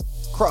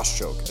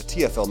Crosschoke, a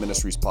TFL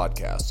Ministries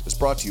podcast, is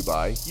brought to you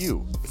by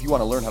you. If you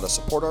want to learn how to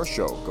support our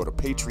show, go to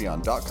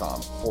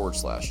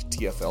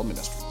patreon.com/TFL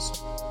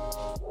Ministries.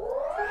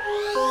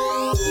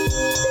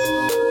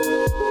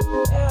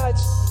 Yeah,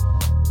 it's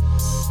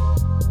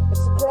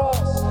the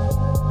cross.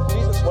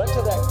 Jesus went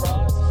to that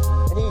cross,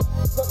 and he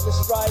took the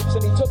stripes,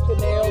 and he took the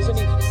nails, and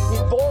he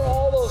bore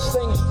all those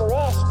things for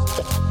us.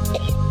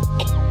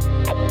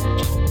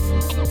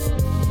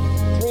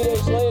 3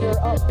 days later,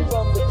 up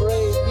from the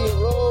grave, he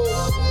arose.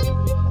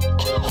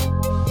 3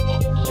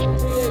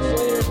 days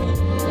later, he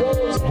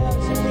rose as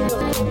King of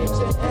Kings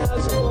and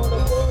as Lord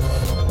of Lords.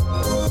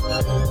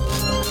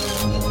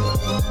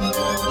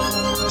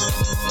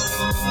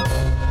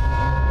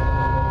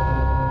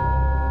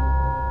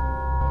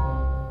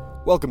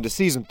 Welcome to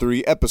Season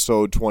 3,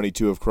 Episode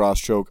 22 of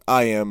Crosschoke.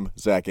 I am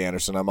Zach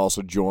Anderson. I'm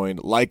also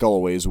joined, like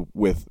always,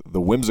 with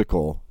the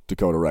whimsical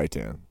Dakota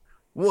Wrightan.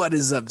 What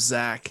is up,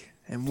 Zach?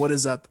 And what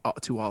is up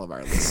to all of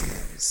our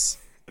listeners?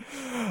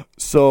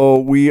 So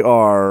we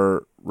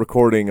are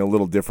recording a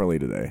little differently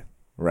today,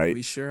 right?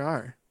 We sure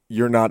are.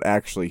 You're not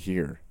actually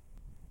here.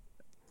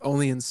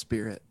 Only in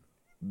spirit.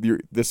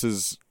 This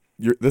is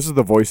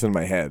the voice in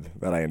my head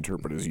that I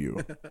interpret as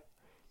you.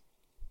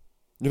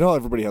 You know how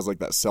everybody has like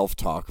that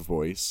self-talk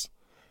voice?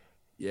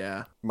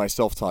 Yeah. My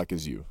self-talk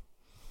is you.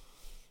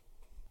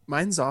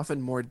 Mine's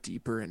often more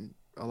deeper and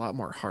a lot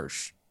more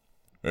harsh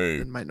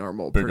than my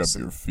normal pick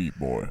person. up your feet,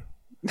 boy.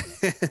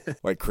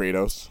 Like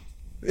Kratos?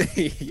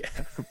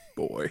 Yeah,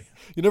 boy.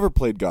 You never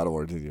played God of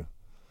War, did you?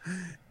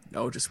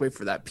 No, just wait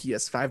for that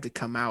PS5 to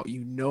come out.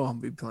 You know I'm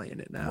be playing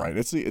it now. Right.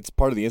 It's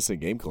part of the Instant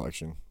Game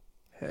Collection.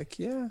 Heck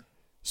yeah.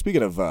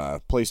 Speaking of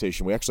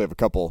PlayStation, we actually have a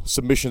couple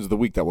submissions of the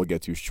week that we'll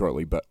get to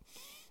shortly, but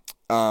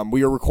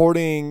we are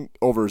recording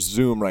over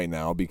Zoom right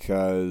now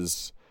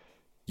because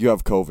you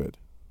have COVID.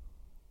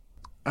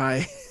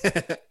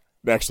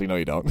 Actually, no,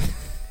 you don't.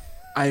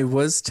 I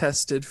was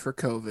tested for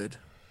COVID,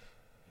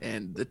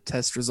 and the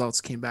test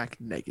results came back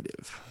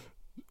negative.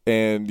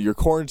 And your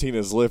quarantine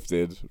is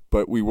lifted,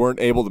 but we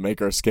weren't able to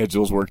make our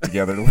schedules work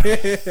together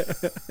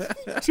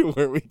to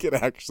where we could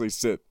actually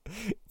sit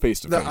face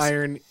to face.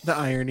 The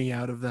irony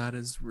out of that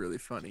is really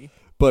funny.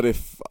 But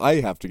if I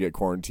have to get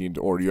quarantined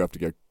or you have to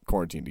get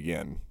quarantined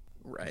again,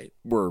 right?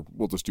 We'll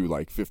just do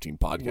like 15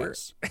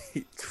 podcasts.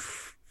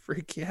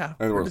 Freak yeah,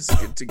 and we're just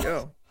good to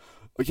go.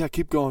 But yeah,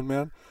 keep going,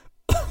 man.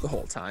 The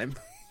whole time.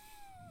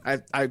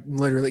 I'm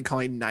literally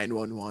calling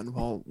 911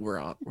 while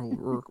we're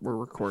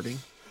recording.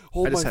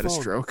 I just had a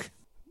stroke.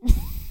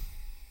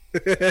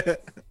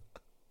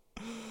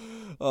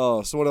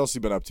 Oh, so what else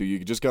you been up to? You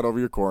just got over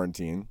your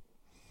quarantine.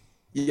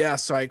 Yeah,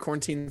 so I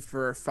quarantined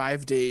for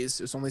 5 days.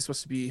 It was only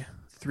supposed to be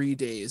 3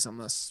 days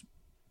unless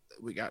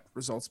we got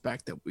results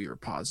back that we were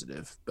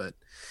positive. But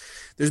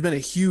there's been a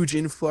huge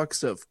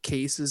influx of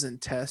cases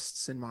and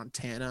tests in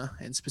Montana,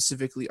 and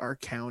specifically our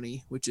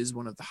county, which is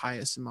one of the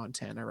highest in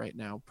Montana right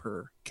now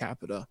per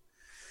capita.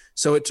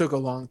 So it took a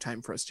long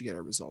time for us to get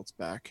our results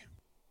back.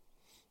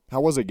 How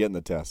was it getting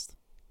the test?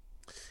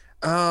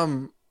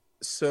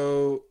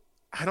 So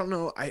I don't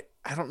know. I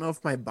don't know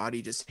if my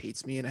body just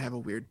hates me and I have a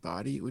weird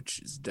body,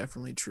 which is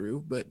definitely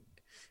true. But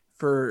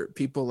for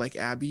people like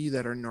Abby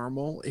that are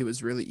normal, it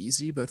was really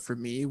easy. But for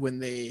me, when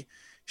they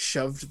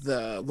shoved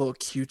the little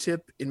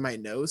Q-tip in my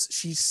nose,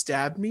 she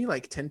stabbed me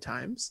like 10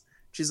 times.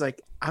 She's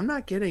like, I'm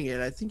not getting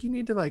it. I think you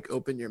need to like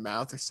open your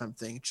mouth or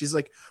something. She's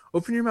like,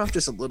 open your mouth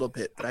just a little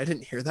bit, but I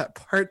didn't hear that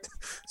part.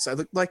 So I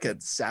looked like a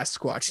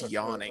Sasquatch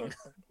yawning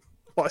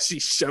while she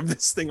shoved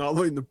this thing all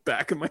the way in the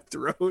back of my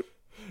throat.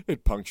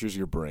 It punctures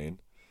your brain.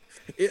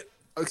 Okay,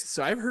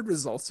 so I've heard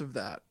results of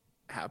that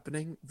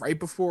happening right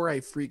before I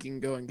freaking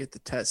go and get the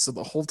test. So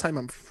the whole time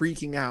I'm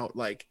freaking out,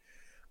 like,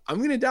 I'm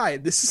going to die.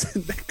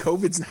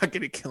 COVID's not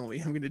going to kill me.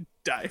 I'm going to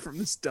die from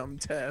this dumb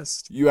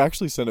test. You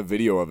actually sent a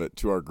video of it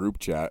to our group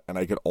chat, and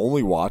I could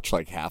only watch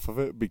like half of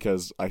it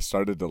because I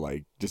started to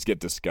like just get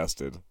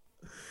disgusted.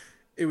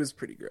 It was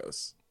pretty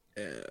gross.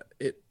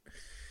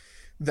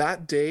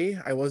 That day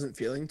I wasn't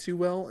feeling too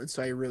well, and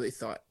so I really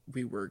thought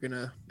we were going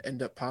to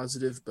end up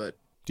positive, but...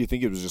 Do you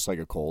think it was just like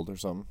a cold or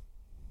something?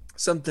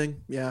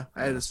 Something, yeah.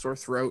 I had a sore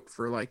throat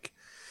for like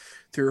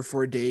 3 or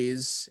 4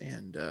 days,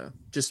 and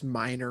just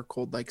minor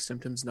cold-like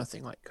symptoms,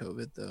 nothing like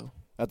COVID, though.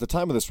 At the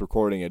time of this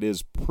recording, it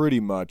is pretty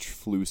much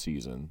flu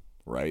season,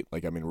 right?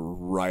 Like, I mean, we're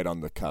right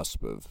on the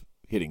cusp of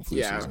hitting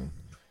flu season.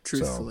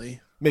 Truthfully.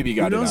 So maybe you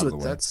got it out of the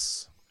way.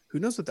 Who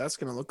knows what that's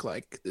going to look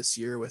like this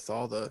year with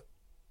all the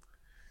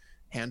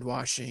hand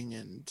washing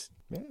and...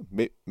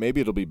 Yeah,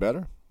 maybe it'll be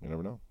better. You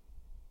never know.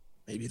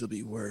 Maybe it'll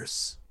be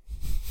worse.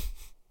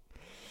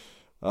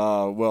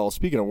 Well,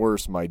 speaking of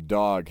worse, my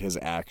dog has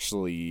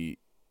actually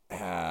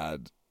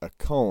had a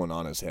cone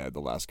on his head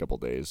the last couple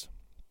days.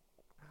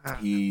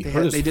 They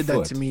did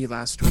that to me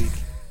last week.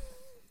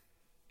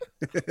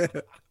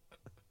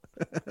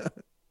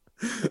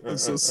 I'm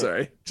so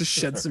sorry. Just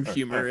shed some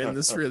humor in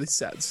this really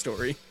sad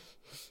story.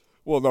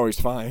 Well, no, he's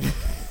fine.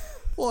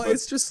 Well,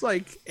 it's just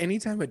like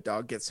anytime a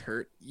dog gets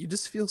hurt, you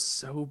just feel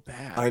so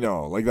bad. I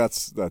know, like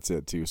that's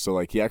it too. So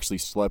like he actually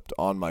slept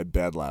on my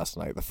bed last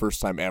night, the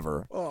first time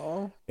ever.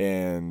 Oh,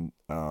 And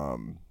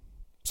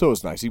so it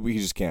was nice. We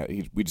just can't.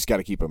 We just got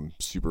to keep him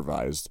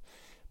supervised.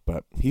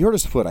 But he hurt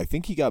his foot. I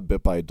think he got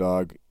bit by a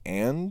dog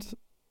and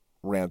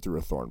ran through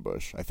a thorn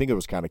bush. I think it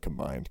was kind of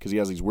combined because he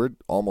has these weird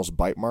almost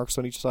bite marks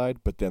on each side,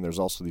 but then there's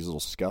also these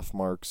little scuff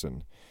marks.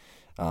 And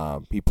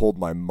he pulled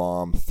my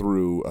mom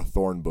through a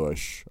thorn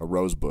bush, a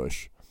rose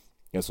bush,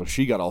 and so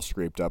she got all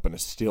scraped up and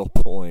is still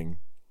pulling.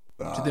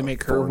 Did they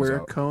make her wear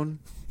a cone?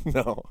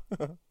 No.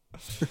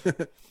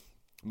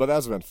 But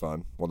that's been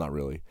fun. Well, not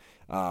really.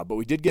 But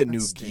we did get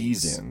new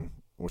geese in,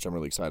 which I'm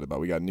really excited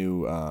about. We got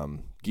new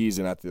geese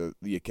in at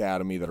the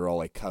academy that are all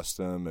like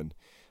custom, and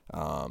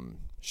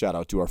shout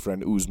out to our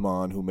friend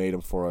Uzman who made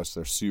them for us.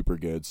 They're super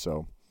good.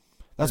 So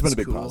that's been a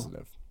big cool.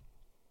 positive.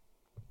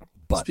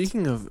 But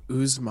Speaking of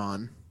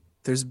Uzman,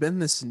 there's been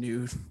this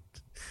new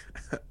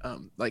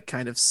like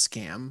kind of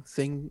scam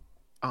thing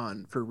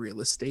for real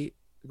estate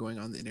going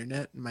on the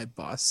internet. And my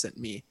boss sent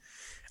me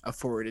a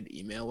forwarded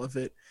email of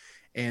it.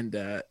 And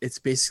it's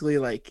basically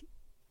like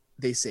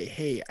they say,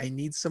 hey, I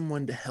need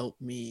someone to help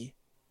me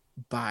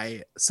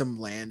buy some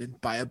land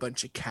and buy a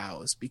bunch of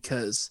cows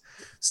because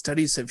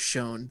studies have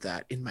shown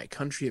that in my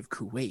country of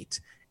Kuwait,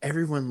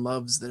 everyone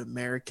loves the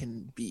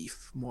American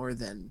beef more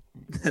than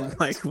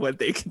like what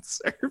they can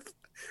serve.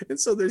 And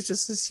so there's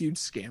just this huge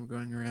scam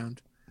going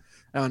around.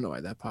 I don't know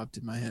why that popped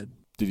in my head.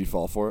 did you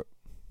fall for it?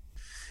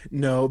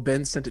 No,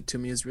 Ben sent it to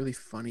me. It's really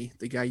funny.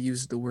 The guy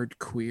used the word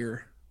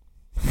queer.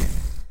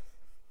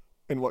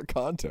 In what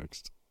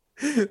context?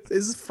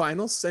 His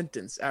final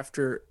sentence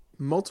after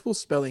multiple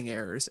spelling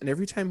errors, and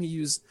every time he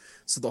used,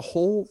 so the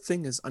whole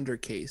thing is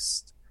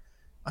undercased.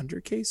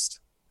 Undercased?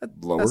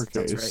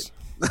 Lowercase.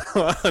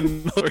 Right.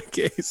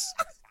 Lowercase.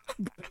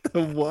 But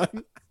the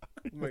one,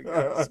 oh my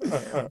gosh.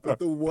 But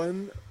the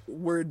one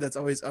word that's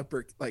always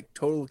upper, like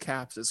total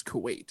caps, is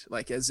Kuwait,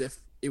 like as if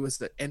it was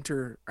the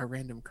enter a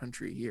random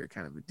country here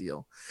kind of a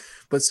deal.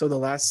 But so the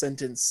last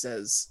sentence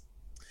says,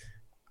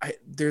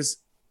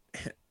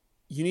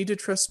 you need to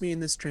trust me in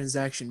this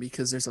transaction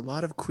because there's a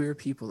lot of queer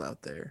people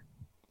out there.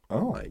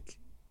 Oh, like,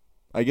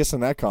 I guess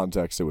in that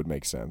context it would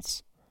make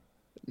sense.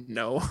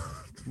 No.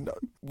 No,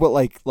 well,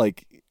 like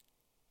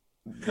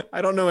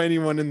I don't know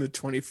anyone in the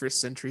 21st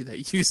century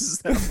that uses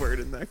that word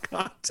in that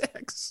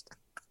context.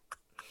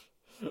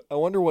 I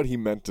wonder what he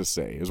meant to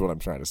say. Is what I'm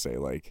trying to say.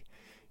 Like,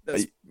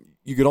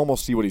 you could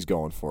almost see what he's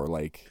going for.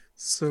 Like,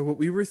 so what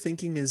we were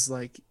thinking is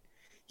like,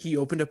 he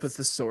opened up a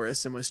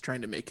thesaurus and was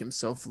trying to make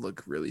himself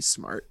look really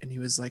smart. And he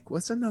was like,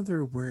 what's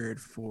another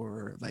word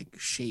for like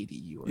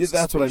shady? Or yeah,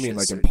 that's what I mean,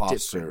 like or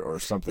imposter different? or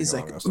something. He's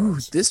like, ooh,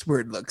 this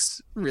word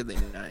looks really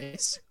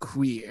nice.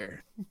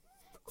 Queer.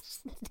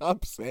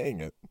 Stop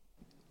saying it.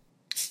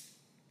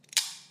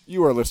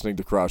 You are listening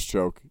to Cross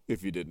Choke,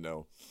 if you didn't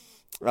know.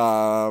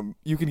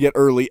 You can get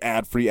early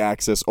ad-free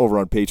access over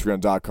on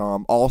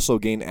patreon.com. Also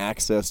gain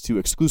access to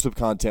exclusive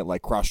content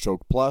like Cross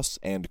Choke Plus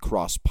and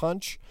Cross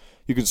Punch.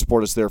 You can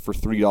support us there for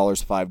 $3,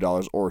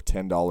 $5, or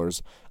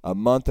 $10 a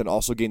month, and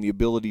also gain the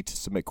ability to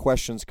submit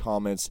questions,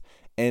 comments,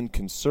 and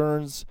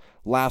concerns.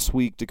 Last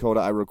week, Dakota,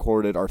 I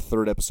recorded our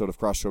third episode of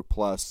Cross Choke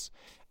Plus.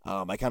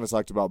 I kind of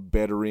talked about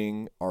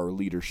bettering our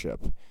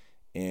leadership,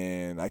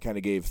 and I kind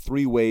of gave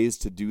 3 ways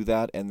to do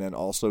that, and then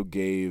also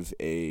gave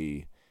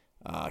a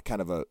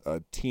kind of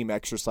a team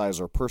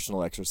exercise or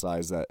personal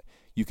exercise that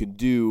you can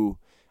do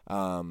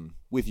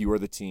with you or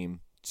the team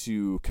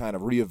to kind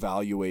of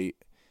reevaluate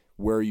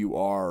where you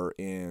are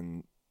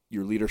in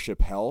your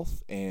leadership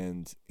health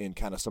and in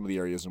kind of some of the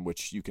areas in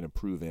which you can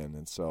improve in.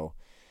 And so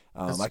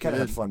I kind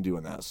of had fun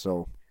doing that.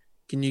 So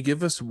can you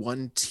give us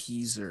one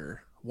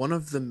teaser, one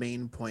of the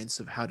main points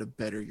of how to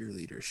better your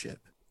leadership?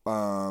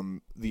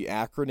 The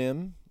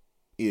acronym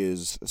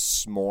is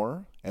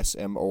SMORE,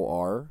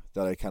 SMOR,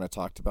 that I kind of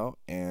talked about.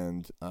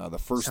 And the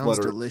first Sounds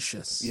letter.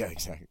 delicious. Yeah,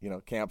 exactly.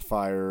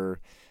 Campfire.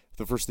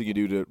 The first thing you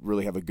do to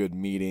really have a good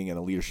meeting and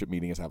a leadership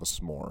meeting is have a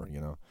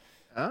s'more,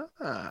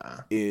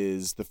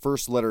 Is the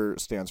first letter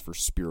stands for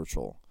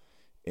spiritual.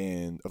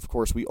 And of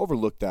course we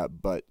overlook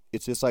that, but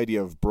it's this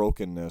idea of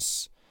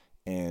brokenness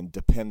and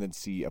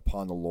dependency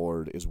upon the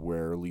Lord is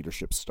where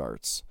leadership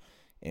starts.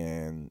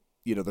 And,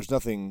 there's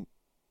nothing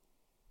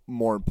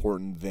more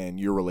important than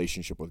your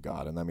relationship with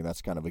God. And I mean,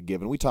 that's kind of a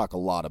given. We talk a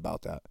lot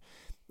about that,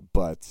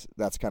 but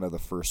that's kind of the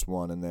first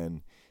one. And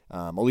then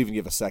I'll even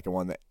give a second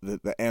one that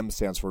the M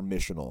stands for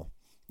missional.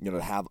 To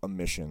have a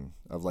mission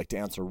of like to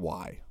answer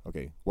why.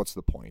 Okay, what's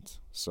the point?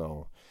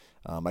 So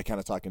I kind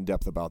of talk in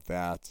depth about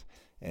that,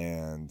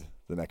 and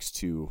the next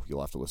 2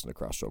 you'll have to listen to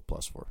Cross Choke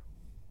Plus for.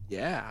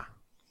 Yeah,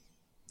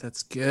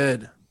 that's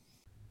good.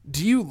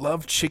 Do you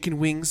love chicken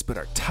wings but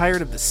are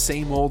tired of the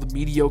same old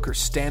mediocre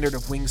standard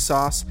of wing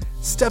sauce?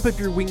 Step up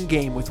your wing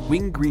game with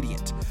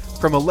Wingredient.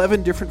 From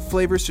 11 different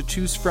flavors to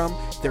choose from,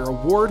 their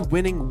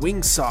award-winning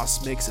wing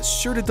sauce mix is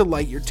sure to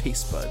delight your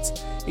taste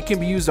buds. It can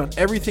be used on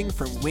everything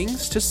from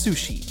wings to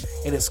sushi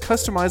and is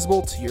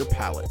customizable to your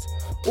palate.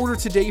 Order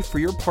today for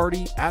your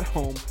party, at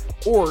home,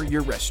 or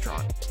your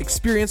restaurant.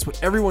 Experience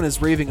what everyone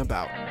is raving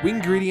about.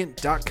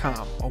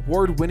 Wingredient.com,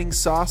 award-winning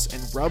sauce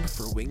and rub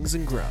for wings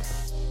and grub.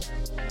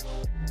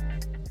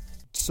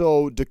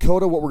 So,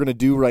 Dakota, what we're going to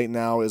do right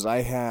now is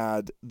I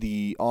had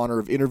the honor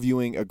of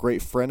interviewing a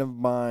great friend of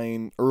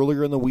mine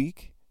earlier in the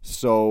week.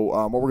 So,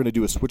 what we're going to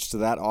do is switch to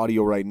that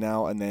audio right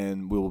now, and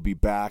then we will be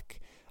back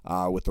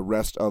with the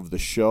rest of the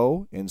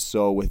show. And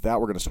so, with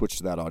that, we're going to switch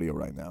to that audio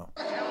right now.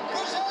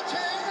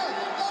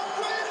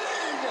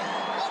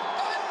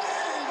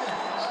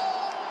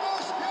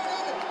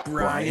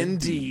 Brian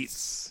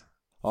Dietz.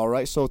 All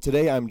right, so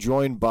today I'm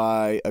joined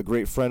by a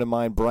great friend of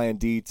mine, Brian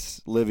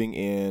Dietz, living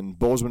in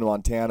Bozeman,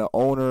 Montana,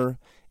 owner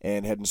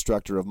and head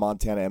instructor of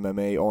Montana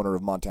MMA, owner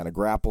of Montana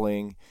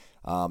Grappling,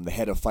 the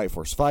head of Fight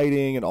Force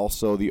Fighting, and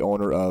also the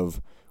owner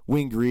of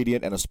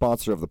Wingredient and a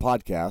sponsor of the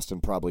podcast,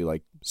 and probably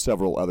like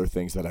several other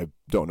things that I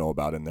don't know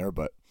about in there.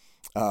 But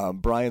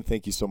Brian,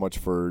 thank you so much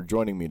for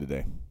joining me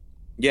today.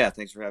 Yeah,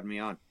 thanks for having me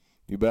on.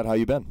 You bet. How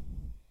you been?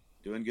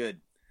 Doing good.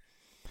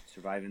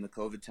 Surviving the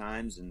COVID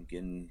times and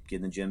getting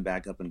the gym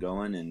back up and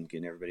going and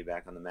getting everybody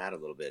back on the mat a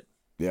little bit.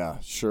 Yeah,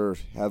 sure.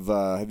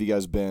 Have you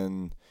guys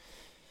been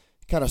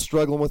kind of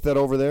struggling with that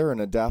over there and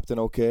adapting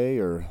okay,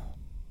 or?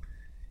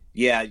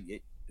 Yeah,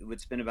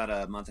 it's been about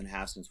a month and a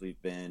half since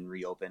we've been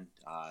reopened.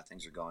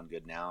 Things are going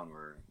good now, and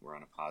we're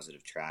on a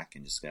positive track,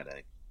 and just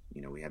gotta,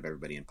 we have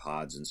everybody in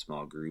pods and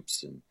small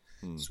groups, and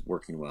it's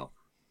working well.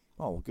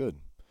 Oh, good.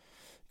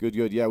 Good.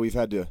 Yeah, we've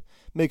had to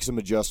make some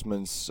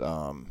adjustments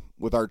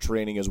with our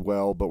training as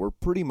well, but we're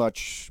pretty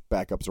much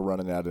back up to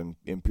running that in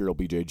Imperial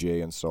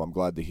BJJ, and so I'm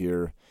glad to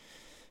hear,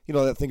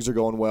 that things are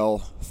going well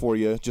for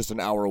you. Just an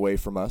hour away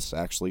from us,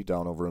 actually,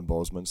 down over in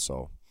Bozeman.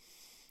 So,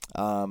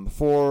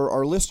 for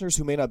our listeners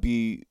who may not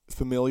be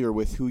familiar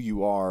with who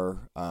you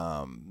are,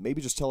 maybe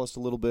just tell us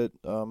a little bit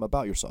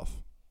about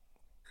yourself.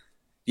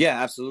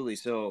 Yeah, absolutely.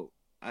 So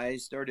I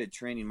started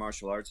training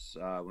martial arts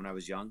when I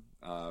was young.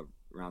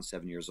 Around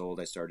 7 years old,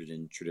 I started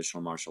in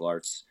traditional martial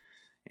arts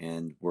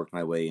and worked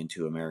my way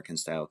into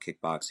American-style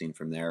kickboxing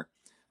from there.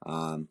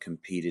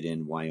 Competed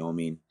in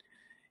Wyoming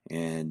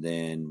and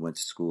then went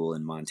to school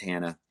in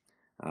Montana.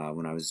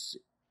 When I was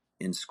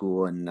in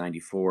school in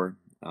 94,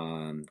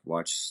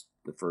 watched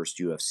the first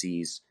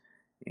UFCs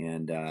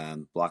and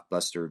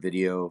Blockbuster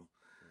Video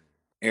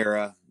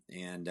era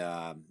and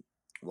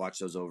watched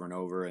those over and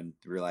over and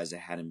realized I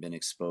hadn't been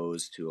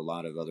exposed to a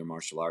lot of other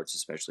martial arts,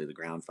 especially the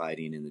ground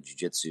fighting and the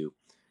jiu-jitsu.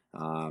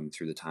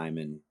 Through the time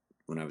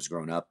when I was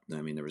growing up.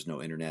 I mean, there was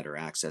no internet or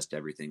access to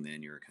everything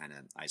then. You were kind of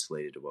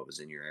isolated to what was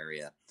in your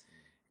area.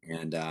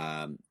 And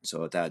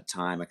so at that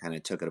time, I kind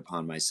of took it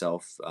upon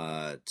myself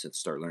to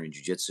start learning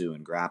jiu-jitsu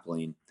and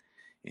grappling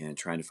and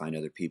trying to find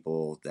other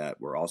people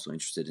that were also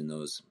interested in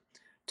those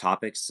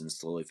topics, and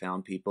slowly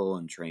found people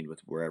and trained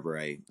with wherever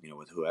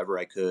with whoever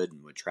I could,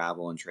 and would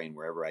travel and train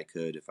wherever I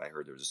could. If I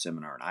heard there was a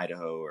seminar in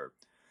Idaho or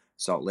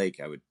Salt Lake,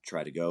 I would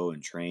try to go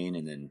and train.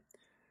 And then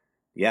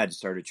I just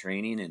started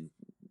training and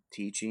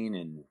teaching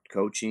and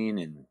coaching,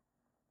 and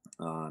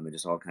it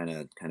just all kind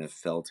of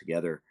fell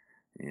together,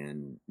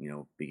 and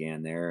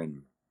began there,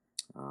 and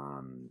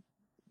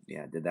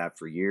did that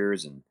for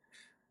years. And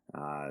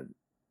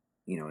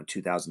in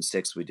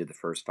 2006 we did the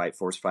first Fight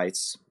Force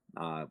fights.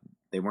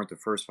 They weren't the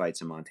first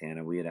fights in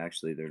Montana.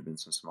 There'd been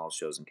some small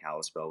shows in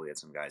Kalispell. We had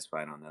some guys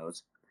fight on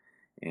those,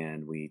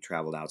 and we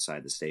traveled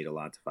outside the state a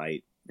lot to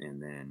fight.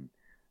 And then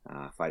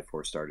Fight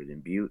Force started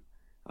in Butte.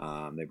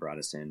 They brought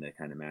us in to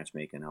kind of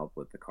matchmake and help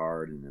with the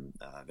card, and then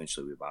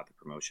eventually we bought the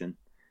promotion.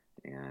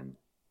 And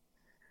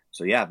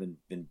so I've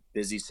been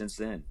busy since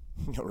then.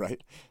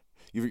 Right,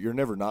 you're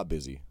never not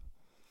busy.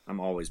 I'm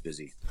always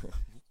busy.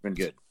 It's been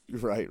good.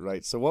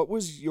 Right. So what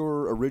was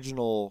your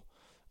original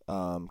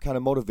kind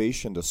of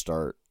motivation to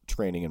start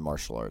training in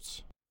martial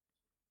arts?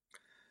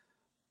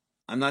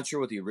 I'm not sure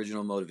what the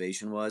original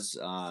motivation was.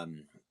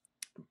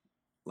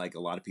 Like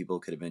a lot of people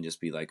could have been just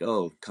be like,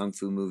 oh, kung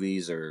fu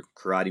movies or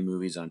karate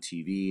movies on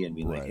TV, and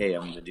be like, hey,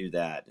 I'm going to do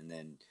that. And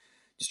then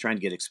just trying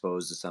to get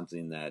exposed to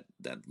something that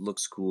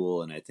looks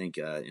cool. And I think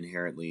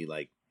inherently,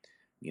 like,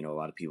 a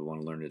lot of people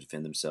want to learn to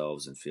defend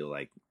themselves and feel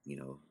like,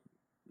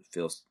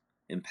 feel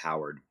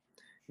empowered.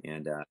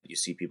 And you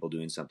see people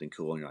doing something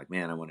cool, and you're like,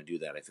 man, I want to do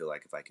that. I feel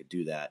like if I could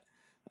do that,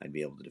 I'd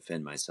be able to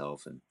defend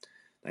myself. And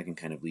that can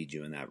kind of lead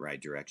you in that right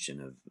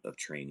direction of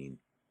training.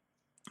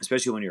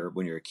 Especially when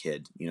you're a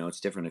kid, it's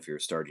different if you're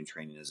starting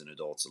training as an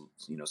adult. So,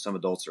 some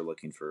adults are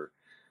looking for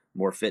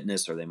more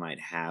fitness, or they might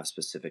have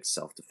specific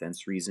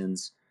self-defense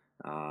reasons.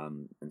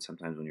 And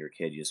sometimes when you're a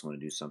kid, you just want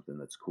to do something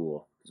that's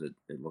cool because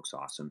it looks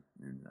awesome.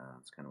 And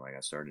that's kind of why I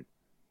got started.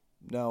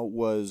 Now,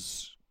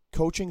 was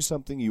coaching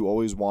something you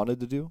always wanted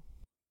to do?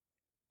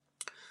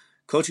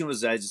 Coaching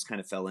was, I just kind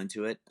of fell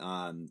into it.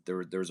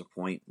 There was a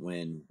point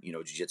when,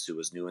 jiu-jitsu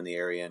was new in the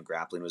area and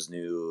grappling was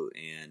new,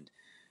 and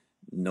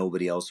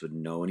nobody else would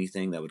know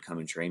anything that would come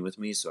and train with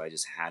me. So I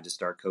just had to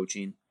start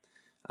coaching,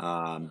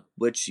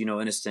 which, in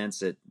a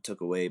sense, it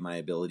took away my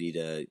ability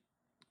to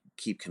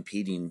keep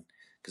competing,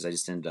 because I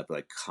just ended up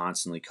like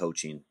constantly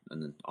coaching,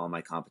 and then all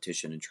my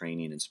competition and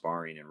training and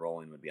sparring and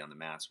rolling would be on the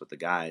mats with the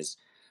guys,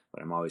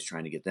 but I'm always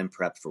trying to get them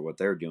prepped for what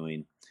they're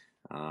doing.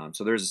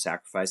 So there's a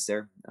sacrifice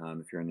there,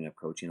 if you're ending up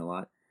coaching a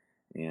lot.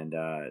 And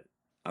I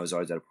was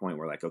always at a point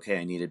where, like, okay,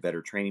 I needed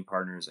better training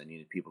partners. I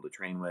needed people to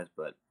train with,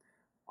 but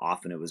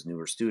often it was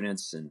newer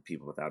students and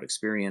people without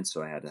experience.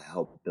 So I had to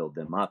help build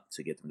them up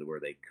to get them to where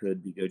they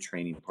could be good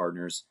training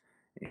partners.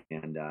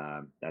 And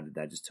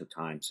that just took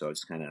time. So I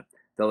just kind of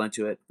fell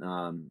into it.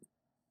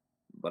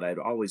 But I'd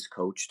always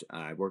coached.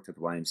 I worked at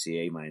the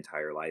YMCA my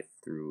entire life,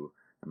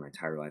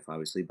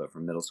 obviously, but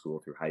from middle school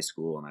through high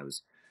school. And I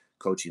was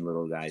coaching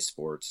little guys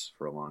sports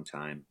for a long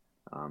time.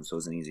 So it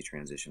was an easy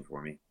transition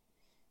for me.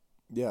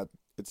 Yeah,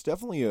 it's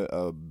definitely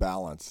a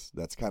balance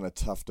that's kind of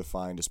tough to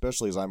find,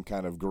 especially as I'm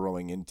kind of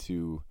growing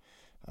into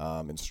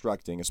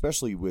instructing,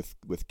 especially with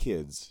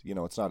kids.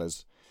 It's not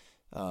as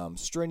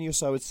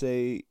strenuous, I would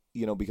say,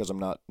 because I'm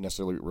not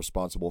necessarily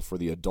responsible for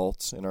the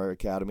adults in our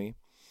academy.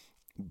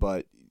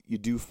 But you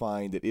do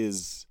find it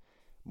is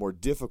more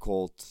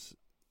difficult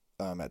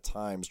at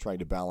times trying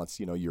to balance,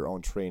 your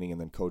own training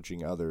and then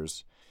coaching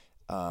others.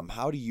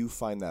 How do you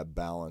find that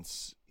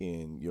balance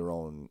in your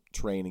own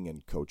training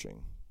and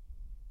coaching?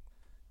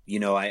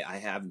 I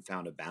haven't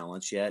found a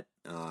balance yet.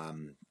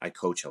 I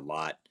coach a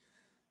lot.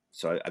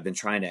 So I've been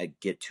trying to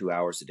get 2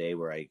 hours a day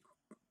where I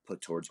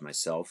put towards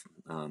myself.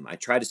 I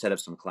tried to set up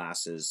some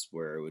classes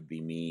where it would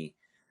be me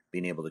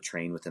being able to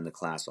train within the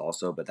class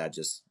also, but that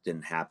just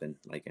didn't happen.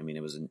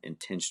 It was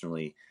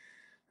intentionally,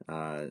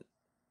 the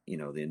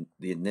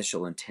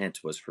initial intent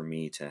was for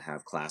me to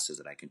have classes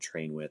that I can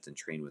train with and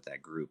train with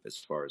that group as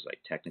far as like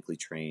technically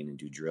train and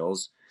do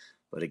drills.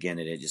 But again,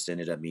 it just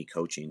ended up me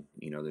coaching.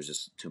 There's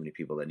just too many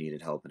people that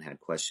needed help and had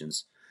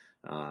questions.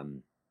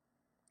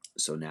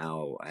 So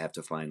now I have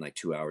to find like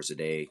 2 hours a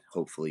day,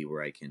 hopefully,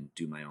 where I can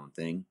do my own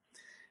thing.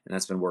 And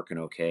that's been working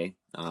okay.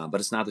 But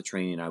it's not the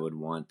training I would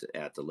want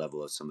at the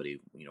level of somebody,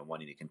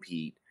 wanting to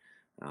compete.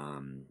 I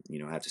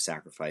have to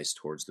sacrifice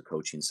towards the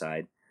coaching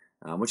side,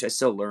 which I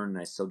still learn and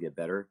I still get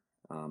better.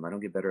 I don't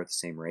get better at the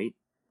same rate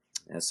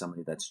as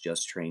somebody that's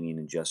just training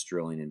and just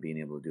drilling and being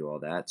able to do all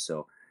that.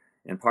 So,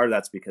 and part of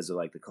that's because of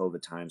like the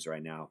COVID times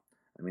right now.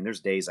 There's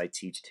days I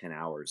teach 10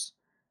 hours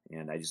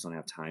and I just don't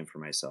have time for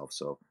myself.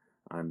 So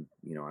I'm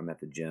at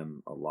the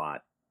gym a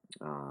lot.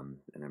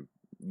 And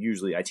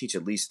I teach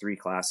at least 3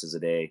 classes a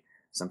day.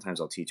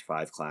 Sometimes I'll teach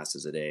 5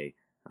 classes a day,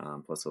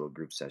 plus little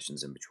group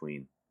sessions in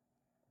between.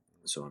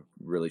 So I'm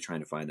really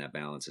trying to find that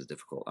balance is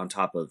difficult. On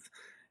top of,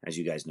 as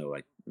you guys know,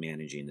 like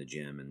managing the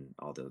gym and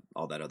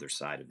all that other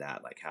side of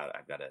that, like how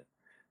I've got to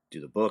do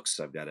the books,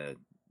 I've got to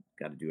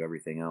do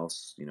everything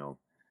else,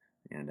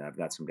 and I've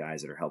got some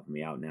guys that are helping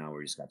me out now.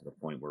 We just got to the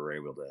point where we're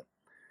able to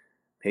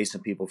pay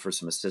some people for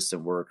some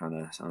assistant work on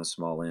a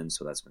small end,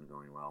 so that's been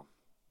going well.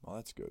 Well,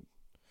 that's good.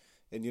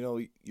 And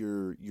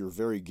you're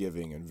very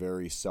giving and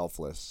very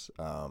selfless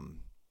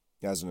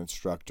as an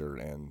instructor,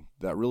 and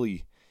that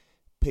really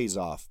pays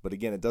off. But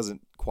again, it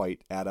doesn't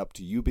quite add up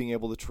to you being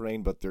able to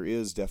train, but there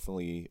is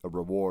definitely a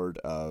reward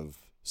of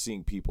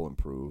seeing people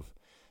improve.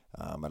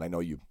 And I know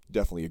you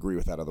definitely agree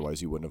with that.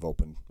 Otherwise, you wouldn't have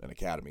opened an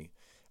academy.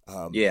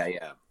 Yeah.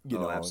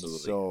 Absolutely.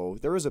 So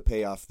there is a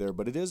payoff there,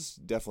 but it is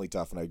definitely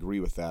tough, and I agree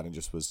with that. And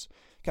just was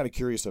kind of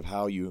curious of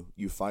how you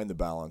find the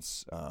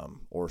balance,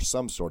 or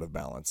some sort of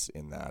balance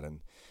in that.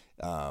 And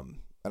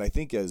I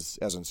think as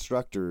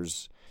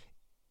instructors,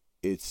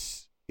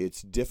 it's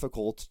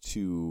difficult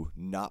to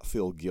not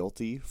feel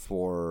guilty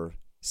for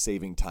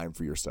saving time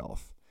for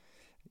yourself.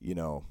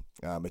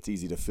 It's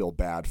easy to feel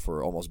bad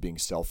for almost being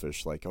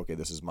selfish, like, okay,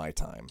 this is my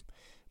time,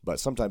 but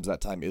sometimes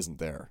that time isn't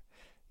there.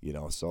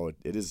 So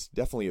it is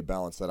definitely a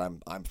balance that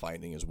I'm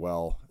finding as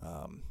well,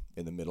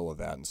 in the middle of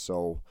that. And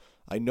so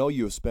I know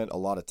you have spent a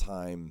lot of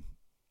time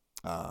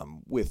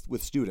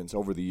with students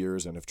over the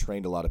years and have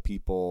trained a lot of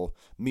people,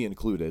 me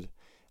included,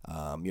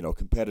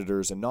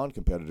 competitors and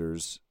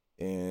non-competitors.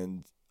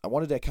 And I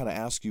wanted to kind of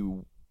ask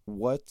you,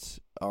 what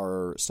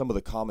are some of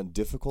the common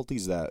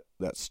difficulties that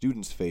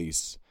students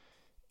face,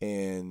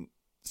 and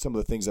some of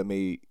the things that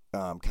may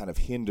kind of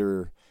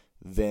hinder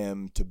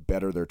them to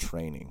better their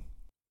training?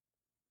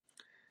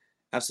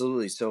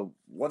 Absolutely. So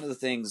one of the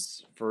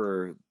things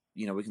we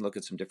can look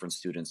at some different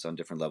students on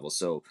different levels.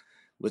 So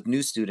with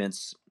new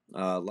students,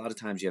 a lot of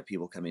times you have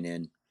people coming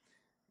in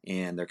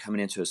and they're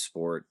coming into a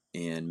sport,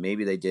 and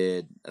maybe they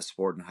did a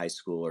sport in high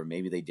school or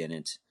maybe they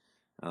didn't.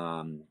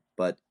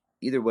 But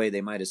either way,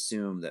 they might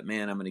assume that,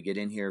 man, I'm going to get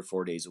in here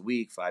 4 days a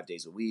week, 5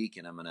 days a week,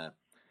 and I'm going to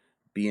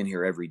be in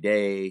here every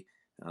day.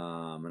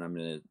 And I'm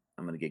going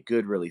to get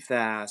good really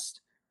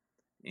fast.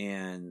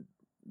 And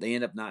they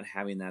end up not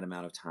having that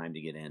amount of time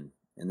to get in.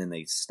 And then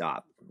they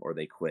stop or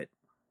they quit.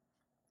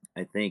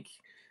 I think,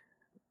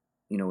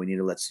 we need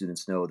to let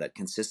students know that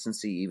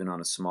consistency, even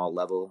on a small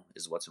level,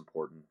 is what's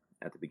important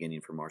at the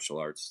beginning for martial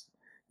arts.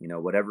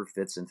 Whatever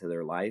fits into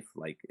their life,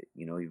 like,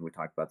 even we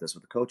talked about this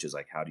with the coaches,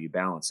 like, how do you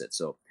balance it?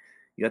 So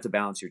you have to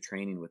balance your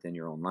training within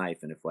your own life.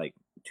 And if like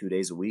 2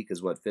 days a week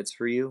is what fits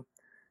for you,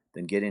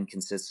 then get in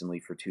consistently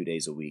for 2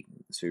 days a week.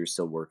 So you're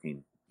still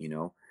working,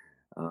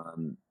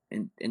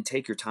 and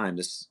take your time.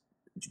 This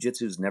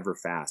jiu-jitsu is never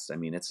fast. I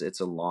mean, it's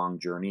a long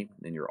journey,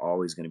 and you're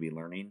always going to be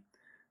learning.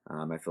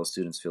 I feel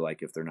students feel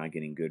like if they're not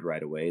getting good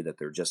right away, that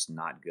they're just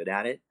not good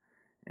at it.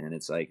 And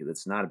it's like,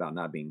 it's not about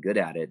not being good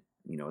at it.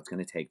 It's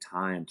going to take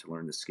time to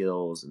learn the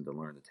skills and to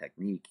learn the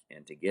technique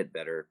and to get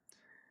better.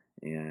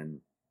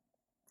 And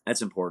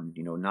that's important,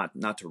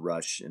 not to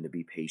rush, and to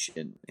be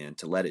patient and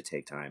to let it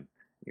take time.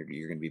 You're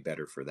going to be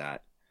better for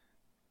that.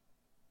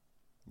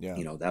 Yeah.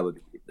 That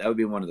would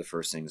be one of the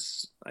first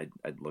things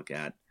I'd look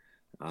at.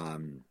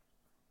 Do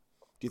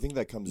you think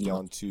that comes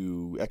down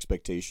to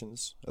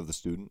expectations of the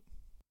student?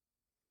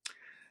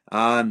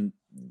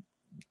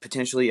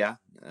 Potentially, yeah.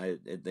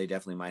 They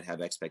definitely might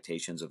have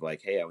expectations of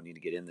like, hey, I need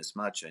to get in this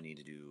much. I need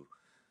to do,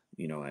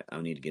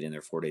 I need to get in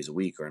there 4 days a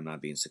week, or I'm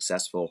not being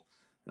successful.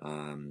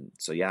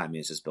 So yeah, I mean,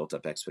 it's just built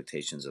up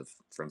expectations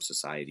from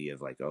society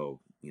of like, oh,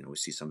 we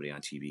see somebody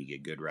on TV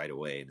get good right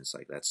away, and it's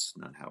like, that's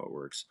not how it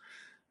works.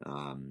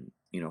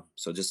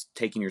 So just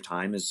taking your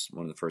time is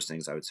one of the first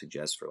things I would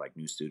suggest for like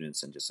new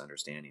students, and just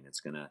understanding it's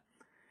gonna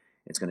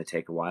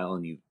take a while,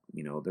 and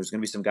there's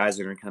gonna be some guys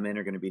that are gonna come in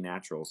are gonna be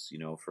naturals,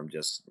 from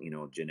just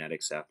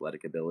genetics,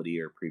 athletic ability,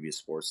 or previous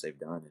sports they've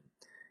done. And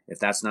if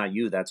that's not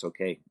you, that's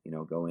okay.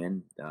 Go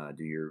in,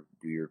 do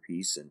your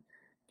piece, and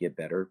get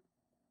better.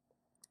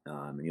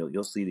 And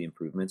you'll see the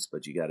improvements,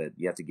 but you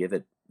have to give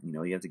it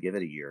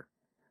a year.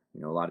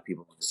 A lot of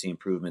people see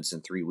improvements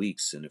in 3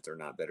 weeks, and if they're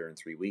not better in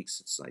 3 weeks,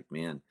 it's like,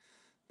 man,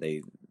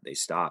 they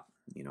stop.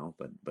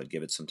 But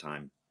give it some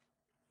time.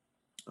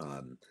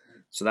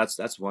 So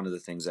that's one of the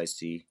things I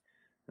see.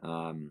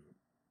 And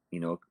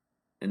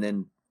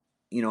then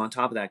on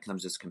top of that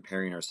comes just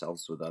comparing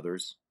ourselves with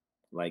others.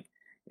 Like,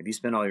 if you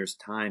spend all your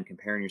time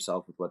comparing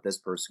yourself with what this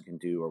person can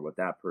do or what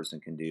that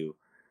person can do,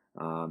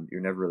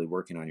 you're never really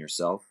working on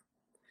yourself.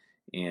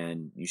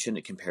 And you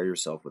shouldn't compare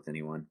yourself with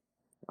anyone.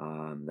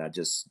 That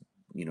just,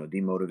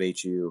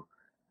 demotivates you,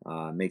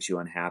 makes you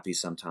unhappy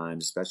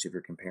sometimes, especially if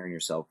you're comparing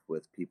yourself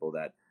with people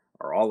that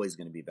are always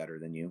going to be better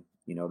than you.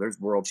 There's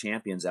world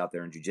champions out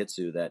there in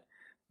jiu-jitsu that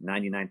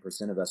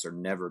 99% of us are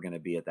never going to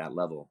be at that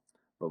level,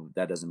 but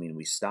that doesn't mean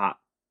we stop,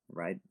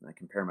 right? I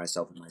compare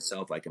myself with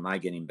myself. Like, am I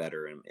getting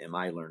better? Am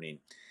I learning?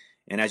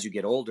 And as you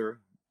get older,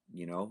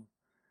 you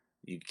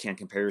can't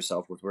compare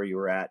yourself with where you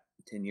were at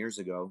 10 years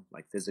ago,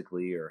 like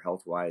physically or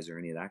health wise or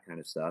any of that kind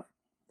of stuff.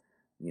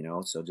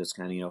 So just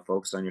kind of,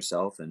 focus on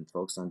yourself and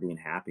focus on being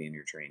happy in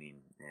your training,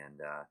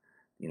 and,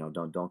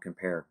 don't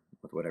compare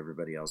with what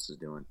everybody else is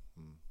doing.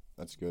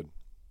 That's good.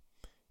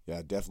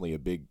 Yeah, definitely a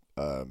big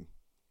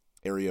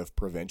area of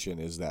prevention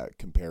is that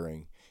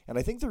comparing. And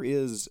I think there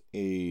is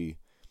a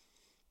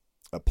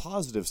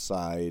positive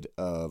side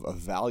of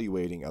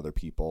evaluating other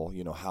people.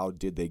 How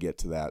did they get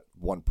to that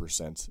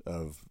 1%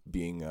 of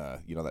being,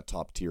 that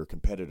top tier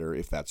competitor,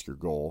 if that's your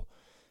goal?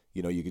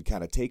 You could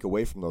kind of take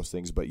away from those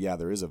things, but yeah,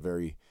 there is a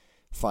very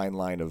fine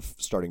line of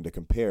starting to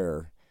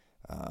compare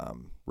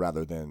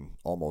rather than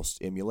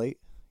almost emulate.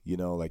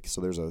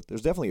 So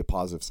there's definitely a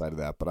positive side of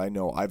that, but I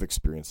know I've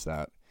experienced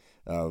that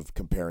of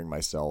comparing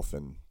myself,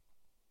 and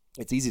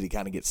it's easy to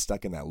kind of get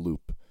stuck in that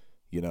loop,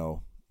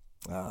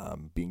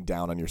 being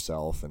down on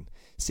yourself, and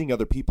seeing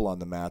other people on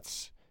the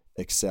mats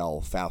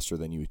excel faster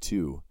than you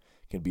too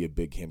can be a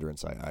big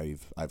hindrance.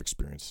 I've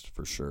experienced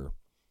for sure.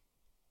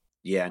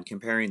 Yeah, and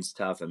comparing's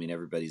tough. I mean,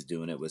 everybody's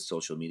doing it with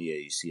social media.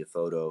 You see a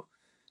photo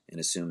and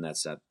assume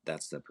that's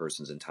the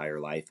person's entire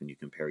life, and you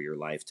compare your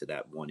life to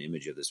that one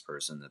image of this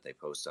person that they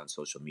post on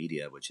social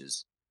media, which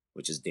is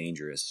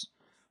dangerous,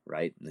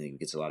 right? And it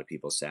gets a lot of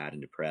people sad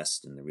and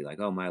depressed, and they'll be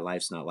like, "Oh, my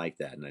life's not like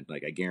that." And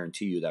I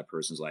guarantee you that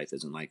person's life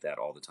isn't like that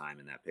all the time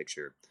in that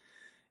picture.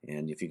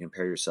 And if you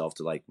compare yourself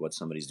to like what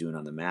somebody's doing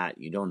on the mat,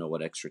 you don't know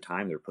what extra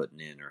time they're putting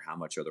in or how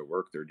much other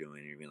work they're doing.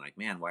 And you're being like,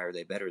 man, why are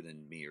they better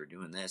than me or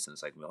doing this? And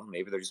it's like, well,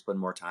 maybe they're just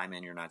putting more time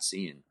in you're not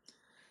seeing.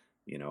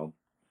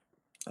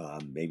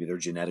 Maybe they're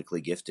genetically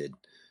gifted.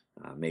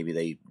 Maybe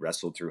they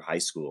wrestled through high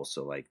school,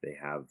 so like they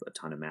have a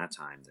ton of mat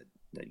time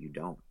that you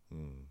don't.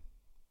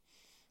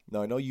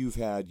 Now, I know you've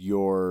had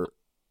your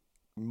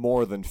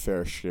more than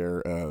fair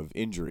share of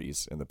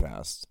injuries in the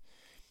past.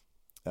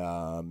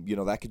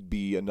 That could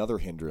be another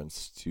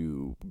hindrance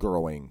to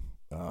growing,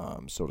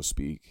 so to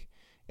speak.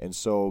 And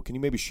so can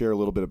you maybe share a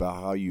little bit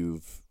about how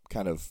you've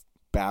kind of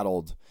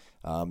battled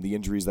the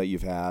injuries that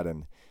you've had,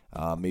 and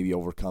maybe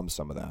overcome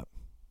some of that?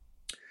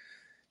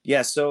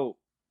 Yeah, so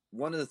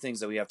one of the things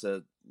that we have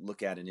to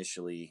look at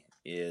initially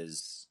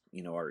is,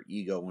 our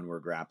ego when we're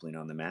grappling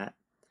on the mat,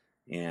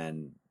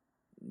 and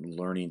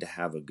learning to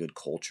have a good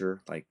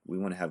culture. Like, we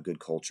want to have good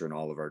culture in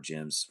all of our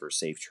gyms for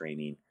safe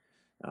training,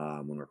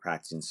 when we're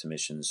practicing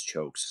submissions,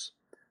 chokes,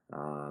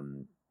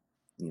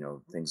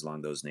 things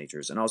along those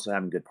natures, and also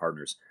having good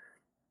partners.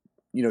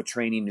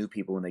 training new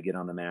people when they get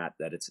on the mat,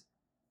 that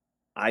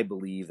I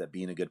believe that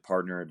being a good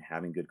partner and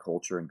having good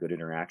culture and good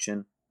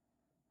interaction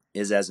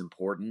is as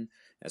important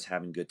as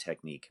having good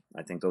technique.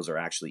 I think those are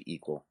actually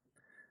equal.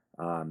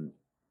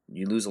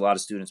 You lose a lot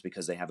of students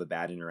because they have a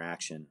bad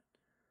interaction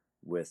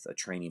with a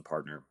training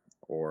partner,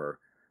 or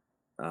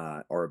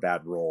a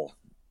bad roll,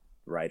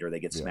 right? Or they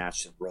get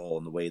smashed in roll,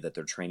 and the way that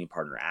their training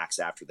partner acts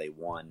after they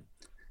won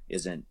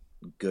isn't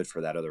good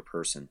for that other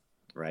person,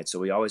 right? So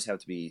we always have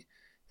to be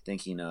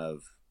thinking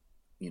of,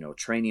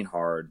 training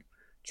hard,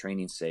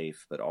 training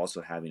safe, but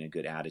also having a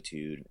good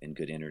attitude and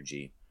good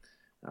energy,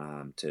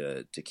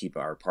 to keep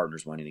our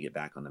partners wanting to get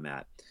back on the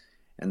mat.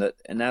 And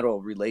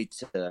that'll relate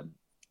to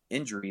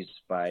injuries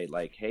by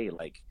like, hey,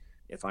 like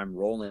if I'm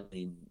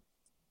rolling,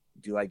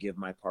 do I give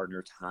my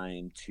partner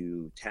time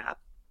to tap?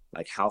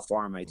 Like how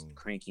far am I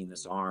cranking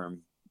this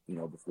arm,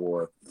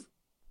 before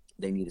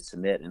they need to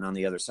submit? And on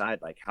the other side,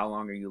 like how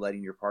long are you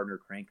letting your partner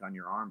crank on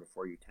your arm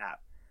before you tap?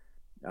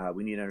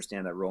 We need to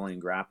understand that rolling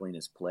and grappling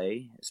is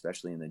play,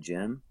 especially in the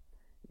gym.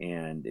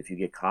 And if you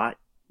get caught,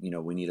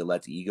 we need to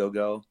let the ego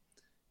go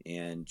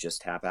and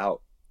just tap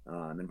out.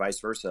 And vice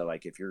versa.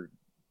 Like if you're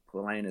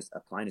applying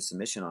a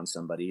submission on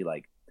somebody,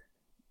 like,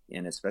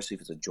 and especially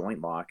if it's a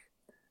joint lock,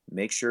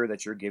 make sure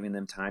that you're giving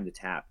them time to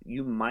tap.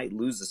 You might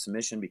lose the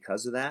submission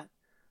because of that,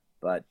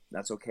 but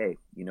that's okay.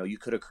 You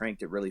could have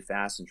cranked it really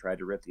fast and tried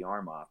to rip the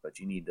arm off, but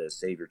you need to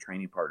save your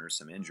training partner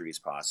some injuries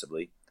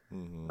possibly.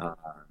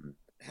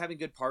 Having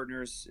good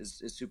partners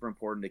is super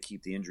important to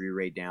keep the injury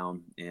rate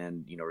down,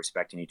 and,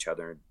 respecting each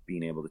other,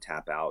 being able to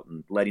tap out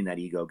and letting that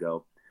ego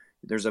go.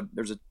 There's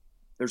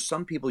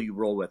some people you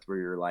roll with where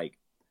you're like,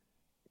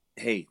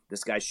 hey,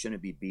 this guy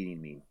shouldn't be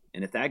beating me.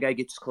 And if that guy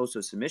gets close to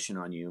a submission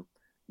on you,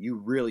 you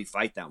really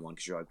fight that one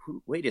because you're like,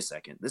 wait a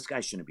second, this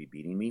guy shouldn't be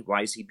beating me.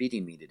 Why is he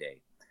beating me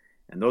today?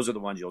 And those are the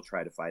ones you'll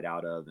try to fight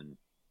out of and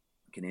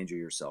can injure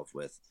yourself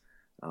with.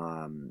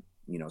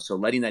 So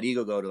letting that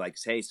ego go to like,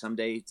 hey,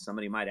 someday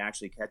somebody might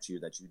actually catch you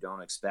that you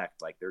don't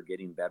expect. Like they're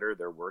getting better,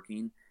 they're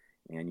working,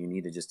 and you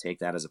need to just take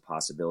that as a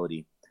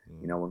possibility.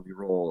 When we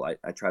roll,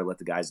 I try to let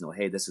the guys know,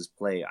 hey, this is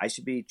play. I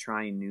should be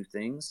trying new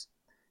things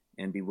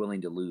and be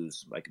willing to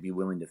lose, like be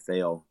willing to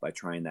fail by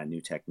trying that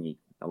new technique.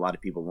 A lot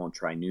of people won't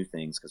try new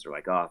things because they're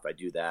like, oh, if I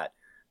do that,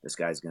 this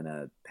guy's going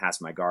to pass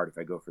my guard. If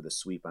I go for the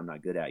sweep, I'm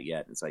not good at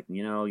yet. It's like,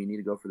 you need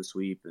to go for the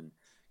sweep and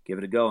give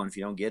it a go. And if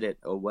you don't get it,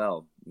 oh,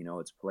 well,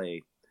 it's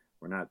play.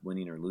 We're not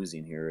winning or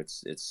losing here.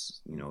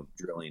 It's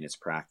drilling, it's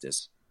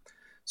practice.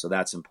 So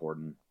that's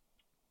important.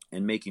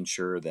 And making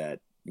sure that,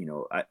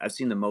 I've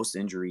seen the most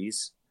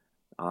injuries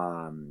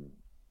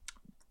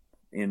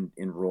in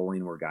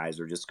rolling where guys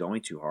are just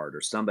going too hard,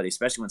 or somebody,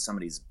 especially when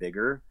somebody's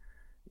bigger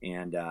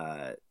and,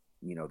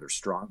 they're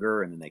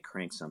stronger, and then they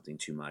crank something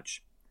too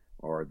much,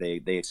 or they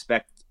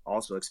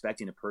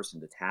expecting a person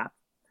to tap.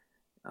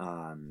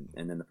 And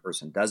then the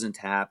person doesn't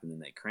tap, and then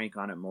they crank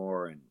on it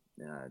more. And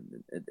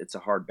it's a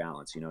hard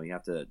balance. You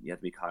have to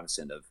be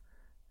cognizant of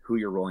who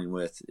you're rolling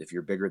with. If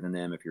you're bigger than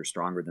them, if you're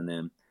stronger than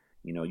them,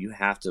 you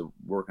have to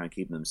work on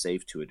keeping them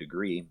safe to a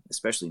degree,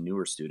 especially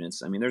newer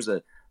students. I mean, there's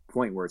a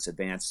point where it's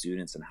advanced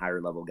students and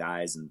higher level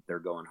guys, and they're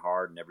going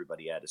hard, and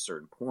everybody at a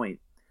certain point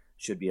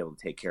should be able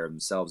to take care of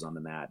themselves on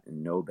the mat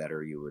and know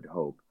better, you would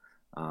hope.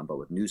 But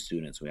with new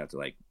students, we have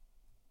to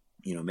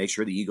make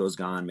sure the ego's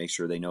gone, make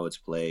sure they know it's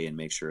play, and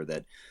make sure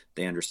that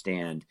they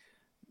understand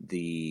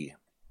the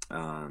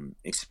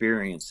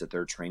experience that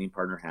their training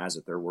partner has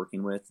that they're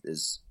working with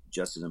is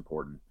just as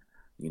important.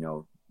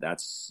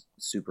 That's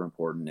super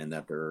important, and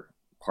that their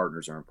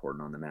partners are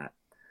important on the mat.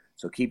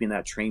 So keeping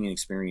that training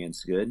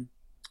experience good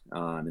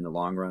in the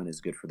long run is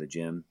good for the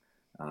gym,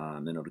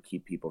 and it'll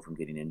keep people from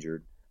getting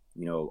injured.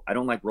 I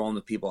don't like rolling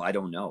with people I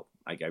don't know.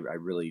 I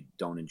really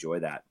don't enjoy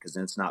that, because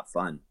then it's not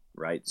fun,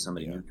 right?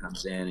 Somebody new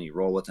comes in and you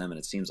roll with them, and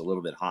it seems a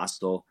little bit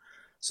hostile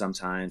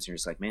sometimes. And you're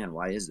just like, man,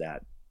 why is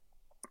that?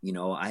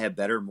 I have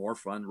more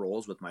fun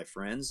rolls with my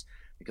friends,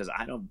 because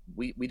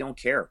we don't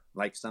care.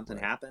 Like something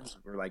happens,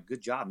 we're like,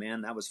 good job,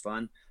 man. That was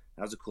fun.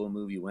 That was a cool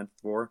move you went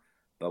for.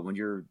 But when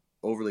you're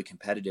overly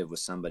competitive with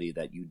somebody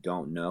that you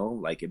don't know,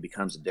 like it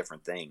becomes a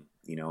different thing,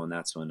 and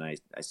that's when I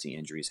see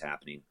injuries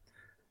happening.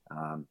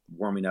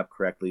 Warming up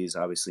correctly is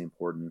obviously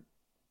important.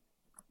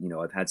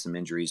 I've had some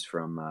injuries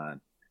from,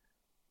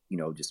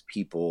 just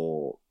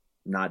people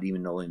not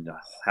even knowing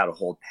how to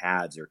hold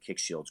pads or kick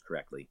shields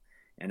correctly,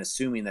 and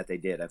assuming that they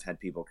did. I've had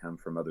people come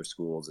from other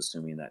schools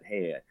assuming that,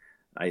 hey,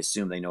 I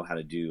assume they know how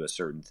to do a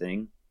certain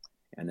thing,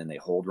 and then they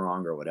hold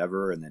wrong or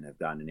whatever, and then have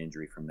gotten an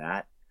injury from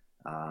that.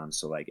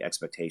 So like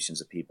expectations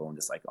of people, and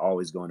just like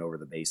always going over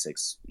the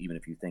basics, even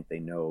if you think they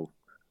know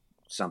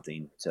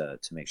something, to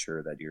make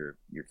sure that you're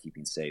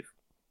keeping safe.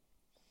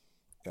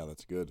 Yeah,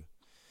 that's good.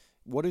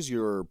 What is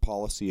your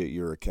policy at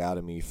your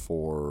academy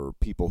for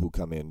people who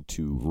come in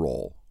to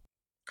roll?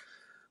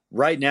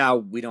 Right now,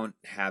 we don't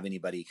have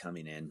anybody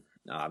coming in,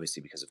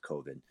 obviously because of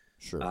COVID.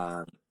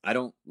 Sure. I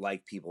don't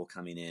like people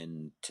coming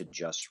in to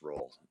just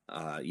roll.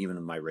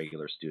 Even my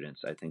regular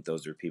students, I think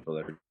those are people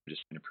that are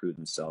just going to prove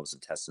themselves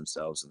and test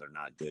themselves, and they're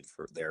not good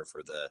there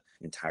for the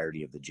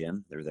entirety of the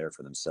gym. They're there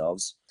for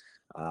themselves.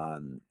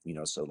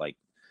 So like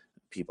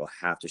people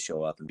have to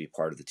show up and be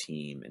part of the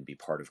team and be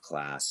part of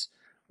class.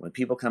 When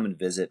people come and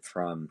visit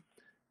from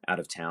out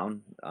of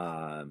town,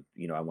 I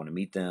want to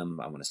meet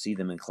them. I want to see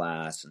them in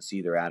class and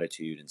see their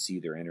attitude and see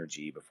their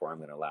energy before I'm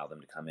going to allow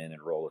them to come in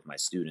and roll with my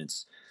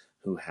students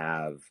who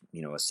have,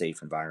 a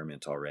safe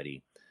environment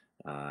already,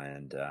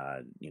 and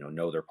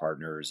know their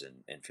partners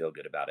and feel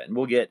good about it. And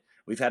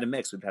we've had a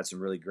mix. We've had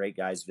some really great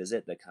guys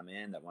visit that come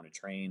in that want to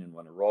train and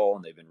want to roll,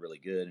 and they've been really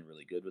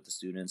good with the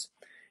students.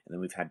 And then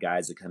we've had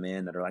guys that come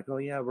in that are like, oh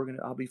yeah,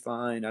 I'll be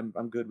fine.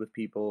 I'm good with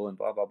people and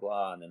blah, blah,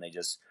 blah. And then they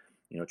just,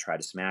 try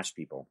to smash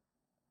people.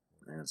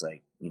 And it's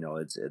like,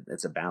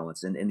 it's a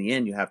balance. And in the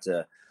end, you have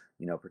to,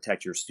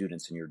 protect your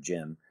students in your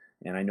gym.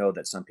 And I know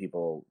that some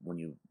people,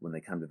 when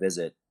they come to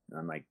visit,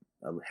 I'm like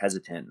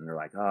hesitant, and they're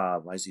like,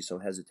 why is he so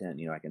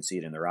hesitant? I can see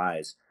it in their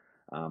eyes.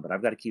 But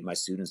I've got to keep my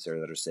students there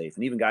that are safe.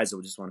 And even guys that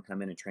would just want to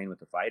come in and train with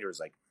the fighters,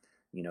 like,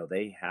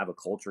 they have a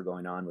culture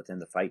going on within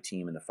the fight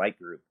team and the fight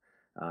group,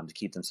 to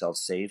keep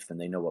themselves safe. And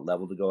they know what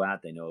level to go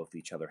at. They know if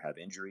each other have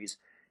injuries,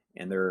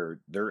 and they're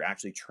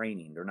actually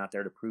training. They're not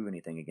there to prove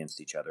anything against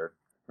each other,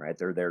 right?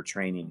 They're there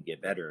training to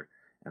get better.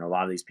 And a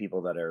lot of these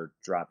people that are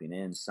dropping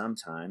in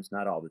sometimes,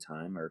 not all the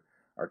time, are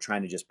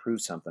trying to just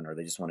prove something, or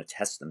they just want to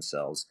test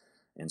themselves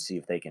and see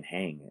if they can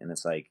hang. And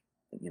it's like,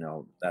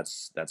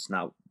 that's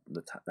not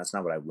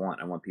what I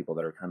want. I want people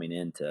that are coming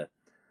in to,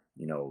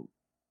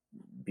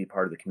 be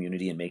part of the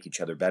community and make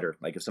each other better.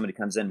 Like if somebody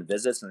comes in and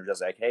visits and they're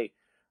just like, hey,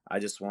 I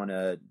just want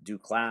to do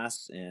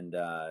class and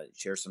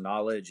share some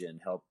knowledge and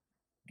help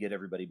get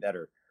everybody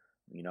better.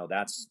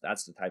 That's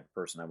the type of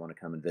person I want to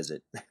come and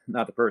visit.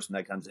 Not the person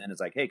that comes in and is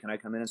like, hey, can I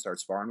come in and start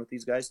sparring with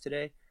these guys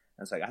today?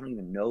 And it's like, I don't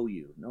even know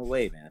you. No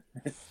way, man.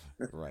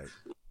 Right.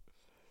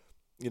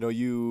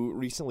 You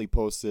recently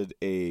posted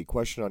a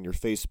question on your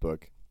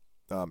Facebook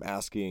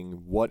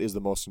asking what is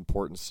the most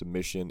important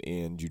submission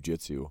in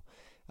jiu-jitsu,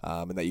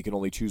 and that you can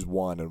only choose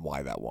one and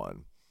why that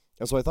one.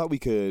 And so I thought we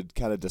could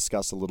kind of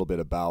discuss a little bit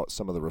about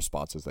some of the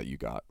responses that you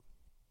got.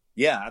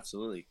 Yeah,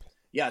 absolutely.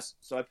 Yes.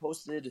 So I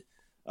posted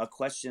a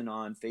question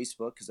on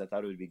Facebook because I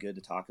thought it would be good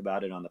to talk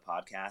about it on the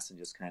podcast and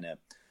just kind of,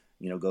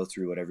 go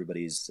through what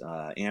everybody's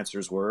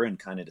answers were and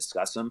kind of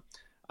discuss them.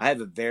 I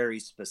have a very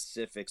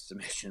specific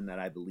submission that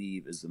I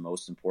believe is the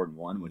most important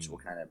one, which we'll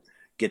kind of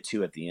get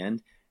to at the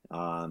end,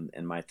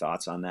 and my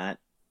thoughts on that.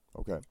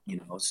 Okay.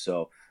 We'll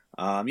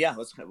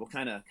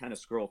kind of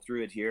scroll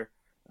through it here,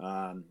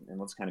 and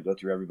let's kind of go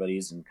through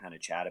everybody's and kind of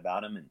chat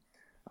about them.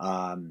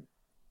 And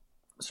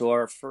so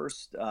our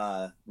first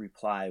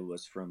reply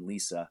was from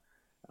Lisa.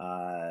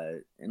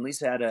 And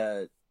Lisa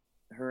had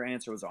her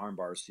answer was arm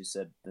bars. She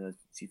said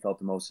she felt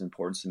the most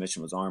important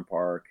submission was arm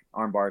bar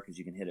because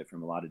you can hit it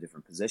from a lot of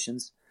different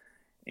positions.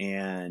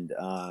 And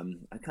I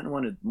kind of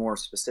wanted more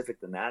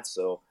specific than that.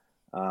 So,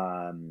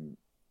 I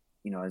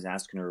was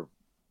asking her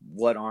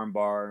what arm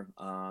bar,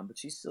 but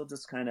she still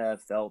just kind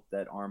of felt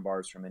that arm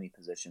bars from any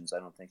positions. I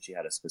don't think she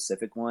had a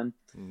specific one.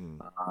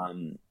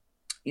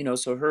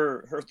 So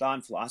her thought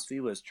and philosophy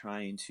was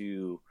trying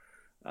to,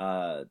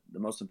 the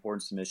most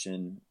important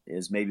submission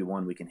is maybe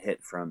one we can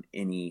hit from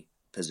any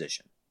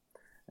position.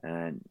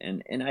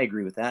 And I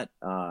agree with that.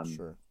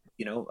 Sure.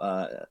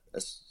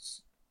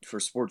 For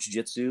sports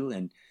jiu-jitsu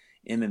and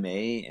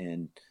MMA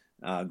and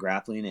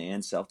grappling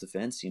and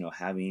self-defense,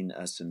 having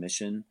a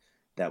submission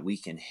that we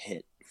can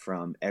hit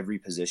from every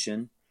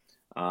position,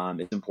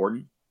 is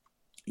important.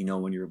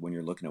 When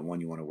you're looking at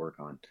one you want to work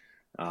on.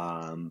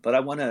 But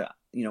I want to,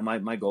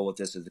 my goal with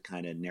this is to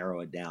kind of narrow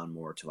it down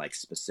more to like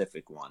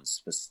specific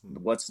ones.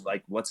 What's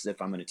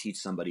if I'm going to teach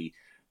somebody,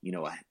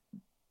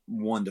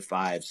 1 to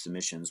 5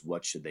 submissions,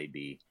 what should they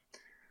be?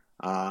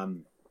 I'll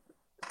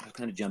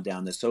kind of jump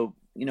down this. So,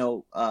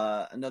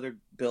 another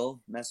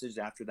Bill messaged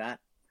after that.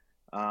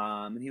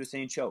 And he was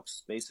saying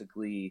chokes.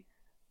 Basically,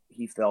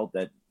 he felt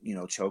that,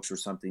 chokes were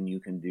something you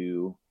can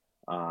do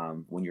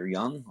when you're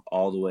young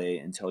all the way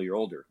until you're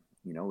older,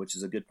 which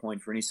is a good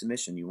point for any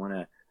submission. You want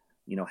to,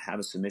 have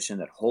a submission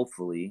that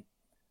hopefully,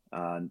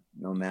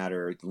 no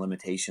matter the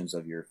limitations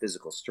of your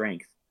physical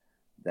strength,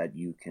 that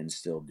you can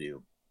still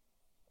do.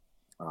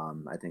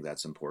 I think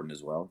that's important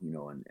as well,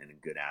 and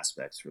good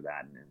aspects for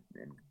that.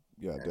 And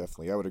yeah,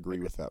 definitely. I would agree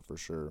with that for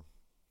sure.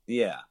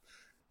 Yeah.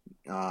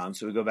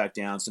 So we go back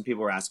down. Some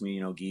people were asking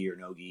me, gi or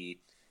no gi.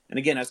 And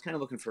again, I was kind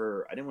of looking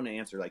for, I didn't want to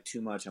answer like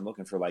too much. I'm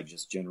looking for like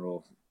just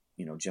general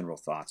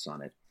thoughts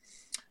on it.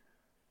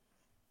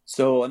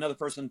 So another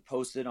person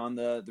posted on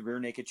the rear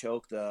naked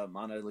choke, the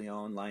Mana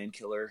Leon Lion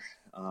Killer.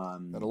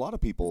 And a lot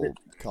of people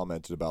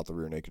commented about the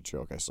rear naked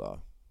choke I saw.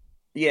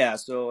 Yeah,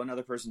 so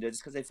another person did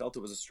just because they felt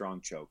it was a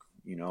strong choke,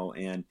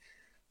 and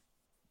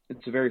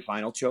it's a very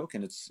final choke,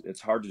 and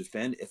it's hard to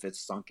defend if it's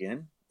sunk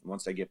in.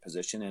 Once they get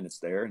position and it's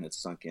there and it's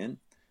sunk in,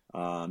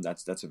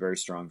 that's a very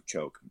strong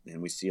choke,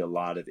 and we see a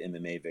lot of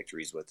MMA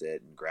victories with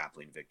it and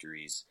grappling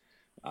victories.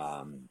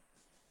 And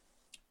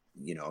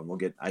we'll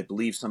get, I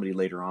believe somebody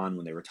later on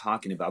when they were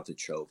talking about the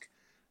choke,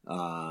 we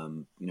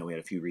had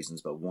a few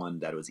reasons, but one,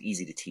 that it was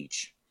easy to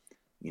teach,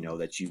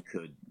 that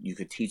you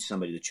could teach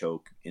somebody to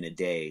choke in a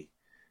day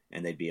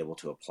and they'd be able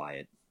to apply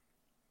it.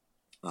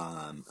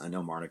 I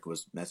know Marnik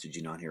was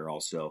messaging on here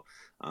also.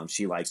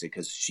 She likes it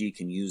because she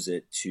can use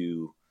it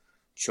to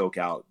choke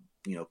out,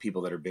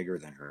 people that are bigger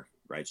than her,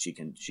 right? She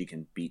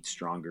can beat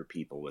stronger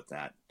people with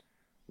that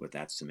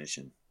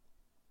submission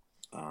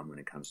when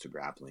it comes to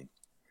grappling.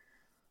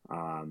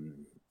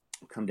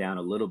 We'll come down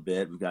a little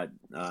bit. We've got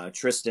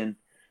Tristan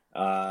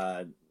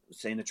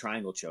saying the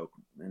triangle choke,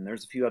 and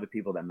there's a few other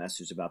people that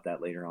messaged about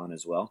that later on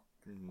as well.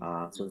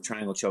 So the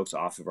triangle choke's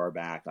off of our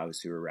back.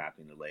 Obviously, we're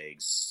wrapping the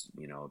legs,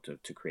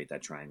 to create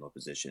that triangle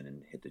position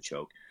and hit the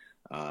choke.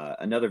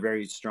 Another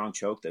very strong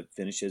choke that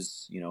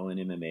finishes, in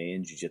MMA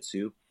and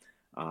jiu-jitsu.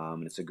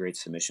 And it's a great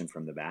submission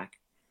from the back.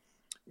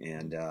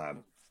 And,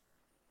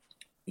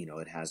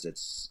 it has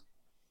its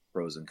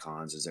pros and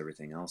cons as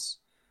everything else.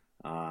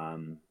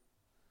 Tyson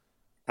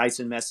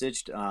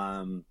messaged.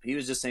 He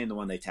was just saying the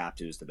one they tap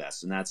to is the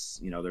best. And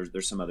that's,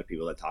 there's some other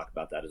people that talk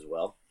about that as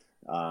well.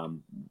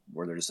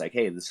 Where they're just like,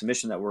 hey, the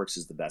submission that works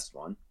is the best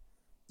one,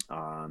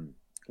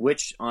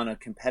 which on a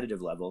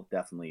competitive level,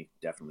 definitely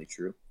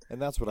true.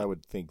 And that's what I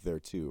would think there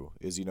too,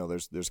 is,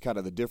 there's kind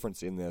of the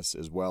difference in this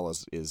as well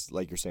as is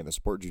like you're saying, the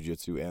sport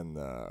jiu-jitsu and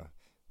the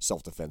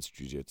self-defense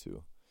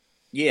jiu-jitsu.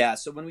 Yeah.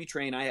 So when we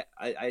train,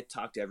 I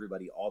talk to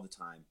everybody all the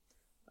time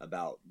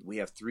about, we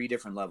have 3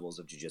 different levels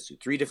of jiu-jitsu,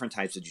 3 different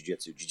types of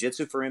jiu-jitsu: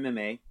 jiu-jitsu for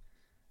MMA,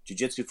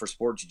 jiu-jitsu for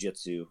sport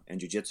jiu-jitsu, and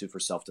jiu-jitsu for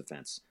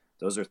self-defense.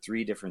 Those are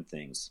 3 different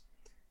things.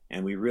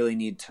 And we really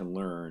need to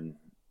learn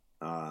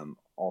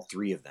all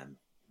 3 of them,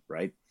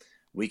 right?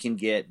 We can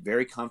get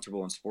very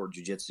comfortable in sport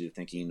jiu-jitsu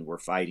thinking we're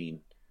fighting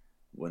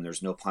when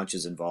there's no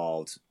punches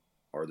involved,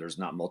 or there's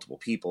not multiple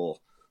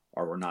people,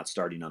 or we're not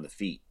starting on the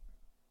feet,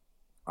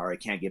 or I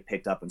can't get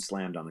picked up and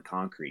slammed on the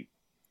concrete,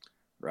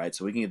 right?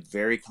 So we can get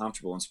very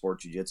comfortable in sport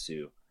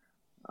jiu-jitsu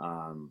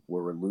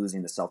where we're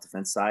losing the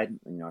self-defense side.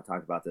 I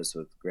talked about this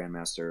with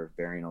Grandmaster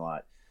Varian a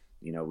lot.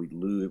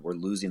 We're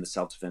losing the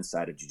self-defense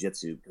side of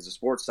jiu-jitsu because the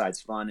sports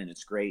side's fun and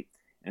it's great.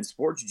 And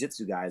sport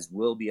jiu-jitsu guys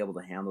will be able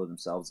to handle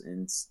themselves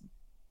in,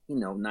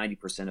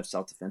 90% of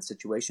self-defense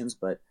situations,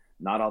 but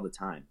not all the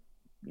time,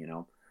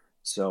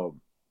 So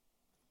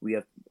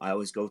I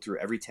always go through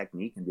every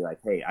technique and be like,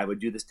 hey, I would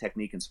do this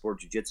technique in sport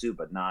jiu-jitsu,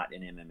 but not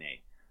in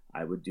MMA.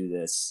 I would do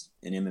this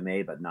in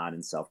MMA, but not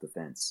in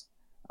self-defense.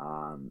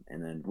 And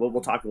then we'll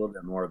talk a little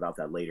bit more about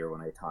that later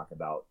when I talk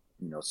about,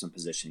 some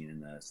positioning in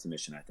the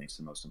submission. I think is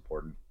the most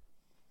important.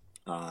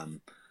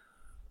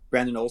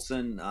 Brandon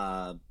Olson,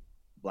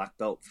 black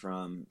belt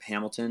from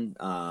Hamilton.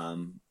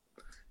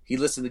 He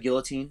listed the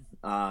guillotine.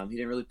 He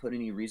didn't really put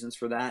any reasons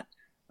for that.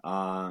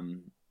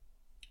 One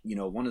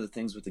of the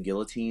things with the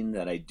guillotine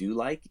that I do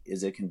like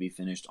is it can be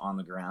finished on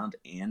the ground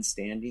and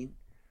standing.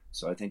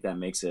 So I think that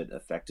makes it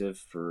effective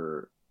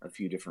for a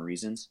few different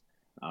reasons.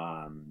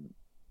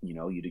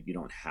 You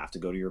don't have to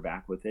go to your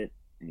back with it.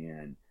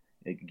 And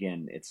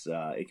again,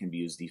 it can be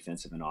used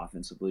defensive and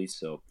offensively.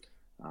 So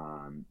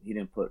he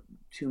didn't put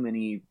too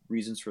many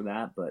reasons for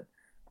that, but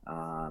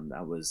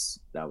that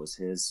was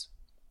his.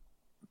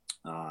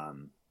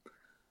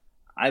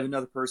 I have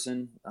another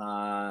person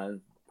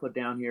put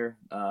down here,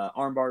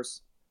 arm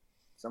bars,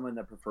 someone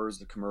that prefers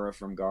the Kimura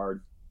from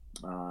guard.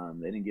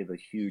 They didn't give a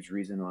huge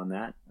reason on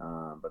that,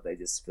 but they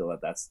just feel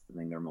that that's the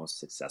thing they're most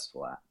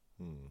successful at.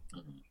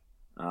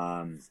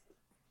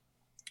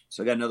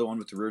 So I got another one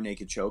with the rear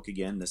naked choke.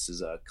 Again, this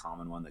is a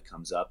common one that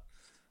comes up.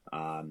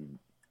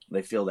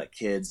 They feel that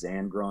kids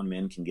and grown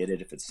men can get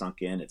it if it's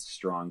sunk in. It's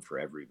strong for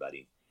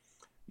everybody,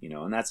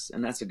 and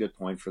that's a good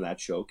point for that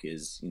choke.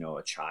 Is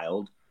a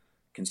child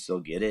can still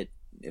get it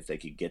if they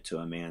could get to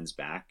a man's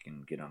back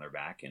and get on their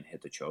back and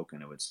hit the choke,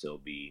 and it would still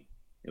be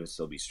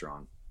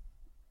strong.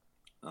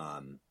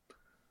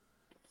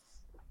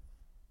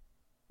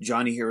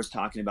 Johnny here was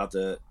talking about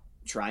the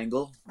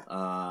triangle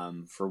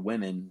for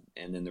women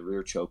and then the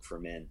rear choke for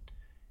men.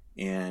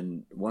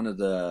 And one of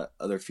the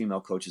other female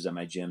coaches at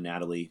my gym,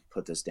 Natalie,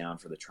 put this down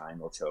for the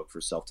triangle choke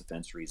for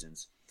self-defense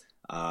reasons.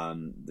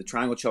 The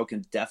triangle choke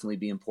can definitely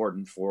be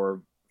important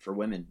for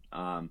women.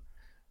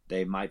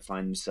 They might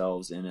find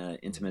themselves in an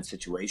intimate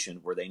situation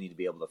where they need to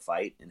be able to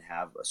fight and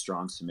have a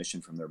strong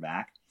submission from their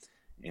back.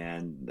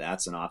 And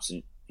that's an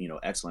option,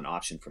 excellent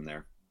option from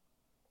there.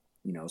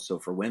 So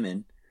for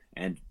women,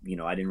 and,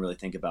 I didn't really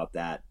think about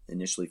that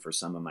initially for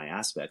some of my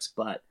aspects,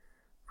 but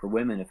for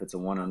women, if it's a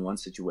one-on-one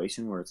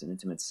situation where it's an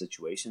intimate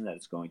situation that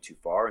it's going too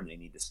far and they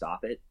need to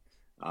stop it,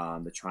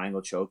 the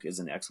triangle choke is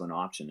an excellent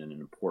option and an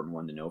important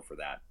one to know for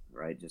that,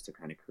 right? Just to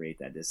kind of create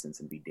that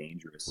distance and be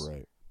dangerous.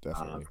 Right,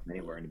 definitely. From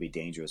anywhere and to be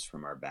dangerous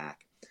from our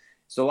back.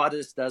 So a lot of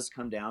this does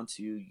come down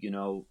to,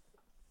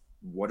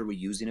 what are we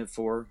using it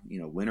for?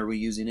 When are we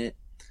using it?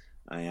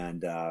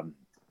 And,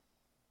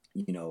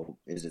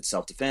 is it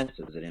self-defense?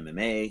 Is it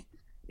MMA?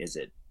 Is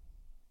it,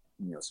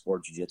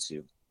 sport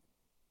jiu-jitsu?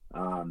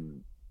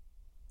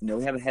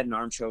 We have a head and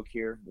arm choke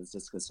here. It's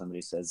just because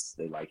somebody says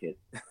they like it.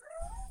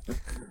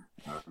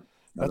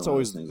 It's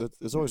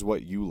always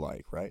what you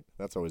like, right?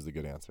 That's always the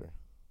good answer.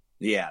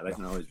 Yeah, that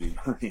can always be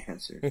the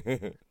answer.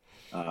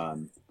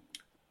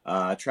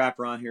 Trap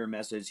Ron here, a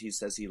message. He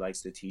says he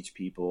likes to teach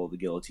people the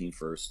guillotine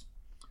first.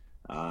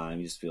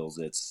 He just feels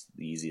it's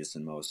the easiest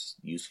and most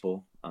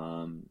useful.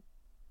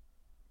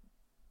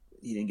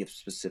 He didn't give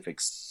specific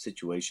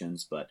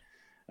situations, but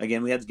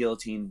again, we had the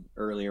guillotine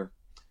earlier,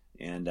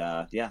 and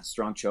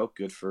strong choke,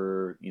 good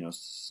for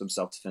some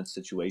self-defense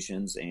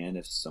situations, and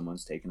if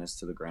someone's taking us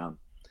to the ground.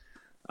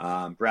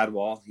 Brad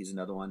Wall, he's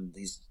another one.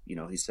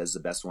 He says the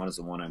best one is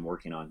the one I'm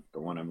working on, the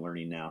one I'm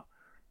learning now.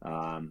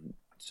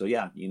 So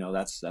yeah,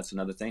 that's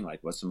another thing. Like,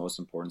 what's the most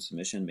important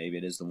submission? Maybe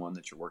it is the one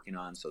that you're working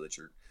on, so that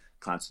you're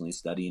constantly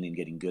studying and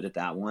getting good at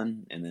that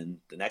one. And then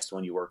the next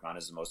one you work on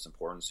is the most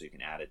important, so you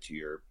can add it to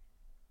your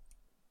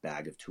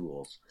bag of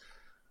tools.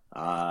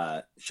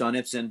 Sean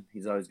Ipson,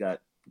 he's always got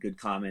good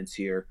comments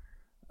here.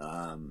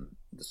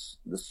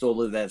 The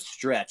Soledad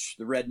stretch,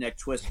 the redneck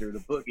twister, the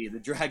boogie, the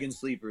dragon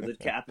sleeper, the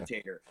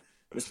decapitator,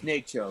 the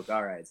snake choke.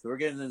 All right, so we're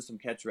getting into some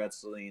catch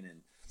wrestling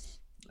and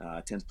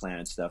 10th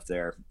Planet stuff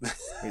there.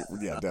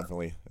 Yeah,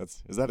 definitely.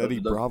 Is that Eddie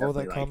Bravo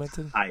that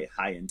commented?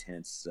 High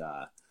intense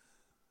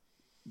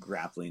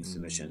grappling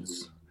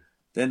submissions.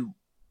 Then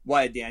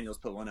Wyatt Daniels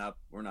put one up.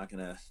 We're not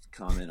going to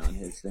comment on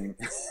his thing.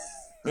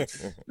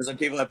 There's some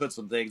people that put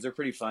some things. They're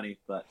pretty funny,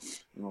 but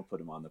we won't put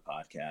them on the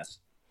podcast.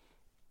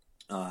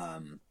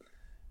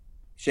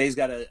 Shay's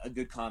got a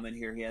good comment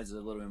here. He has a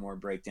little bit more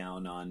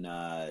breakdown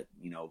on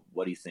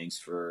what he thinks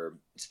for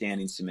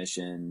standing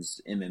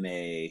submissions,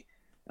 MMA,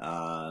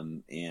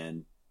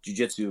 and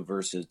jiu-jitsu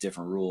versus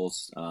different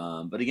rules.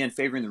 But again,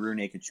 favoring the rear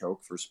naked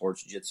choke for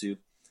sports jiu-jitsu,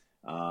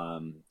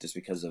 just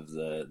because of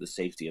the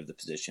safety of the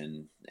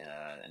position,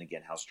 and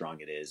again how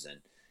strong it is, and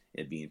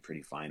it being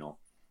pretty final.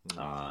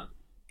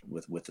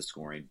 With the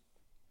scoring,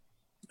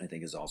 I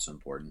think is also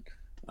important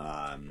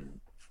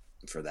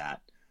for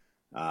that.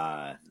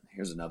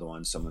 Here's another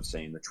one. Someone's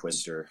saying the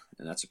twister,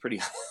 and that's a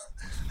pretty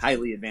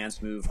highly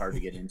advanced move, hard to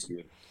get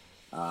into.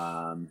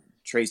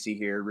 Tracy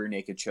here, rear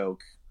naked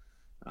choke.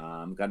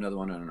 Got another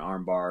one on an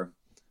arm bar.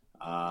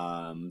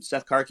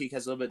 Seth Karkik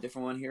has a little bit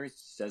different one here. He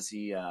says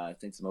he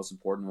thinks the most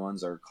important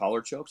ones are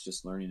collar chokes,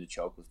 just learning to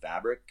choke with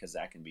fabric, because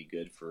that can be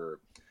good for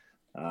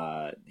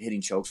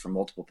hitting chokes from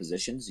multiple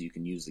positions. You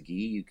can use the gi,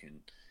 you can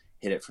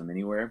hit it from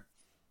anywhere,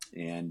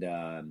 and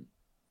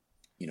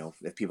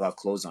if people have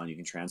clothes on, you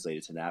can translate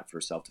it to that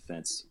for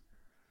self-defense.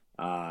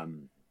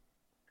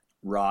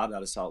 Rob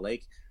out of Salt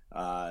Lake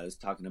is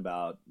talking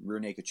about rear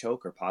naked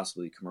choke or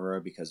possibly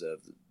Kimura because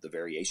of the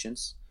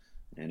variations.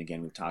 And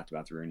again, we've talked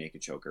about the rear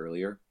naked choke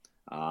earlier.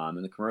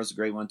 And the Kimura is a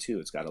great one too.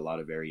 It's got a lot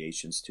of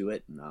variations to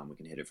it, and we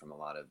can hit it from a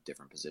lot of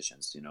different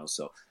positions,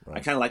 So right. I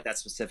kind of like that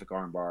specific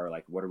arm bar.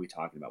 Like, what are we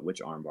talking about?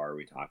 Which arm bar are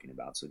we talking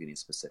about? So getting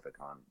specific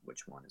on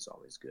which one is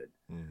always good.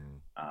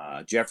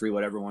 Mm-hmm. Jeffrey,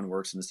 whatever one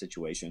works in the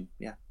situation.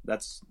 Yeah,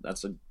 that's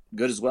a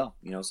good as well.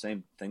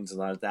 Same things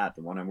like that.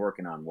 The one I'm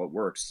working on, what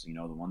works, the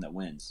one that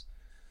wins.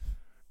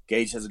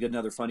 Gage has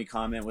another funny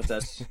comment with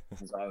us.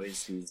 As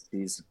always,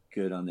 he's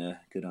good on the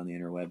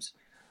interwebs.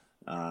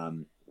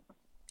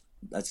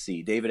 Let's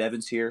see. David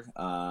Evans here.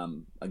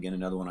 Again,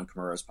 another one on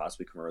Kimuras,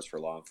 possibly Kimuras for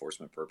law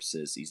enforcement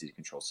purposes, easy to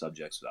control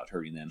subjects without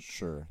hurting them.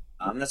 Sure.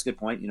 That's a good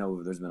point.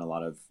 There's been a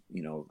lot of,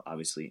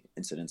 obviously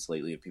incidents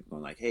lately of people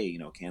going like, hey,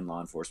 can law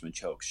enforcement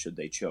choke? Should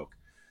they choke?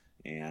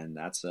 And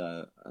that's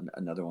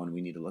another one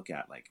we need to look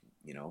at. Like,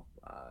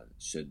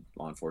 should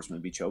law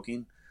enforcement be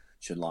choking?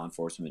 Should law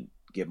enforcement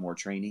get more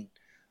training,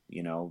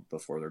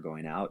 before they're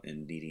going out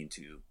and needing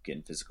to get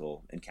in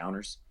physical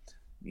encounters?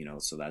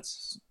 So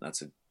that's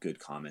a good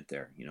comment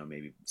there.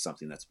 Maybe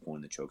something that's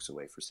pulling the chokes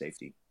away for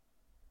safety.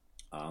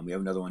 We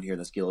have another one here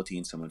that's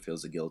guillotine. Someone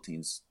feels the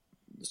guillotine's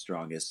the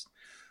strongest.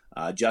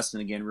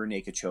 Justin, again, rear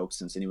naked choke,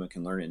 since anyone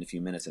can learn it in a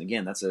few minutes. And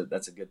again, that's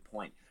a good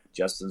point.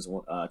 Justin's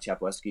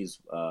Chapweski's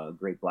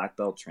great black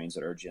belt, trains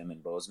at our gym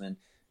in Bozeman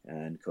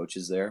and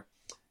coaches there.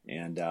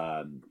 And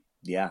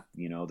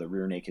the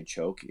rear naked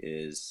choke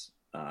is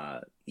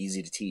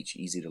easy to teach,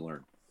 easy to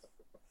learn.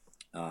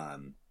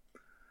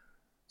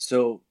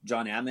 So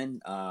John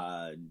Ammon,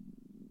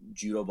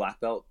 judo black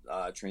belt,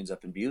 trains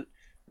up in Butte.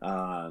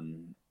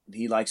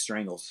 He likes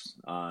strangles.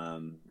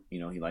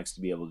 He likes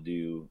to be able to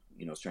do,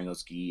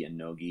 strangles, gi and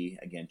no gi.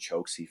 Again,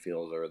 chokes he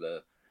feels are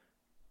the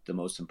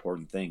most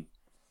important thing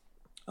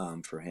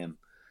for him.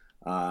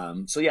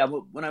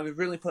 When I was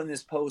really putting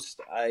this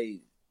post, I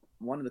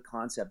wanted the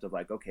concept of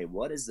like, okay,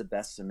 what is the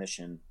best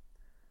submission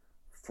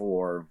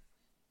for,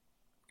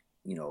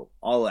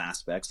 all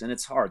aspects? And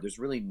it's hard. There's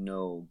really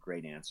no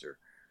great answer.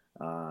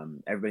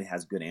 Everybody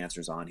has good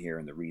answers on here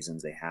and the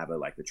reasons they have it,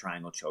 like the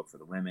triangle choke for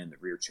the women, the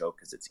rear choke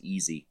because it's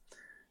easy.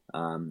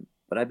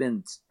 But I've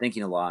been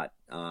thinking a lot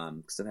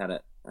because I've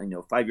had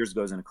 5 years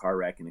ago I was in a car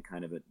wreck, and it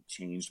kind of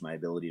changed my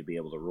ability to be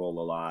able to roll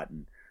a lot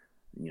and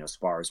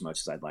spar as much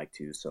as I'd like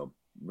to. So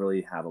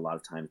really have a lot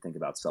of time to think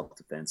about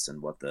self-defense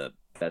and what the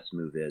best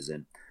move is.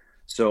 And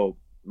so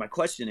my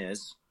question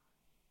is,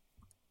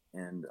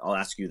 and I'll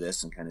ask you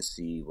this and kind of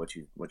see what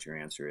your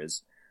answer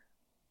is.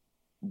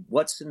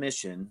 What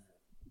submission,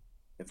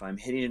 if I'm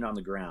hitting it on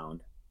the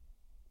ground,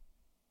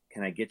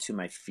 can I get to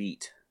my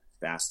feet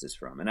fastest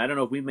from? And I don't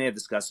know if we may have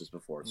discussed this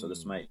before, so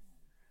this might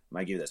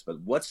give you this.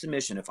 But what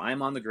submission, if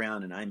I'm on the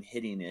ground and I'm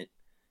hitting it,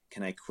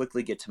 can I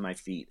quickly get to my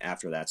feet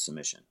after that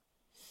submission?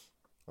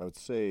 I would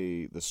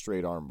say the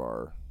straight arm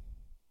bar.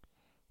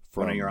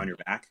 When you're on your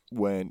back?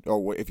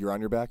 If you're on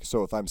your back.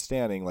 So if I'm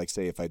standing, like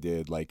say if I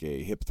did like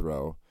a hip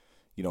throw,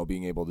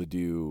 being able to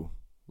do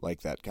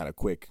like that kind of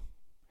quick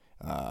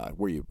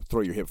where you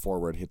throw your hip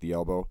forward, hit the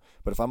elbow.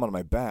 But if I'm on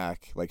my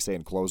back, like say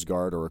in closed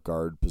guard or a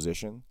guard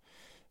position,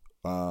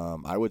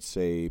 I would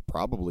say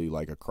probably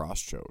like a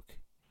cross choke.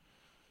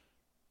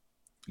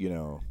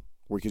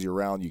 Because you're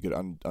round, you could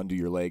undo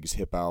your legs,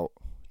 hip out,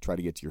 try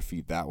to get to your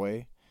feet that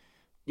way.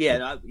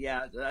 Yeah,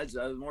 that's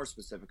more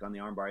specific on the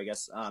armbar, I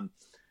guess. I'm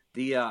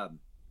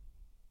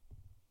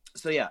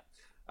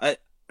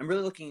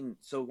really looking.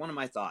 So one of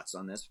my thoughts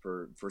on this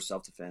for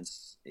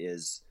self-defense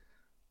is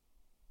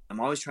I'm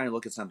always trying to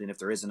look at something if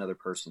there is another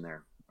person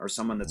there or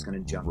someone that's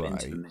going to jump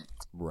into the mix.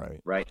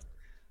 Right.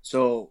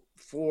 So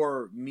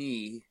for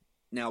me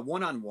now,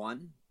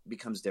 one-on-one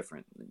becomes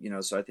different,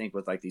 so I think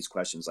with like these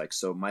questions, like,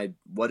 so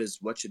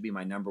what should be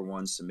my number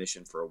one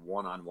submission for a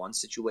one-on-one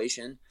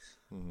situation?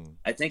 Mm-hmm.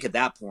 I think at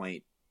that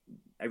point,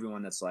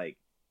 everyone that's like,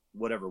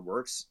 whatever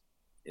works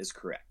is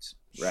correct.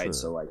 Right. Sure.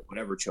 So like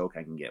whatever choke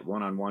I can get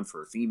one-on-one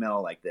for a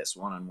female, like this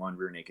one-on-one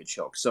rear naked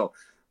choke. So,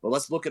 but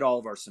let's look at all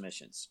of our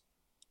submissions.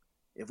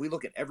 If we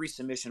look at every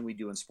submission we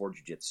do in sport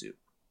jiu-jitsu,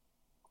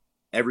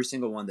 every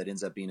single one that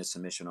ends up being a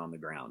submission on the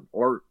ground,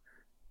 or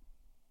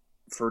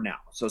for now,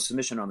 so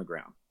submission on the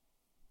ground,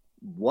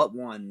 what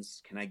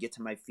ones can I get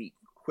to my feet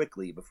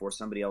quickly before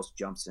somebody else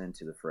jumps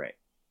into the fray?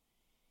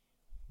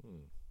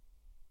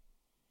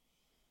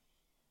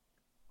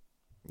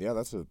 Yeah,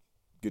 that's a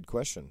good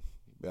question.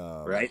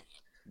 Right.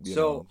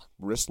 So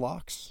wrist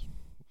locks,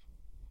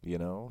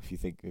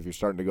 if you're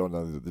starting to go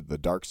into the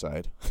dark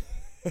side,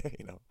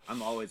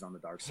 I'm always on the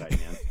dark side,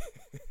 man.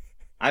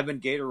 I've been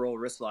gator roll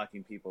wrist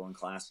locking people in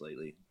class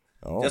lately.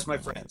 Oh, just my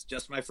friends.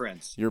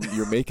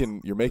 You're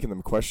making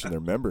them question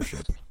their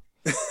membership.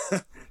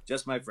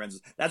 Just my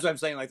friends. That's what I'm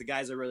saying. Like the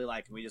guys I really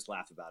like, and we just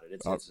laugh about it.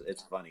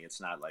 It's funny. It's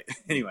not like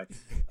anyway.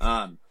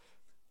 So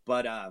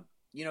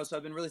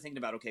I've been really thinking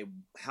about, okay,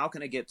 how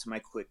can I get to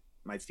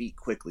my feet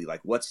quickly?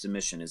 Like, what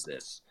submission is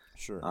this?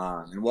 Sure.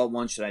 And what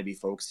one should I be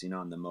focusing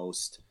on the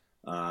most?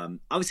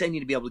 Obviously, I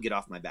need to be able to get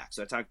off my back.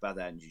 So I talked about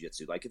that in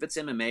jiu-jitsu. Like if it's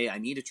MMA, I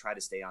need to try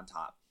to stay on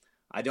top.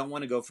 I don't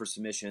want to go for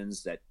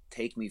submissions that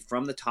take me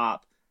from the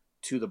top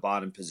to the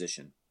bottom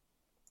position,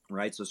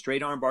 right? So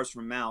straight arm bars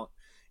from mount.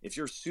 If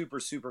you're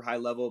super, super high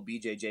level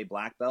BJJ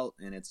black belt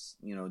and it's,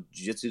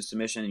 jiu-jitsu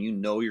submission and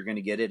you're going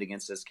to get it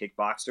against this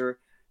kickboxer,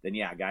 then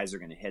yeah, guys are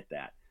going to hit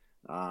that.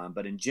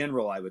 But in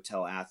general, I would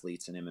tell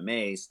athletes in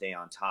MMA, stay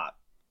on top.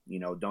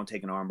 Don't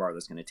take an arm bar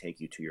that's going to take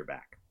you to your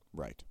back.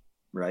 Right.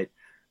 Right.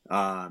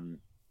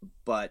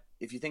 But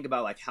if you think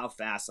about like how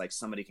fast like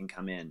somebody can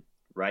come in,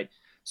 right?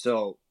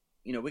 So,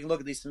 we can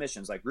look at these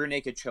submissions like rear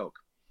naked choke.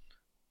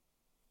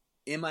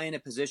 Am I in a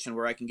position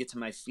where I can get to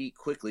my feet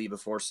quickly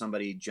before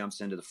somebody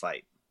jumps into the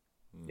fight?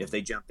 If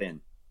they jump in.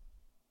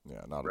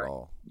 Yeah, not at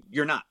all.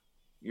 You're not.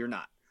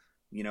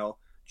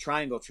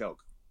 Triangle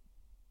choke.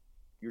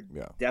 You're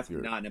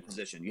definitely not in a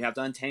position. You have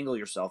to untangle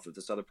yourself if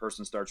this other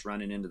person starts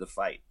running into the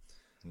fight.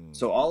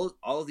 So all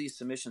of these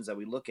submissions that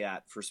we look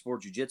at for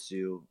sport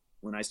jiu-jitsu,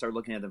 when I start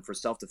looking at them for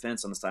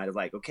self-defense on the side of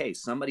like, okay,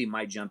 somebody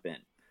might jump in.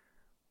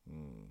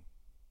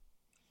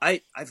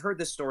 I've heard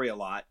this story a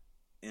lot,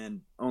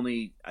 and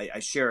I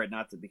share it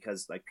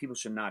because like people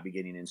should not be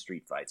getting in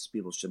street fights.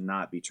 People should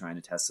not be trying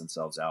to test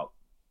themselves out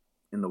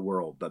in the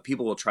world, but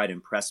people will try to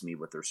impress me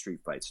with their street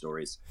fight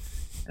stories.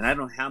 And I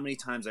don't know how many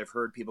times I've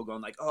heard people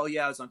going like, oh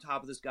yeah, I was on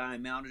top of this guy, I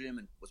mounted him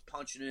and was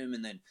punching him,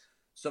 and then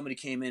somebody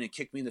came in and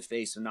kicked me in the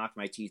face and knocked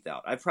my teeth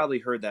out. I've probably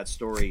heard that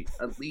story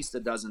at least a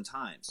dozen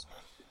times.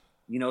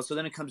 So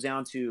then it comes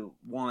down to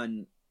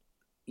one,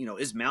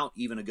 is mount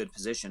even a good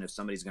position if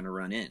somebody's going to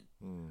run in?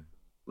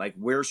 Like,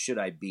 where should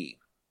I be?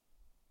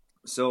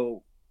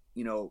 So,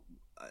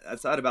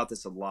 I've thought about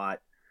this a lot.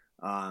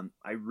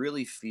 I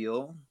really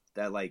feel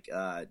that like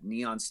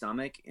knee on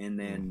stomach and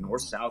then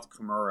north-south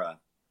Kimura.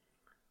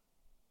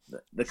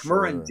 The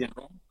Kimura in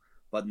general,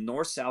 but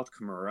north-south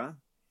Kimura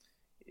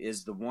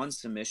is the one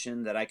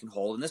submission that I can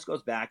hold. And this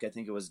goes back, I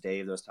think it was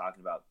Dave that was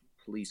talking about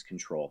police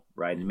control,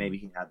 right? And maybe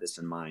he had this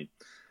in mind.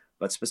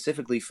 But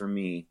specifically for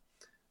me,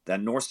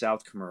 that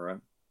north-south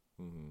Kimura,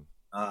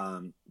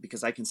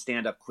 because I can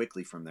stand up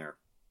quickly from there.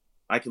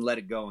 I can let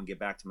it go and get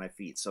back to my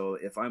feet. So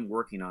if I'm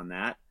working on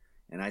that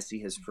and I see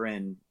his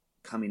friend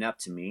coming up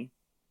to me,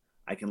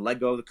 I can let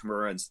go of the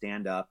Kimura and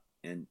stand up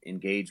and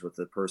engage with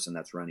the person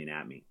that's running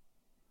at me.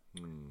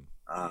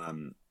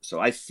 So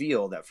I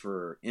feel that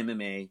for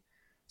MMA,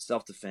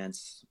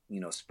 self-defense,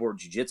 sport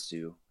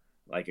jiu-jitsu,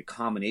 like a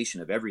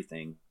combination of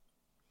everything,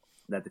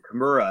 that the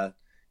Kimura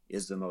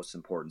is the most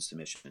important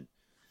submission.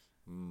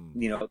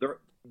 There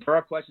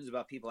are questions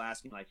about people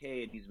asking like,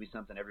 hey, it needs to be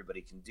something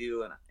everybody can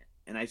do.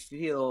 And I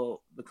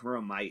feel the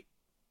Kimura might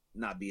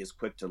not be as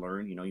quick to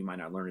learn. You might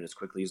not learn it as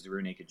quickly as the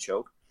rear naked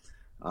choke.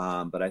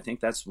 But I think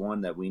that's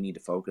one that we need to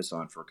focus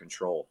on for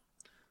control.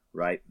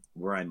 right?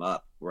 Where I'm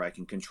up, where I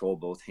can control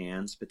both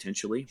hands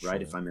potentially, right?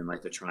 Sure. If I'm in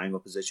like the triangle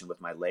position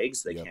with my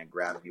legs, they Yep. can't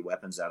grab any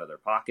weapons out of their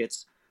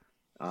pockets.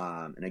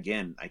 And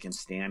again, I can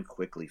stand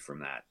quickly from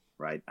that,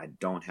 right? I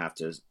don't have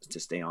to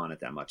stay on it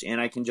that much. And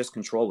I can just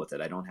control with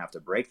it. I don't have to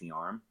break the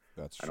arm.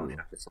 That's I true. don't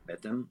have to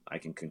submit them. I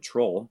can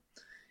control.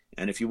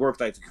 And if you work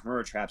like the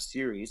Kimura Trap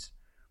series,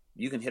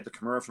 you can hit the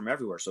Kimura from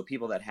everywhere. So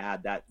people that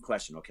had that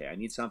question, okay, I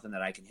need something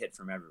that I can hit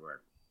from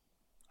everywhere.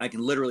 I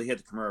can literally hit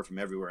the Kimura from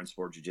everywhere in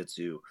sport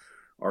jiu-jitsu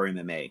or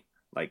MMA.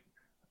 Like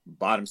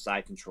bottom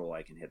side control,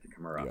 I can hit the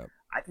Kimura. Yep.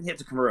 I can hit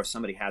the Kimura if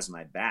somebody has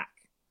my back,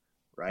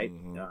 right?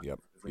 Yep.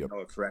 If we know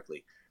it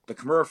correctly. The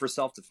Kimura for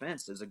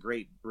self-defense is a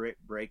great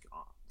break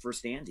for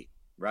standing,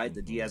 right?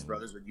 The Diaz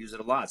brothers would use it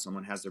a lot.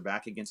 Someone has their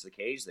back against the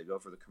cage, they go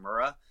for the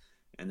Kimura,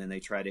 and then they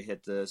try to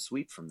hit the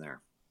sweep from there,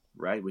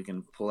 right? We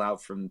can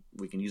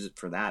use it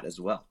for that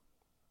as well.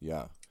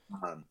 Yeah.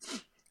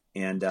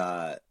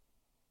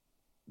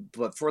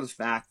 But for the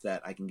fact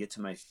that I can get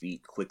to my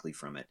feet quickly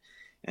from it.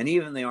 And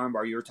even the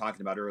armbar you were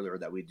talking about earlier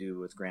that we do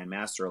with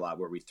Grandmaster a lot,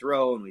 where we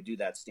throw and we do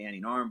that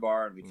standing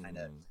armbar and we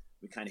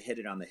kind of hit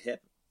it on the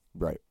hip.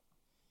 Right.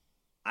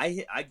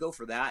 I go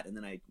for that, and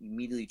then I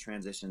immediately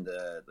transition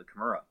to the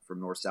Kimura from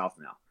north-south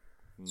now.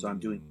 So I'm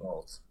doing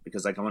both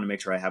because I want to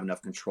make sure I have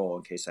enough control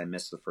in case I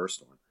miss the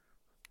first one.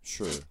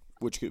 Sure.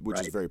 Which is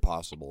Right. very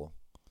possible.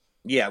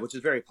 Yeah, which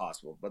is very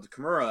possible. But the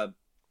Kimura,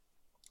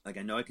 like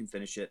I know I can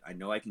finish it. I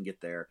know I can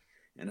get there.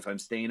 And if I'm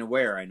staying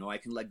aware, I know I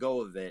can let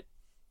go of it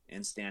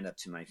and stand up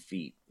to my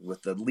feet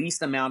with the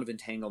least amount of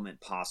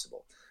entanglement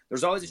possible.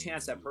 There's always a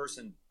chance that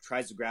person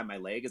tries to grab my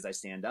leg as I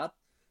stand up,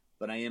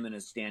 but I am in a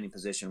standing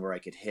position where I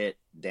could hit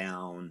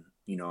down.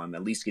 I'm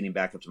at least getting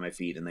back up to my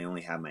feet, and they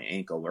only have my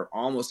ankle. Where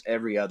almost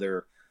every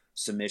other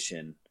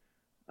submission,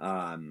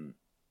 I'm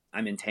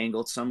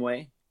entangled some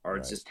way, or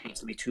it just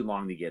takes me too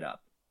long to get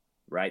up,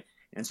 right?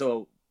 And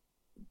so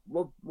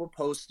we'll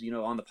post,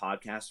 on the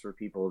podcast for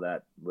people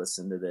that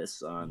listen to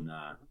this on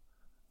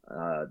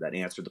that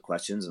answer the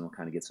questions, and we'll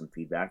kind of get some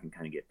feedback and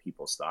kind of get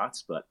people's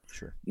thoughts. But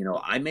Sure.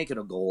 I make it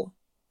a goal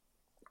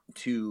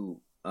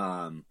to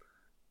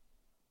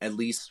at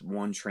least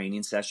one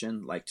training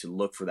session, like to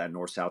look for that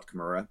north-south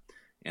Kimura,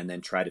 and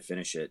then try to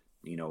finish it,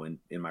 in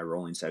my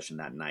rolling session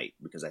that night,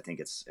 because I think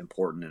it's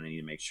important, and I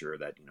need to make sure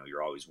that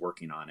you're always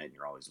working on it and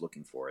you're always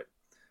looking for it.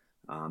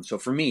 So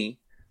for me,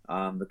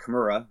 the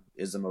Kimura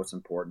is the most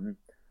important,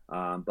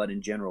 but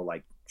in general,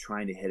 like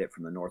trying to hit it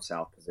from the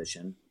north-south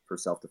position for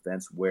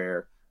self-defense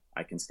where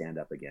I can stand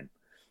up again.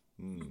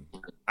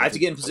 I have to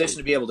get in position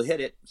to be able to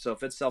hit it. So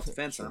if it's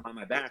self-defense and I'm on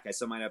my back, I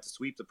still might have to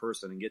sweep the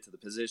person and get to the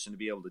position to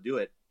be able to do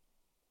it.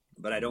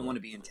 But I don't want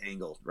to be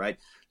entangled, right?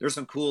 There's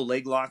some cool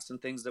leg locks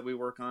and things that we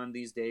work on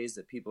these days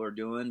that people are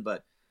doing.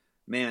 But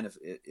man,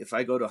 if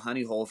I go to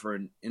honey hole for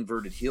an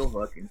inverted heel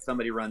hook and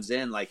somebody runs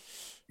in, like,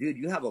 dude,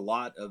 you have a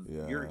lot of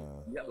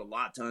you have a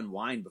lot to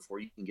unwind before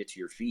you can get to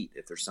your feet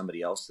if there's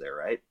somebody else there,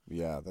 right?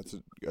 Yeah, that's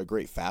a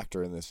great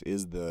factor in this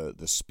is the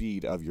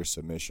speed of your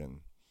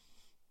submission.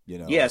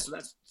 Yeah, so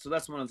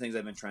that's one of the things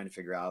I've been trying to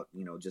figure out,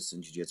 just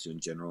in jiu-jitsu in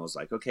general, is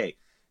like, okay,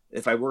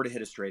 if I were to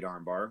hit a straight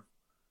arm bar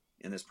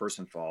and this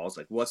person falls,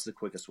 like, what's the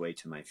quickest way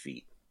to my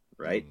feet,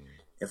 right?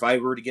 If I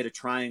were to get a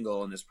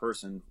triangle and this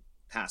person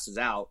passes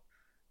out,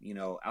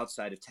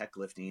 outside of tech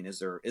lifting, is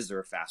there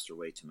a faster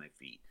way to my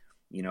feet?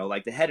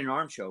 Like the head and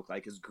arm choke,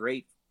 like, is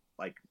great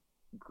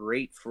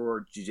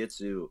for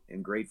jiu-jitsu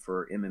and great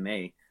for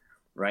MMA,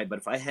 right? But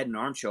if I head and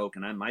arm choke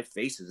and my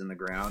face is in the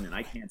ground and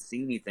I can't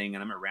see anything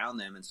and I'm around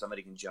them and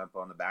somebody can jump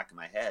on the back of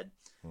my head,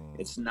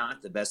 it's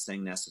not the best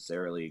thing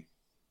necessarily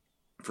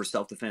for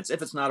self-defense.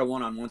 If it's not a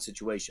one-on-one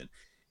situation,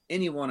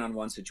 any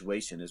one-on-one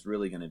situation is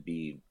really going to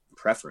be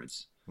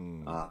preference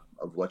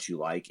of what you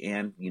like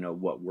and,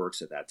 what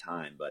works at that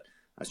time. But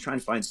I was trying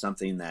to find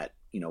something that,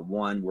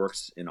 one,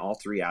 works in all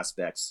three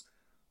aspects.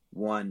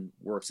 One,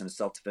 works in a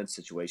self-defense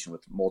situation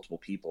with multiple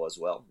people as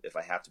well, if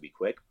I have to be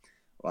quick.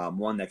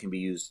 One that can be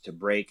used to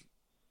break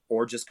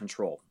or just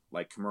control.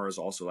 Like Kimura is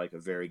also like a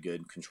very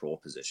good control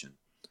position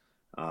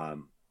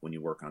when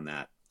you work on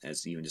that,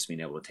 as even just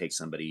being able to take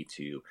somebody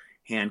to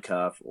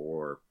handcuff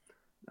or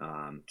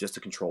just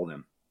to control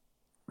them.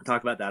 I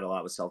talk about that a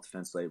lot with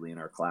self-defense lately in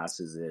our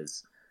classes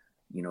is,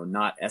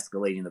 not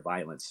escalating the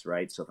violence,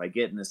 right? So if I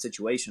get in a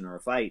situation or a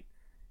fight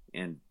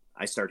and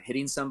I start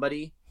hitting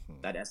somebody,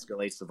 that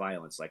escalates the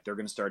violence. Like they're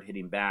going to start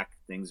hitting back.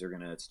 Things are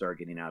going to start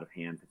getting out of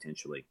hand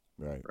potentially.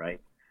 Right.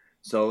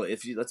 So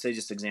if you, let's say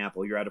just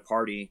example, you're at a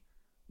party,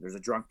 there's a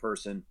drunk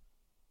person,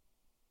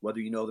 whether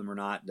you know them or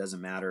not,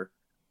 doesn't matter,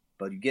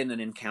 but you get in an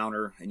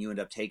encounter and you end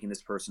up taking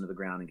this person to the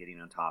ground and getting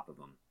on top of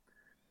them.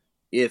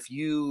 If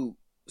you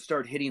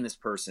start hitting this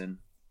person,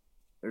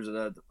 there's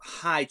a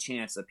high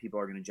chance that people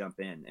are going to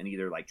jump in and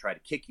either like try to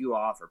kick you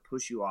off or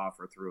push you off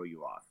or throw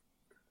you off.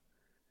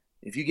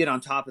 If you get on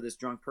top of this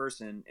drunk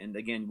person, and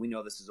again, we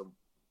know this is a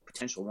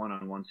potential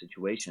one-on-one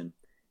situation,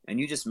 and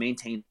you just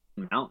maintain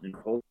the mount and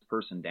hold the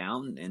person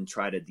down and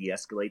try to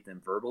de-escalate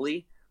them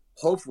verbally,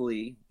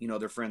 hopefully,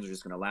 their friends are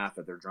just going to laugh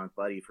at their drunk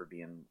buddy for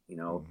being,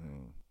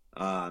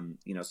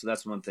 So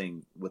that's one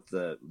thing with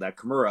that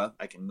Kimura.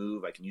 I can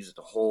move, I can use it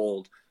to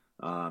hold,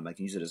 I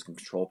can use it as a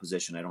control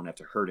position. I don't have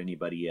to hurt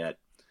anybody yet.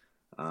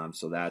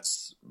 So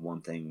that's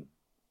one thing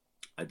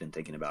I've been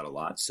thinking about a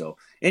lot. So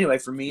anyway,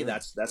 for me,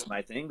 that's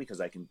my thing, because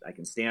I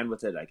can stand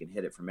with it. I can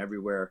hit it from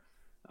everywhere.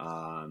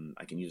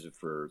 I can use it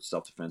for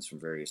self-defense from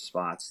various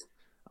spots.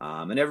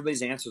 And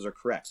everybody's answers are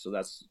correct. So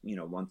that's,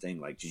 one thing.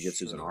 Like,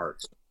 jiu-jitsu is an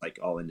art, like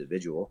all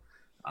individual.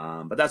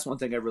 But that's one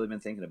thing I've really been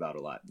thinking about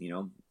a lot,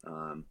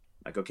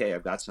 like, okay,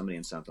 I've got somebody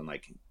in something,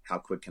 like, how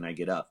quick can I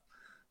get up?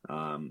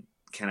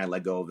 Can I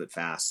let go of it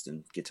fast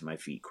and get to my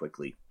feet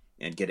quickly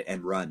and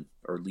run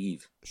or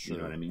leave? Sure.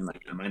 You know what I mean?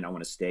 Like, I might not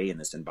want to stay in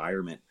this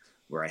environment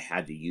where I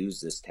had to use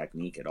this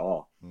technique at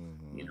all,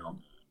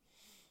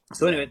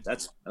 So anyway,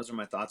 those are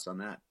my thoughts on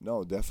that.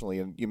 No, definitely.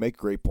 And you make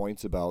great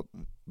points about,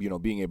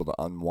 being able to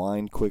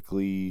unwind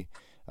quickly,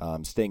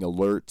 staying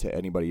alert to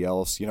anybody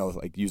else,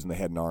 like using the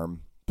head and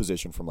arm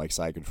position from like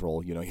side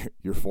control,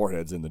 your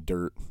forehead's in the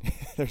dirt.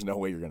 There's no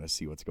way you're going to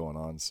see what's going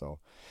on. So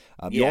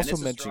you also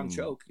mentioned a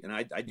strong choke, and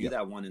I do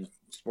that one in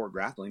sport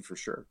grappling for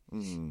sure.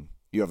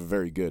 You have a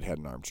very good head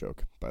and arm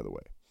choke, by the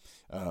way.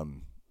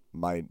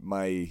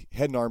 My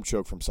head and arm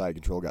choke from side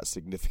control got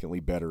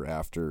significantly better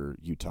after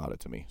you taught it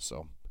to me.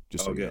 So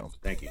just so good. You know.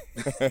 Thank you.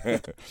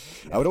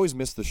 I would always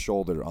miss the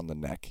shoulder on the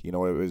neck.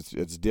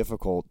 It's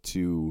difficult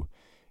to,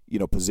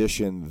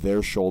 position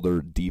their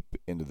shoulder deep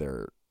into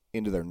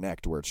their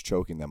neck to where it's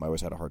choking them. I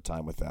always had a hard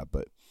time with that,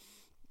 but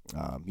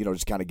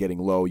just kind of getting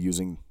low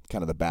using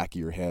kind of the back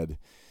of your head.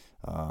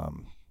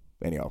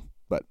 Anyhow,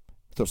 but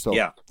so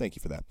yeah. Thank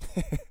you for that.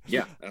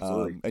 Yeah,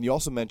 absolutely. And you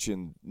also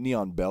mentioned knee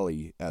on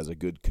belly as a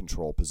good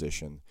control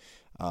position.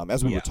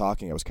 As we were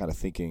talking, I was kind of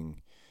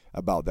thinking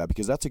about that,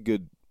 because that's a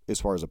good, as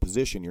far as a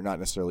position, you're not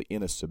necessarily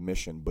in a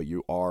submission, but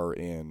you're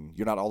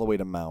not all the way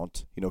to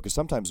mount, because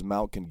sometimes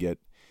mount can get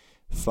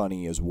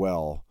funny as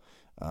well,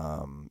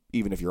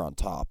 even if you're on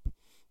top.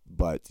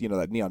 But,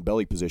 that knee on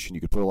belly position,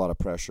 you could put a lot of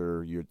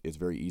pressure. It's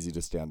very easy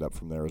to stand up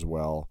from there as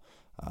well,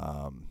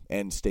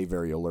 and stay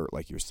very alert,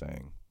 like you're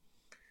saying.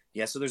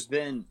 Yeah, so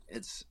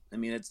it's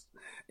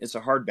a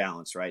hard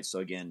balance, right? So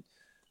again,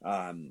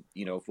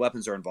 if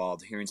weapons are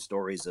involved, hearing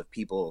stories of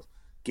people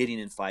getting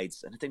in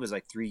fights, and I think it was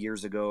like 3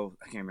 years ago,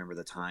 I can't remember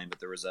the time, but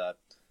there was a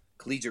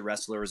collegiate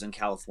wrestler was in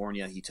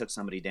California. He took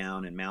somebody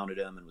down and mounted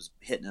him and was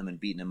hitting him and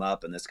beating him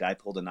up, and this guy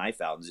pulled a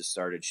knife out and just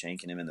started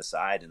shanking him in the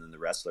side, and then the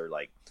wrestler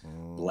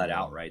bled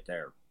out right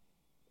there.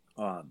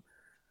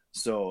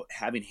 So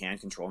having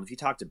hand control, and if you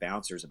talk to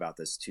bouncers about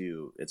this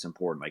too, it's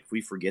important. Like, if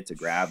we forget to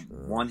grab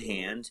one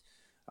hand,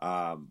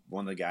 one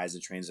of the guys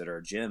that trains at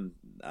our gym,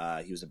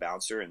 he was a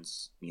bouncer, and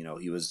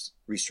he was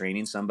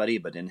restraining somebody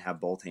but didn't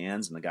have both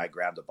hands, and the guy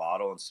grabbed a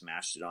bottle and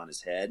smashed it on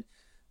his head.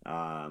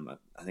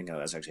 I think it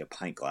was actually a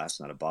pint glass,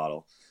 not a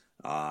bottle.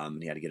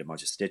 He had to get a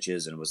bunch of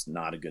stitches, and it was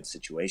not a good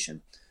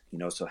situation.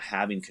 So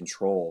having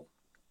control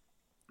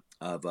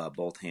of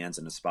both hands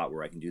in a spot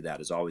where I can do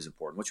that is always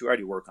important, which we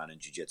already work on in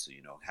jiu-jitsu,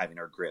 having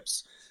our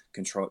grips,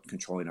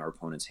 controlling our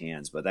opponent's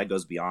hands. But that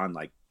goes beyond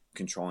like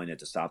controlling it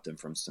to stop them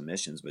from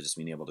submissions, but just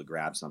being able to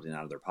grab something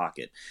out of their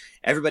pocket.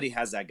 Everybody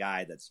has that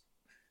guy that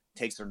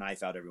takes their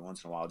knife out every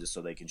once in a while just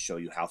so they can show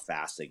you how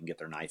fast they can get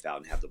their knife out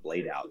and have the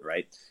blade out,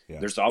 right?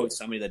 Yeah. There's always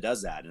somebody that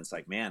does that, and it's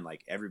like, man,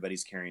 like,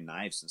 everybody's carrying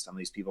knives, and some of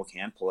these people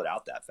can't pull it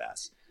out that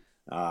fast.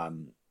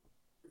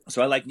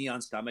 So I like knee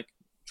on stomach,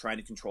 trying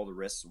to control the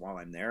wrists while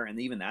I'm there, and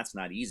even that's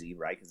not easy,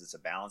 right? Because it's a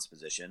balance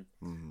position.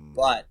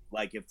 But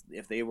like,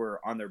 if they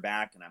were on their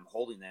back and I'm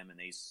holding them and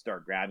they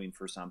start grabbing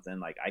for something,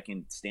 like, I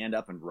can stand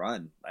up and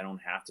run. I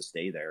don't have to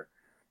stay there.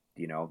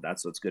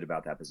 That's what's good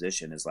about that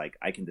position, is like,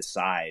 I can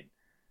decide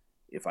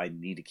if I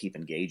need to keep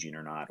engaging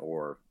or not,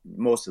 or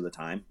most of the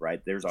time, right?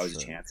 There's always a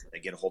chance that they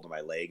get a hold of my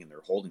leg and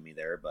they're holding me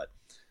there, but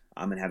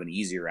I'm going to have an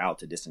easier out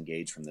to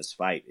disengage from this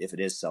fight if it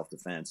is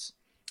self-defense,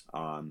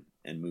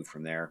 and move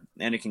from there.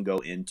 And it can go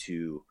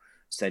into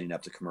setting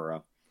up the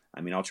Kimura.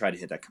 I mean, I'll try to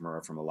hit that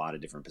Kimura from a lot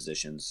of different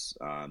positions,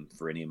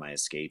 for any of my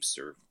escapes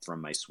or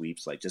from my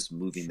sweeps, like just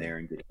moving there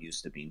and getting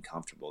used to being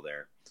comfortable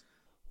there.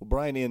 Well,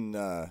 Brian,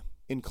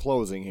 in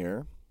closing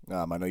here,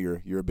 I know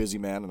you're a busy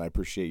man, and I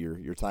appreciate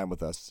your time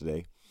with us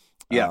today.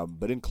 Yeah.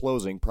 But in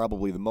closing,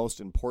 probably the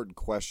most important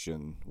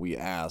question we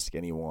ask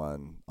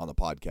anyone on the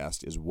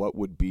podcast is, what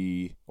would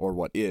be, or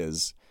what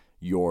is,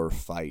 your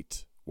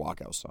fight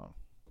walkout song?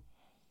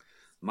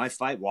 My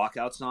fight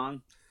walkout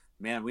song?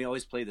 Man, we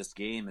always play this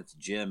game at the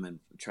gym and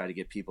try to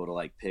get people to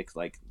like pick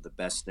like the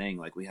best thing.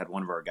 Like, we had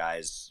one of our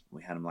guys,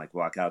 we had him like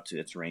walk out to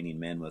It's Raining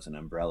Men with an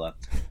umbrella.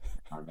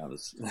 That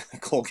was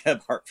Cole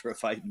Gebhardt for a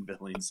fight in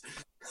Billings.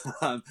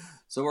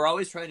 So we're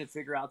always trying to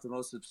figure out the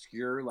most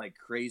obscure, like,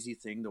 crazy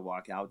thing to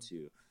walk out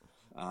to.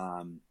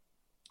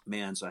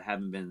 Man, so I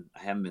haven't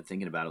been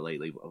thinking about it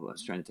lately. I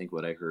was trying to think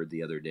what I heard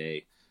the other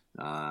day.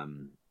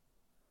 Man,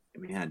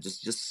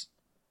 just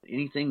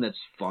anything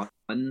that's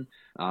fun,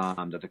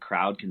 that the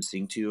crowd can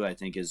sing to, I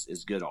think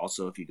is good.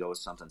 Also, if you go with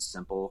something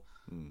simple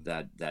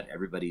that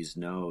everybody's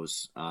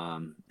knows.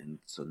 And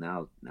so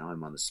now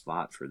I'm on the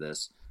spot for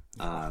this.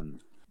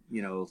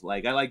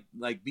 Like I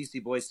like Beastie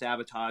Boys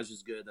Sabotage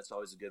is good. That's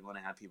always a good one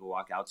to have people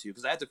walk out to,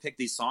 because I have to pick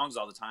these songs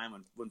all the time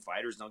when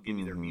fighters don't give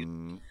me their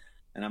music.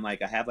 And I'm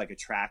like, I have like a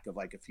track of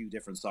like a few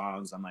different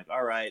songs. I'm like,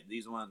 all right,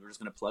 these ones, we're just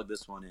going to plug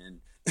this one in.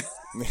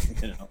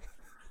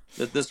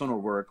 This one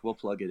will work. We'll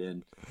plug it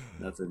in.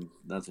 Nothing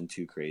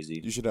too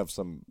crazy. You should have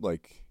some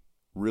like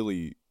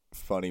really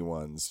funny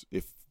ones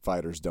if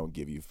fighters don't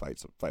give you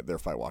their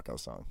fight walkout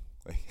song.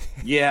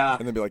 Yeah.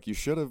 And then be like, you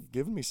should have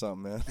given me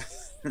something, man.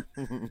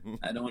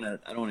 I don't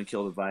want to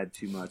kill the vibe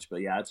too much, but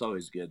yeah, it's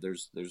always good.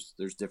 There's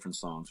different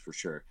songs for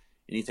sure.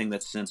 Anything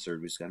that's censored,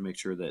 we just got to make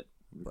sure that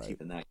we're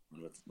keeping that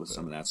with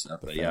some of that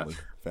stuff. But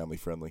family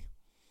friendly.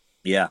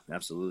 Yeah,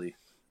 absolutely.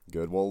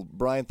 Good. Well,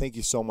 Brian, thank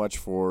you so much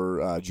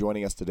for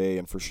joining us today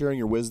and for sharing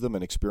your wisdom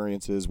and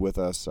experiences with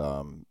us.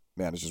 Man,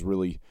 it's just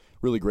really,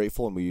 really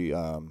grateful, and we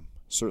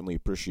certainly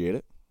appreciate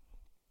it.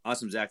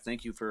 Awesome, Zach.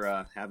 Thank you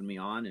for having me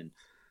on, and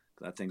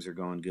glad things are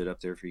going good up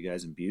there for you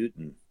guys in Butte.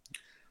 And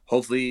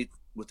hopefully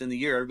within the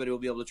year, everybody will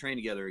be able to train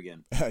together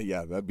again.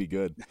 Yeah, that'd be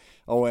good.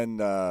 Oh, and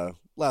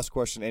last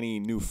question, any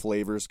new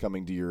flavors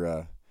coming to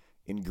your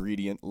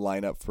ingredient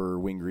lineup for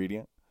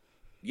Wingredient?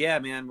 Yeah,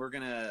 man,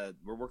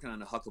 we're working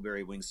on a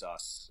huckleberry wing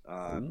sauce.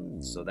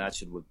 So that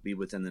should be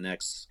within the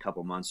next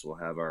couple months. We'll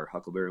have our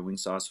huckleberry wing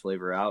sauce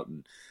flavor out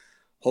and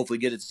hopefully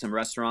get it to some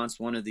restaurants.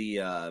 One of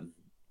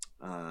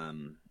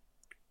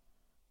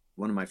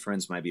my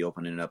friends might be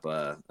opening up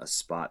a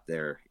spot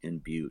there in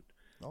Butte,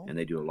 and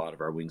they do a lot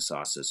of our wing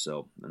sauces.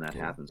 So when that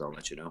happens, I'll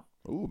let you know.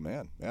 Oh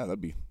man, yeah, that'd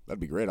be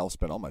great. I'll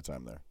spend all my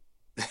time there.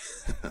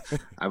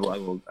 I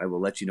will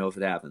let you know if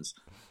it happens.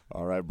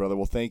 All right, brother.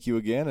 Well, thank you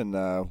again, and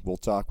we'll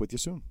talk with you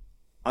soon.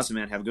 Awesome,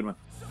 man. Have a good one.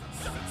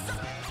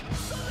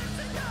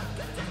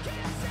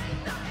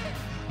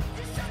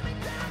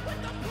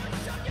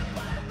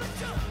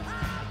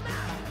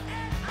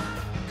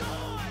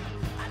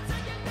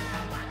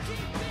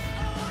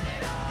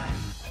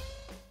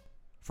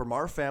 From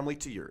our family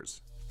to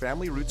yours,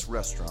 Family Roots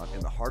Restaurant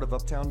in the heart of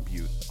Uptown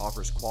Butte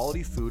offers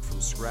quality food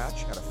from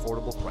scratch at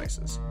affordable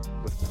prices.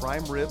 With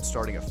prime rib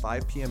starting at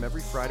 5 p.m.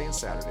 every Friday and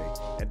Saturday,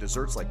 and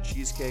desserts like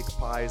cheesecake,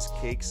 pies,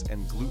 cakes,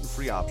 and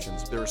gluten-free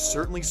options, there is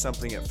certainly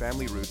something at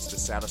Family Roots to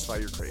satisfy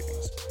your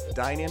cravings.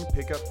 Dine-in,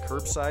 pickup,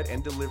 curbside,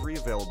 and delivery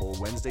available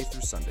Wednesday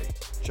through Sunday.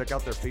 Check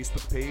out their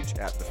Facebook page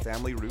at The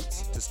Family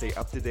Roots to stay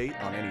up to date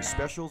on any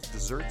specials,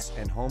 desserts,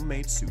 and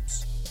homemade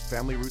soups.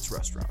 Family Roots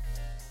Restaurant.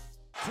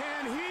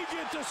 Can he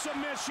get the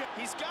submission?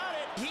 He's got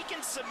it. He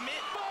can submit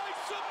by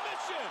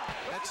submission.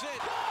 That's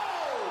it.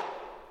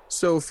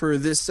 So for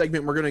this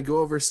segment, we're going to go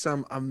over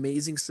some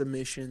amazing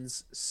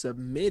submissions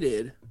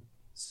submitted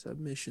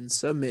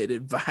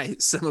by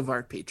some of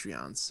our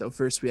Patreons. So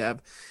first we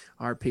have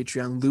our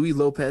Patreon, Louis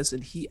Lopez,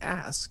 and he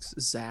asks,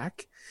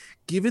 Zach,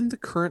 given the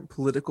current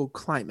political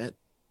climate,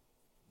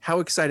 how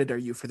excited are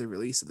you for the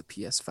release of the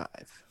PS5?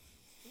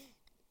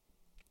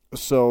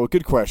 So,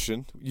 good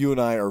question. You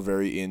and I are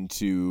very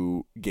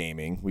into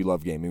gaming. We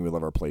love gaming. We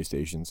love our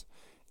PlayStations.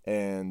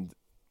 And,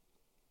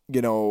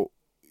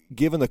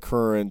 given the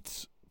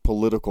current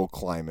political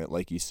climate,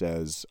 like he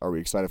says, are we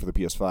excited for the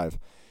PS5?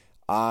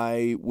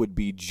 I would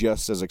be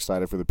just as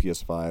excited for the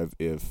PS5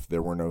 if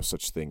there were no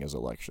such thing as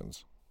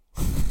elections.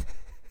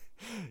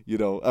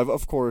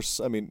 Of course,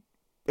 I mean,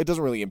 it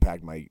doesn't really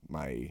impact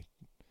my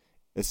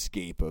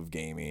escape of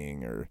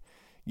gaming, or,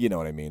 you know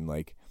what I mean?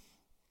 Like,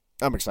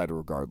 I'm excited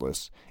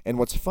regardless. And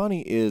what's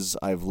funny is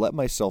I've let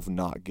myself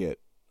not get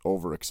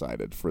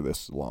overexcited for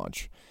this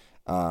launch.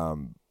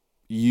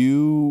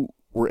 You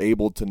were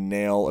able to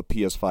nail a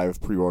PS5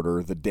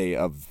 pre-order the day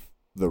of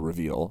the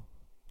reveal,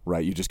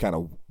 right? You just kind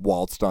of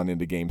waltzed on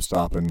into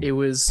GameStop and it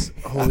was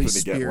Holy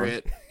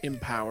Spirit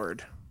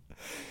empowered.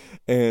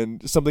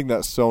 And something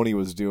that Sony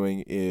was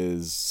doing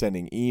is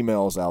sending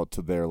emails out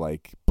to their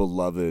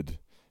beloved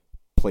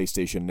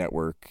PlayStation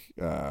Network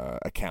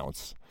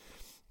accounts.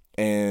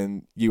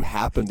 And you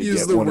happen to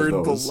get one of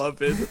those. Use the word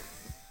beloved.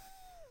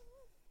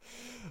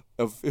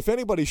 If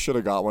anybody should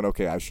have got one,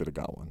 okay, I should have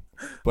got one.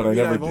 But I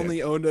never I've did.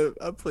 only owned a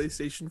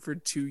PlayStation for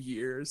 2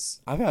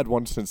 years. I've had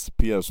one since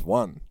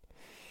PS1.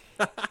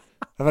 I've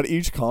had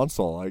each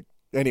console.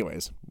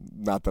 Anyways,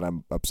 not that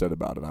I'm upset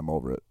about it. I'm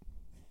over it,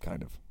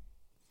 kind of.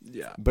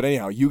 Yeah. But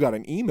anyhow, you got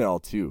an email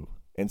too.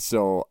 And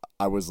so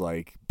I was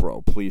like,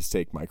 bro, please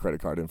take my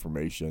credit card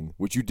information,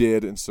 which you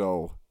did. And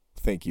so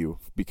thank you.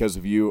 Because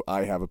of you,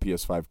 I have a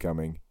PS5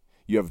 coming.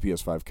 You have a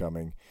PS5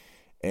 coming.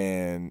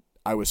 And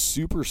I was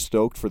super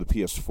stoked for the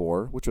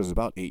PS4, which was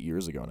about 8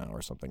 years ago now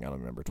or something. I don't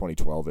remember,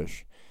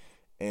 2012-ish.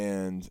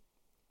 And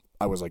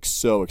I was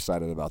so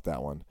excited about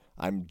that one.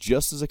 I'm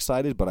just as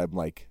excited, but I'm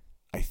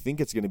I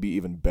think it's going to be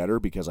even better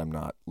because I'm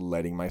not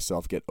letting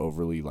myself get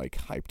overly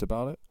hyped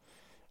about it.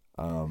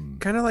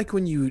 Kind of like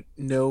when you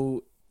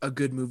know a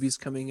good movie's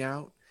coming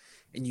out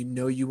and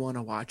you want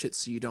to watch it,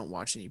 so you don't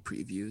watch any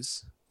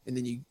previews. And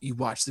then you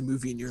watch the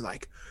movie and you're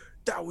like,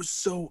 that was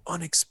so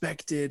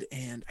unexpected,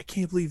 and I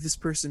can't believe this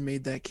person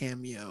made that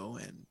cameo.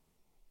 And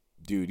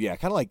dude, yeah,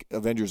 kind of like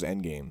Avengers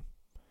Endgame.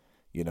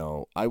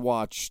 I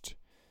watched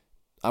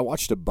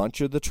a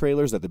bunch of the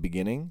trailers at the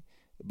beginning,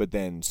 but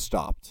then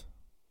stopped.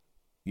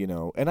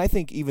 And I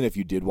think even if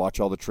you did watch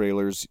all the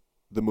trailers,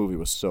 the movie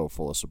was so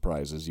full of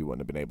surprises you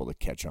wouldn't have been able to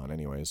catch on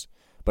anyways.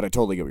 But I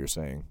totally get what you're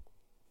saying.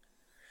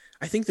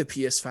 I think the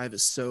PS5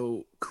 is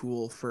so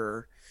cool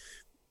for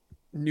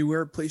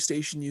newer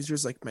PlayStation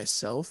users like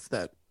myself,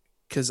 that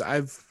because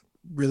I've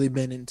really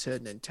been into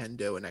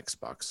Nintendo and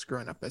Xbox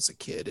growing up as a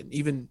kid, and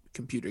even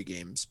computer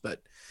games,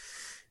 but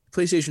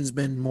PlayStation's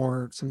been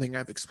more something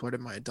I've explored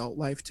in my adult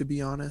life, to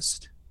be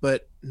honest.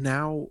 But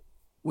now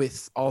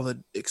with all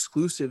the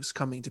exclusives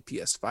coming to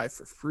PS5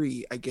 for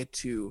free, I get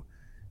to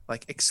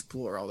like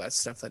explore all that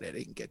stuff that I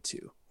didn't get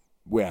to.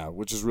 Yeah,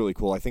 which is really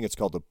cool. I think it's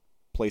called the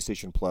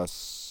PlayStation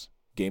Plus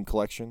Game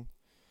Collection.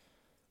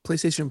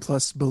 PlayStation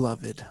Plus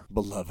Beloved.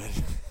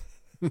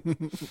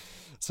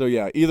 So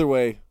yeah, either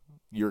way,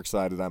 you're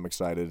excited. I'm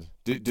excited.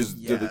 Do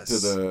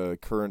the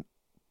current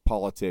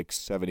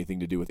politics have anything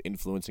to do with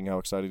influencing how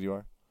excited you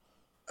are?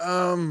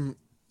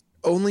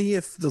 Only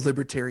if the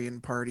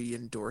Libertarian Party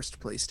endorsed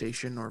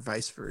PlayStation or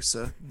vice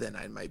versa, then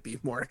I might be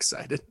more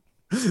excited.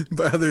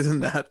 But other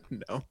than that,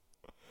 no.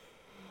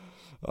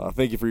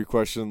 Thank you for your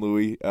question,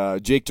 Louis.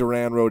 Jake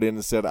Duran wrote in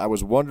and said, I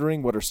was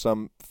wondering what are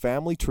some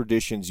family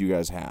traditions you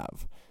guys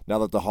have now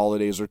that the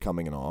holidays are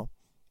coming and all,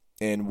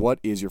 and what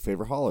is your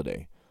favorite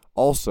holiday?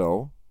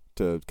 Also,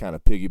 to kind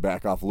of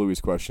piggyback off Louis'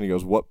 question, he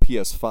goes, what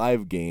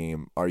PS5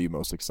 game are you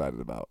most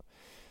excited about?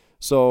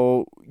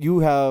 So you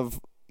have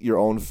your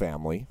own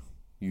family.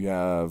 You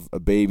have a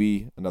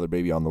baby, another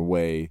baby on the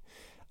way.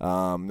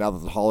 Now that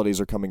the holidays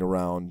are coming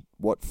around,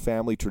 what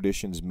family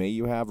traditions may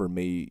you have or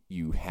may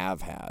you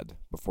have had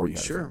before you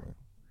had a family?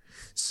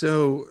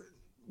 So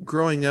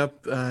growing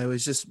up, it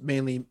was just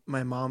mainly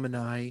my mom and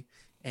I,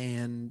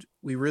 and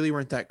we really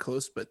weren't that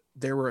close, but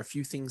there were a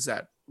few things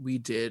that we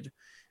did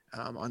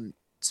on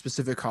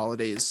specific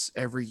holidays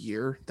every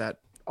year that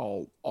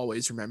I'll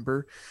always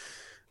remember.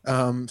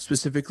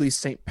 Specifically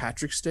St.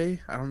 Patrick's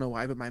Day. I don't know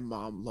why, but my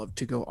mom loved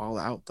to go all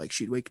out. Like,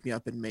 she'd wake me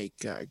up and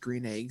make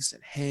green eggs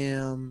and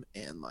ham,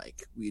 and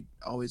like we'd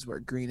always wear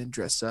green and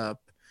dress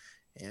up,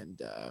 and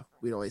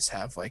we'd always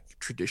have like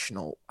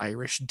traditional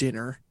Irish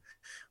dinner.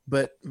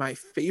 But my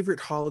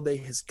favorite holiday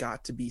has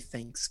got to be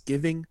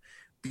Thanksgiving,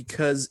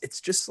 because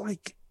it's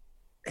like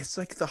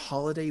the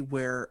holiday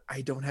where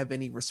I don't have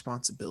any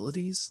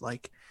responsibilities.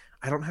 Like,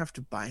 I don't have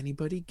to buy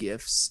anybody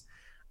gifts.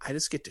 I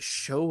just get to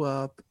show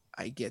up.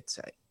 I get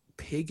to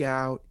pig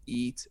out,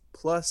 eat.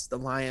 Plus, the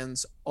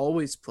Lions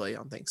always play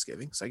on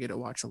Thanksgiving, so I get to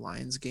watch a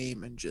Lions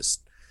game and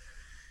just,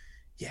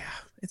 yeah,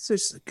 it's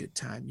just a good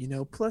time,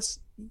 Plus,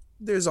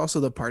 there's also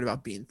the part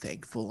about being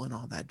thankful and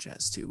all that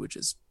jazz too, which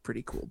is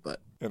pretty cool.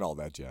 And all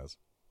that jazz.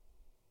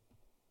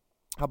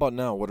 How about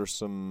now? What are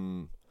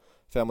some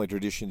family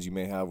traditions you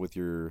may have with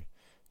your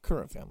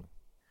current family?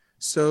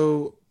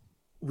 So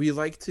we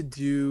like to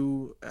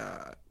do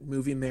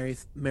movie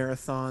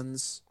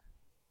marathons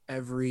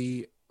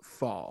every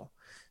fall.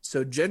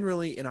 So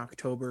generally in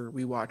October,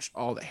 we watch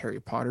all the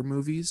Harry Potter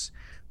movies.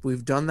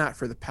 We've done that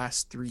for the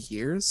past 3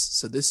 years.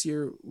 So this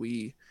year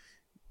we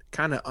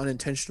kind of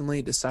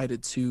unintentionally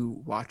decided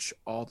to watch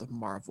all the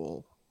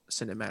Marvel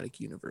Cinematic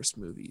Universe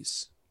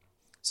movies.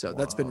 So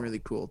That's been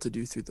really cool to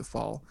do through the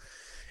fall.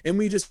 And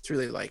we just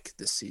really like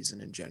this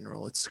season in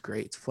general. It's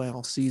great. It's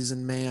flannel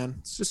season, man.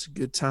 It's just a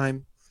good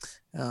time.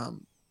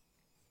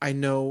 I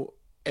know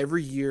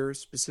every year,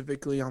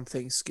 specifically on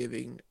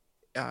Thanksgiving,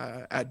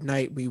 at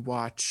night we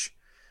watch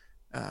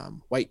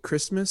White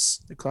Christmas,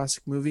 the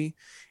classic movie,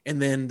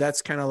 and then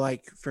that's kind of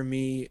like, for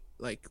me,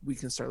 like, we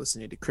can start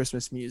listening to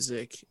Christmas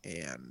music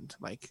and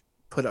like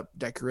put up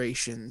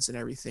decorations and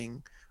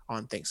everything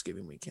on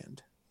Thanksgiving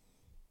weekend.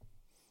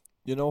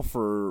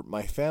 For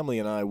my family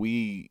and I,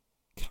 we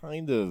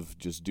kind of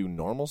just do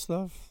normal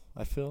stuff,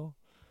 I feel.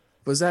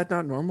 Was that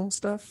not normal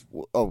stuff?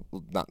 Well,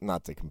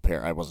 not to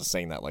compare. I wasn't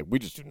saying that. Like, we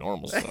just do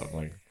normal stuff.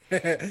 Like,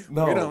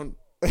 no.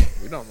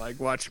 We don't like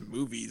watch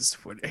movies.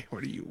 What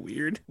are you,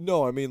 weird?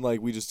 No, I mean,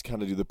 like, we just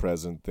kind of do the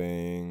present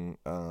thing.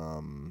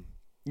 I'm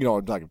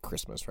talking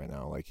Christmas right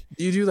now. Like,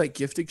 do you do like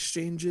gift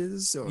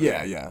exchanges? Or?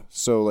 Yeah.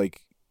 So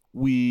like,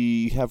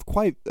 we have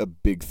quite a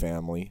big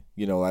family.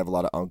 I have a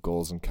lot of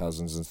uncles and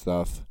cousins and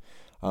stuff.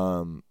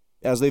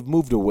 As they've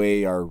moved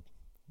away, our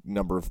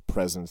number of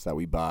presents that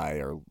we buy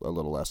are a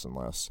little less and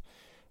less.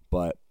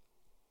 But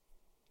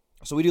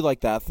so we do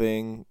like that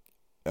thing.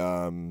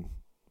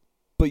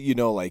 But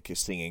like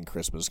singing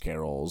Christmas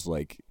carols,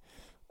 like,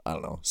 I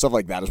don't know, stuff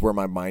like that is where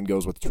my mind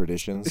goes with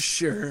traditions.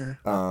 Sure.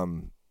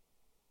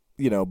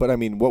 But I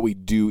mean, what we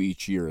do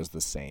each year is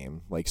the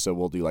same. Like, so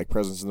we'll do like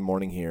presents in the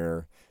morning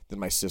here. Then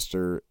my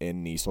sister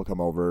and niece will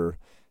come over.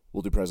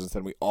 We'll do presents.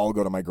 Then we all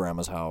go to my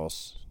grandma's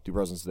house, do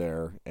presents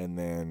there. And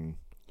then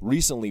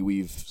recently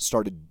we've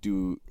started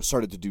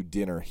to do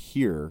dinner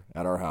here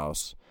at our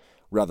house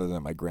rather than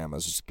at my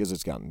grandma's, just because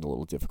it's gotten a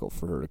little difficult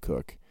for her to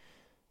cook.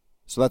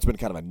 So that's been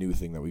kind of a new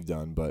thing that we've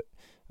done. But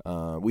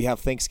we have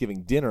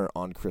Thanksgiving dinner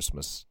on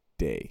Christmas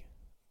Day.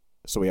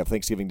 So we have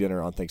Thanksgiving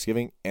dinner on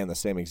Thanksgiving and the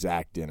same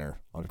exact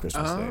dinner on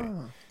Christmas Day.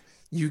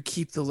 You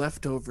keep the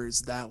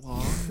leftovers that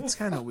long? It's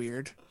kind of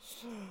weird.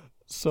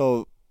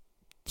 So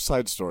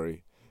side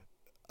story.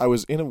 I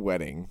was in a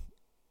wedding.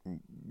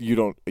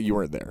 You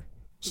weren't there.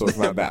 So it's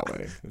not that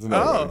wedding. It's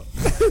another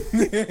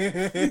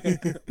wedding.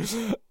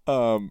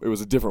 It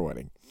was a different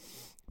wedding.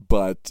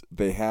 But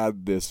they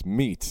had this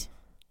meat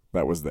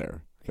that was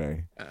there,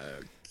 okay?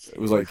 It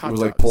was like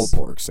pulled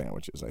pork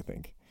sandwiches, I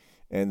think.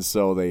 And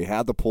so they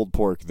had the pulled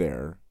pork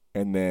there,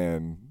 and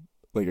then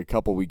like a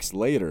couple weeks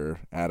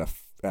later at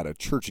a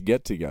church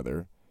get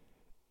together,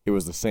 it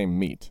was the same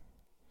meat.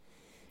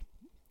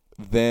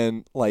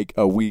 Then like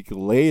a week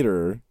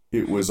later,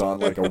 it was on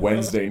like a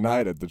Wednesday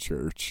night at the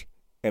church,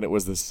 and it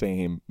was the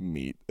same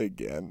meat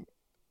again.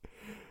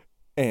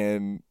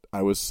 And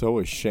I was so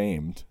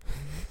ashamed.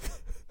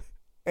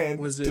 And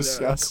was it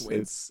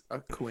a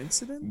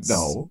coincidence?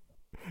 No.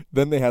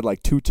 Then they had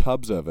like 2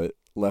 tubs of it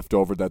left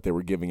over that they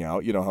were giving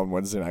out. You know how on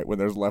Wednesday night when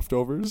there's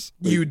leftovers?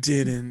 You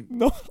didn't.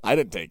 No, I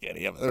didn't take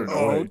any of it.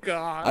 Oh,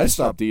 God. I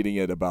stopped eating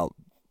it about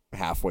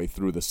halfway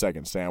through the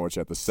second sandwich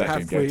at the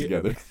second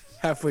get-together.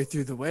 Halfway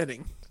through the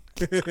wedding.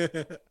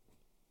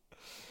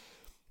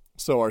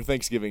 So our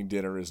Thanksgiving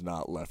dinner is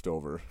not left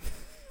over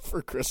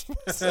for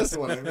Christmas. That's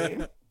what I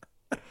mean.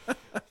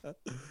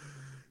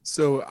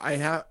 So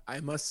I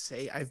must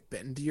say I've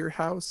been to your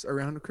house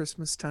around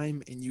Christmas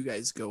time, and you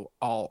guys go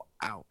all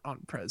out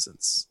on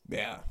presents.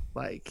 Yeah.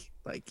 Like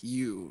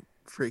you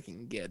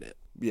freaking get it.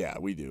 Yeah,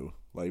 we do.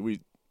 Like we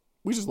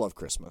just love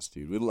Christmas,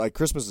 dude.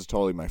 Christmas is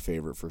totally my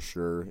favorite for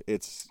sure.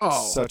 It's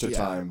such a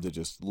time to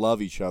just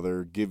love each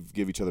other, give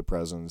each other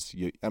presents.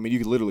 You can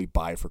literally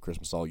buy for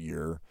Christmas all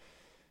year.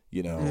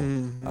 You know,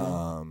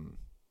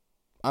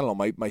 I don't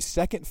know. My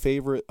second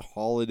favorite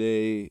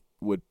holiday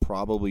would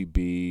probably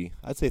be,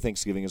 I'd say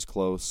Thanksgiving is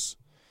close,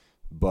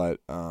 but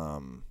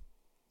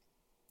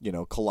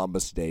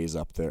Columbus Day is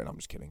up there. And I'm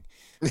just kidding.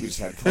 We just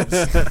had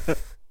Columbus.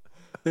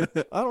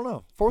 I don't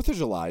know. 4th of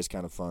July is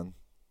kind of fun,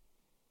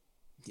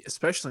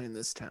 especially in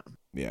this town.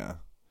 Yeah,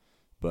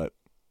 but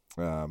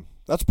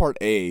that's part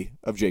A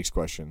of Jake's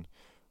question.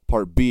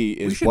 Part B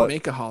is we should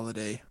make a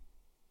holiday.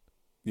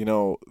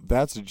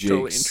 That's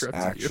Jake's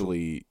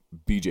actually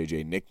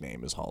BJJ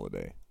nickname is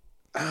Holiday.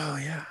 Oh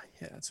yeah,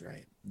 that's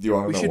right. Do you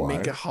want to know why? We should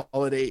make a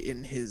holiday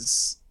in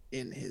his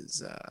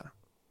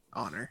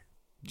honor.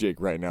 Jake,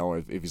 right now,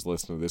 if he's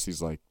listening to this,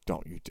 he's like,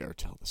 "Don't you dare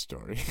tell the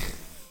story."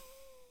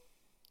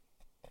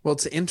 Well,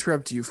 to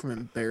interrupt you from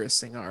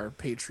embarrassing our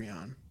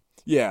Patreon.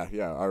 Yeah,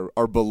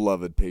 our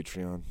beloved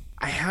Patreon.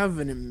 I have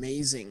an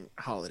amazing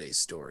holiday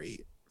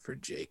story for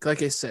Jake.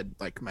 Like I said,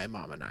 like my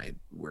mom and I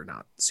were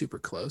not super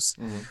close.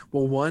 Mm-hmm.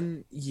 Well,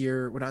 one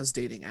year when I was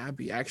dating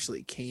Abby, I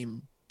actually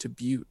came to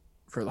Butte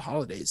for the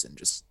holidays and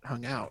just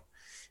hung out.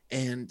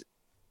 And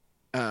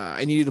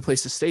I needed a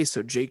place to stay,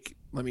 so Jake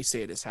let me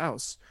stay at his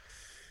house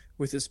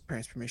with his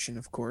parents' permission,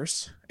 of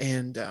course.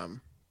 And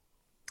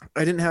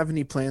I didn't have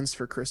any plans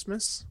for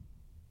Christmas,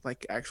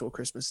 like actual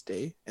Christmas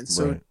Day. And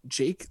so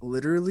Jake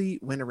literally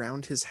went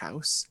around his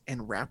house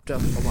and wrapped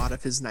up a lot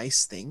of his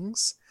nice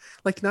things,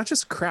 like not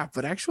just crap,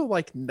 but actual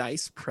like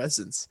nice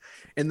presents,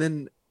 and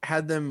then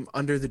had them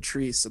under the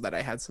tree so that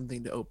I had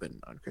something to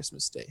open on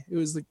Christmas Day. It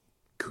was the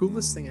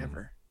coolest thing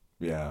ever.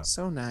 Yeah.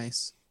 So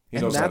nice.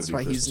 And that's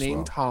why he's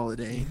named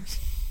Holiday.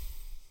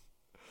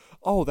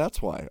 Oh,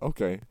 that's why.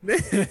 Okay.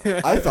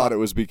 I thought it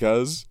was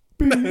because...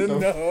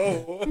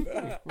 No.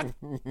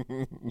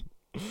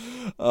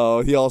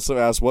 He also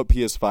asked, what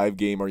PS5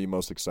 game are you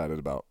most excited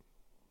about?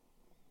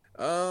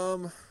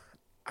 I'm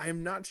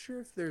not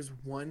sure if there's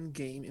one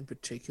game in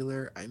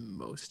particular I'm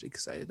most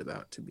excited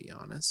about, to be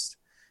honest.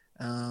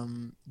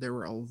 There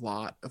were a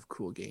lot of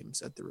cool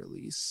games at the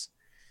release.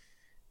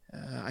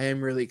 I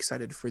am really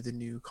excited for the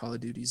new Call of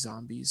Duty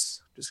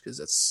Zombies, just because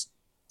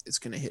it's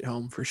going to hit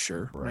home for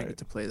sure when I get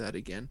to play that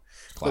again.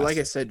 Classic. But like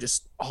I said,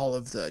 just all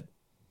of the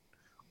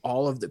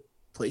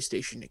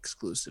PlayStation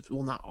exclusives,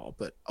 well, not all,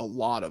 but a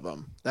lot of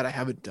them that I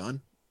haven't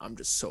done. I'm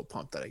just so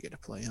pumped that I get to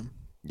play them.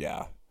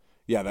 Yeah,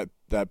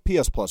 that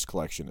PS Plus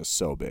collection is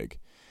so big.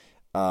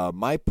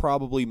 My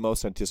probably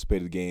most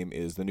anticipated game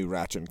is the new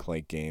Ratchet &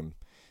 Clank game,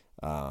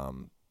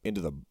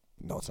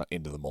 No, it's not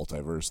Into the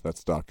Multiverse.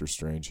 That's Doctor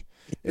Strange.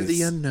 Into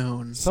the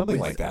Unknown. Something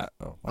like that.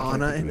 Oh,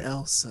 Anna and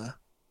Elsa.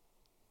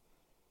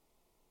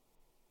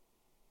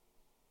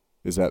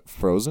 Is that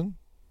Frozen?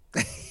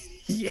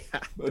 Yeah.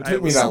 It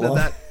took me that long.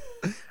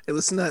 I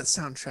listen to that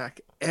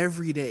soundtrack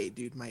every day,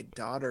 dude. My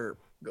daughter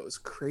goes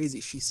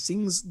crazy. She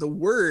sings the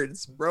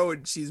words, bro,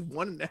 and she's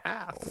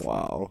 1.5.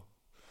 Wow.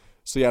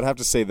 So yeah, I'd have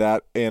to say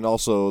that, and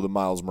also the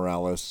Miles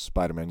Morales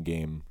Spider-Man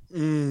game.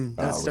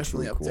 That's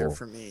definitely really up there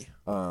for me.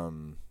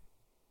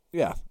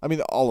 Yeah, I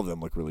mean, all of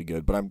them look really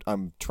good, but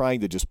I'm trying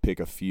to just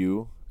pick a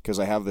few because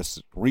I have this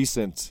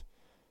recent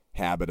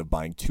habit of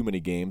buying too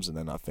many games and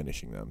then not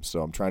finishing them.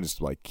 So I'm trying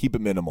to like keep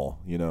it minimal,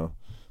 you know.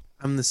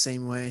 I'm the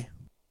same way.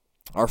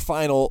 Our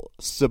final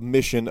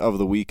submission of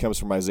the week comes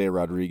from Isaiah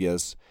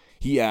Rodriguez.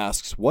 He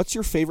asks, "What's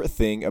your favorite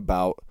thing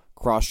about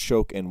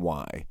Crosschoke and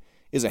why?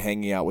 Is it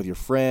hanging out with your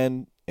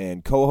friend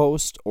and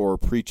co-host, or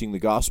preaching the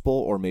gospel,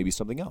 or maybe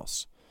something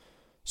else?"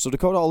 So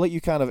Dakota, I'll let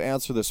you kind of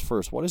answer this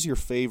first. What is your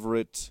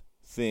favorite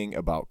thing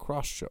about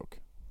Crosschoke?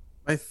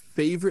 My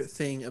favorite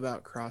thing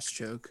about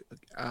Crosschoke,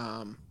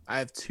 I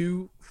have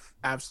two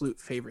absolute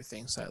favorite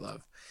things I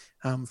love.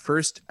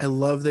 First, I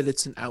love that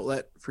it's an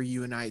outlet for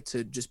you and I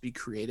to just be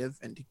creative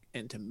and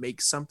to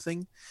make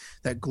something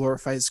that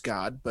glorifies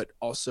God, but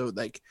also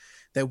like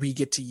that we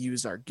get to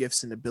use our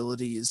gifts and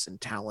abilities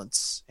and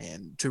talents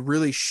and to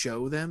really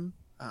show them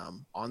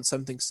on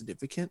something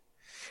significant.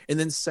 And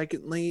then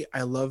secondly,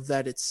 I love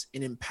that it's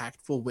an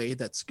impactful way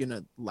that's going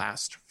to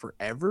last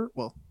forever.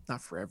 Well,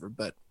 not forever,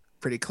 but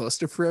pretty close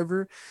to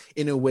forever,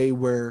 in a way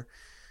where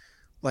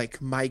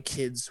like my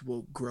kids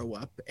will grow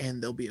up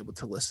and they'll be able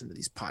to listen to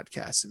these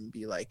podcasts and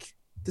be like,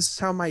 this is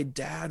how my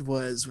dad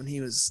was when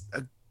he was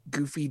a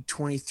goofy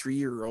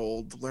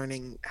 23-year-old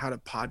learning how to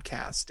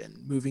podcast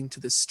and moving to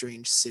this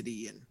strange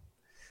city. And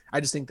I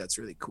just think that's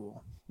really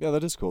cool. Yeah,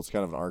 that is cool. It's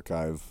kind of an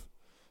archive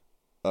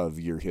of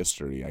your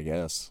history, I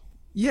guess.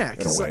 Yeah,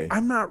 because like,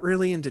 I'm not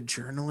really into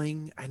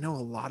journaling. I know a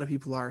lot of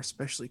people are,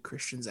 especially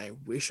Christians. I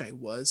wish I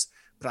was,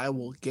 but I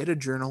will get a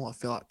journal. I'll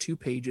fill out 2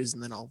 pages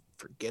and then I'll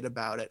forget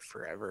about it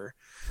forever.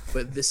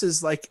 But this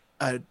is like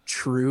a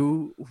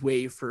true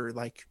way for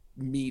like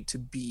me to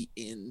be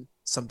in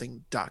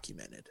something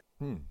documented.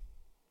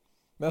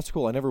 That's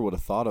cool. I never would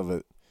have thought of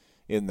it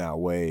in that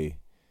way.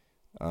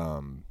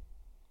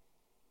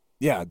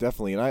 Yeah,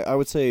 definitely. And I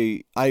would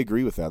say I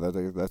agree with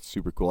that. That's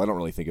super cool. I don't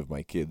really think of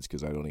my kids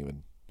because I don't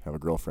even have a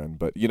girlfriend,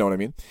 but you know what I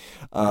mean?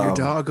 Your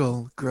dog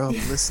will grow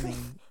up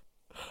listening.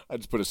 I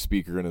just put a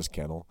speaker in his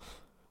kennel.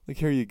 Like,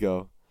 here you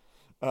go.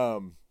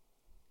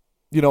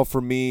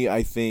 For me,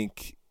 I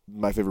think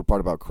my favorite part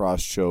about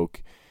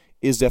Crosschoke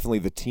is definitely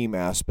the team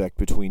aspect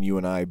between you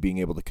and I being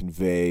able to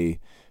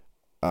convey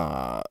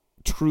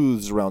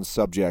truths around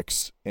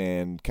subjects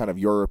and kind of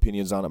your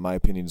opinions on it, my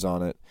opinions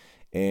on it.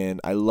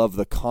 And I love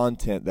the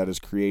content that is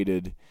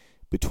created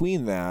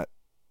between that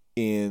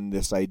in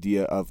this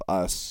idea of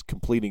us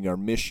completing our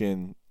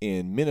mission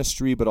in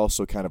ministry, but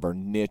also kind of our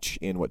niche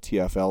in what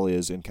TFL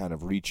is and kind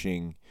of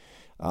reaching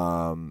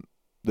the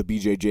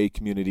BJJ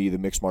community, the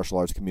mixed martial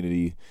arts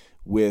community,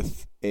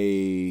 with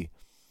a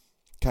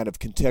kind of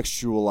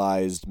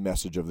contextualized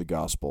message of the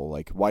gospel.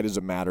 Like, why does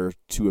it matter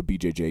to a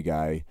BJJ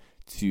guy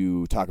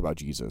to talk about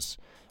Jesus?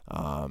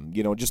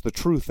 Just the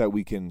truth that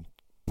we can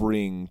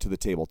bring to the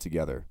table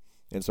together.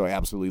 And so I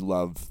absolutely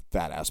love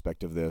that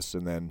aspect of this.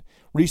 And then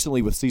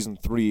recently with Season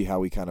 3, how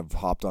we kind of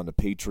hopped onto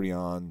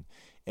Patreon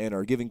and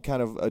are giving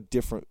kind of a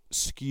different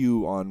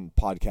skew on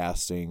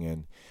podcasting.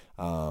 And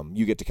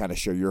you get to kind of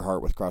share your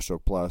heart with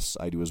Crosschoke Plus.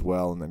 I do as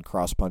well. And then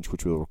Cross Punch,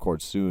 which we'll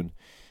record soon.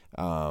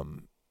 All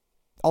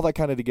that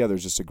kind of together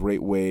is just a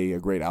great way, a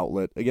great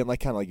outlet. Again,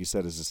 like you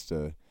said, is just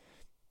to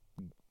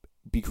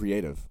be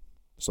creative.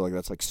 So like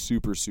that's like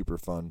super, super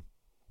fun.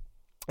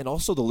 And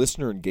also the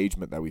listener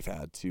engagement that we've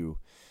had too.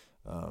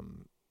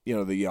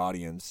 The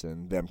audience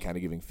and them kind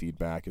of giving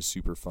feedback is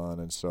super fun.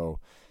 And so,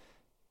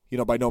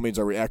 by no means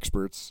are we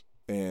experts,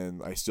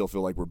 and I still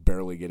feel like we're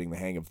barely getting the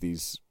hang of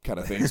these kind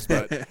of things,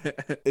 but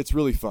it's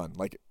really fun.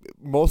 Like,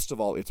 most of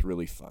all, it's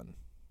really fun.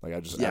 Like, I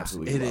just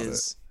absolutely love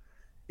it.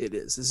 It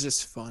is. It's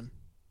just fun.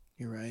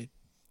 You're right.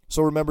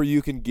 So remember,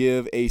 you can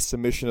give a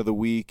submission of the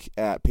week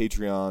at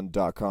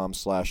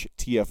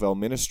patreon.com/TFL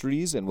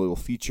Ministries, and we will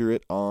feature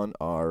it on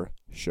our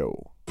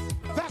show.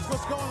 That's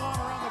what's going on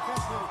around the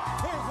country.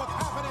 Here's what's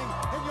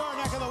happening in your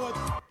neck of the woods.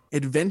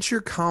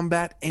 Adventure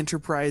Combat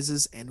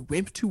Enterprises and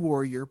Wimp to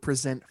Warrior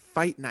present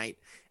Fight Night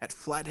at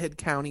Flathead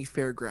County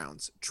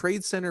Fairgrounds,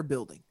 Trade Center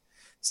Building.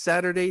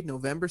 Saturday,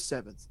 November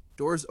 7th.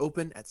 Doors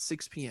open at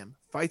 6 p.m.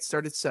 Fights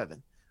start at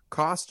 7.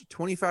 Cost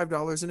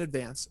 $25 in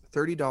advance,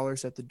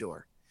 $30 at the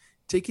door.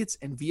 Tickets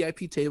and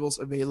VIP tables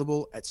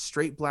available at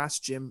Straight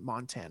Blast Gym,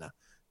 Montana,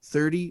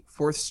 30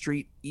 4th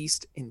Street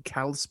East in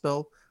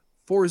Kalispell,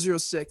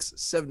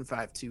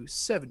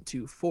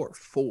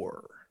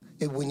 406-752-7244.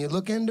 When you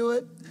look into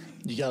it,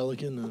 you gotta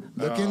look into it.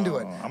 Look into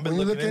it. When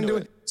you look into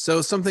it.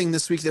 So something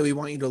this week that we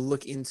want you to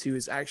look into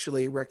is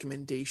actually a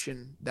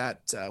recommendation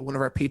that one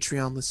of our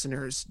Patreon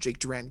listeners, Jake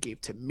Duran,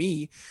 gave to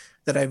me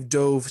that I've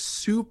dove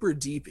super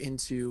deep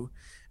into.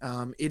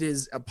 It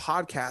is a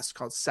podcast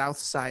called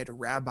Southside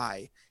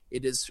Rabbi.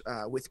 It is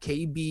with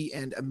KB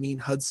and Amin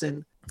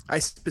Hudson. I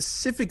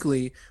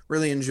specifically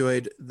really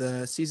enjoyed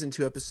the season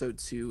 2, episode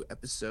 2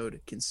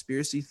 episode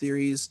Conspiracy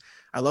Theories.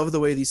 I love the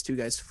way these two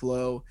guys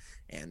flow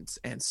and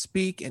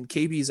speak. And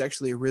KB is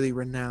actually a really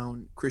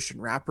renowned Christian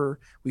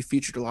rapper. We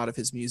featured a lot of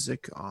his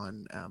music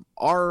on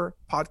our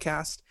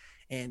podcast.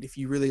 And if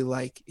you really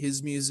like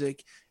his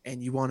music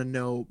and you want to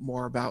know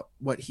more about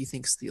what he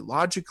thinks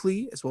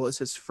theologically, as well as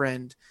his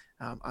friend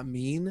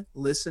Amin,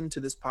 listen to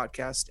this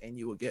podcast and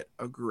you will get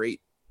a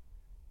great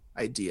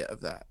idea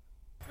of that.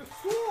 The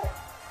sword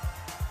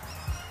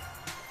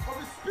of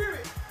the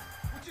Spirit,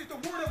 which is the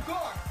word of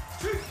God,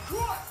 Jesus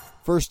Christ.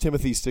 1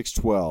 Timothy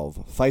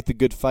 6:12, fight the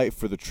good fight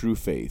for the true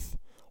faith.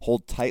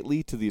 Hold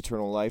tightly to the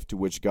eternal life to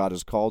which God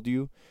has called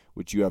you,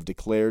 which you have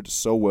declared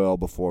so well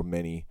before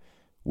many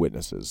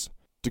witnesses.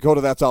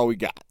 Dakota, that's all we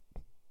got.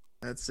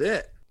 That's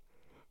it.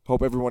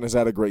 Hope everyone has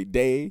had a great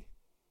day.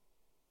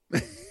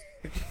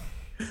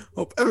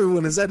 Hope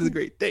everyone has had a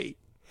great day.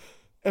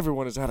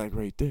 Everyone has had a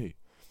great day.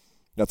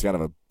 That's kind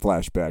of a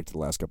flashback to the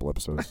last couple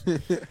episodes.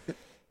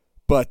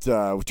 But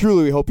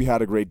truly, we hope you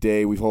had a great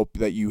day. We hope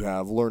that you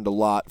have learned a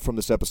lot from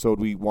this episode.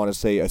 We want to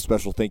say a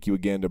special thank you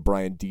again to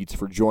Brian Dietz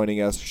for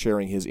joining us,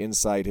 sharing his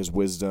insight, his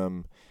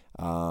wisdom.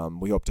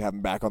 We hope to have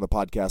him back on the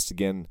podcast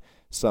again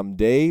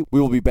someday.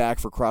 We will be back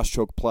for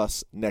Crosschoke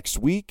Plus next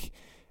week.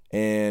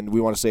 And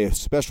we want to say a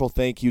special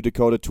thank you,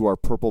 Dakota, to our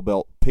Purple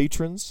Belt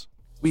patrons.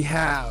 We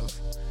have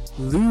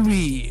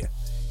Louis,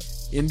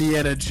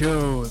 Indiana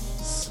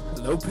Jones,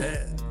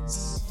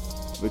 Lopez,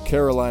 The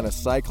Carolina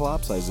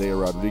Cyclops, Isaiah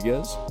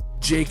Rodriguez.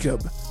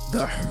 Jacob,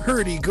 the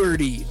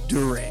hurdy-gurdy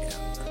Duran.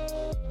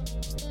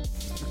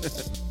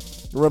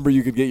 Remember,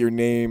 you could get your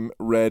name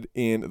read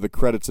in the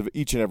credits of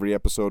each and every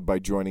episode by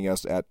joining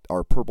us at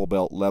our Purple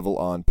Belt level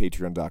on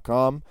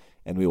patreon.com,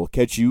 and we will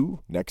catch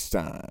you next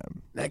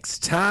time.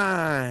 Next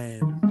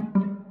time.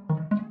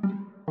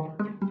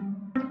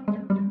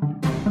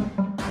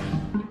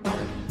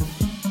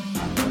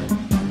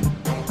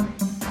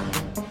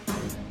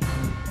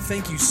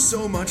 Thank you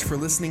so much for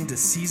listening to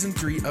Season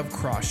 3 of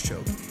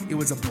Crosschoke. It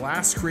was a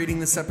blast creating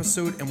this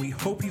episode, and we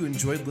hope you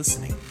enjoyed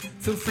listening.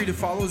 Feel free to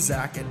follow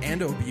Zach at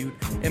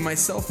AndoButte and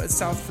myself at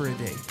South for a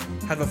Day.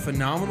 Have a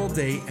phenomenal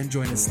day, and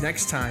join us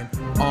next time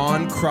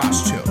on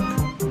Crosschoke.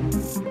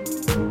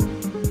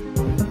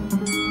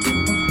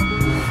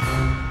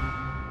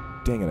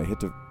 Dang it,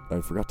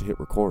 I forgot to hit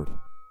record.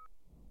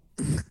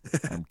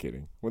 I'm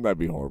kidding. Wouldn't that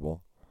be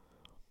horrible?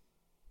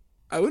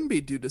 I wouldn't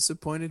be too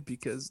disappointed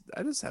because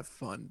I just have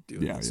fun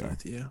doing this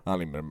with you. I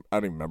don't even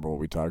remember what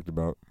we talked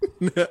about.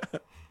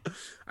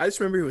 I just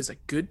remember it was a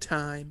good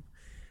time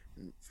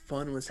and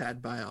fun was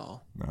had by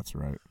all. That's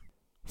right.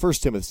 1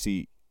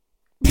 Timothy.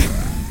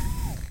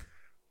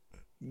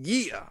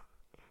 Yeah.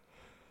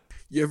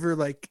 You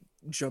ever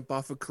jump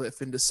off a cliff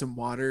into some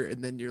water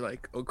and then you're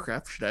like, oh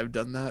crap, should I have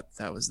done that?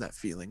 That was that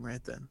feeling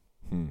right then.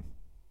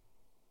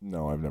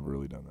 No, I've never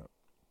really done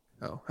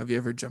that. Oh, have you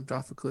ever jumped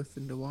off a cliff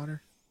into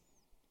water?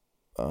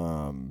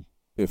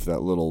 If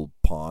that little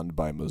pond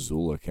by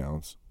Missoula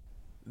counts.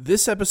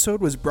 This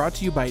episode was brought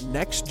to you by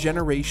Next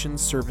Generation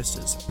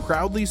Services,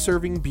 proudly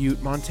serving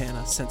Butte,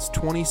 Montana since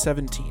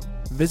 2017.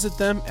 Visit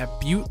them at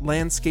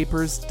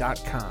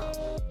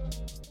buttelandscapers.com.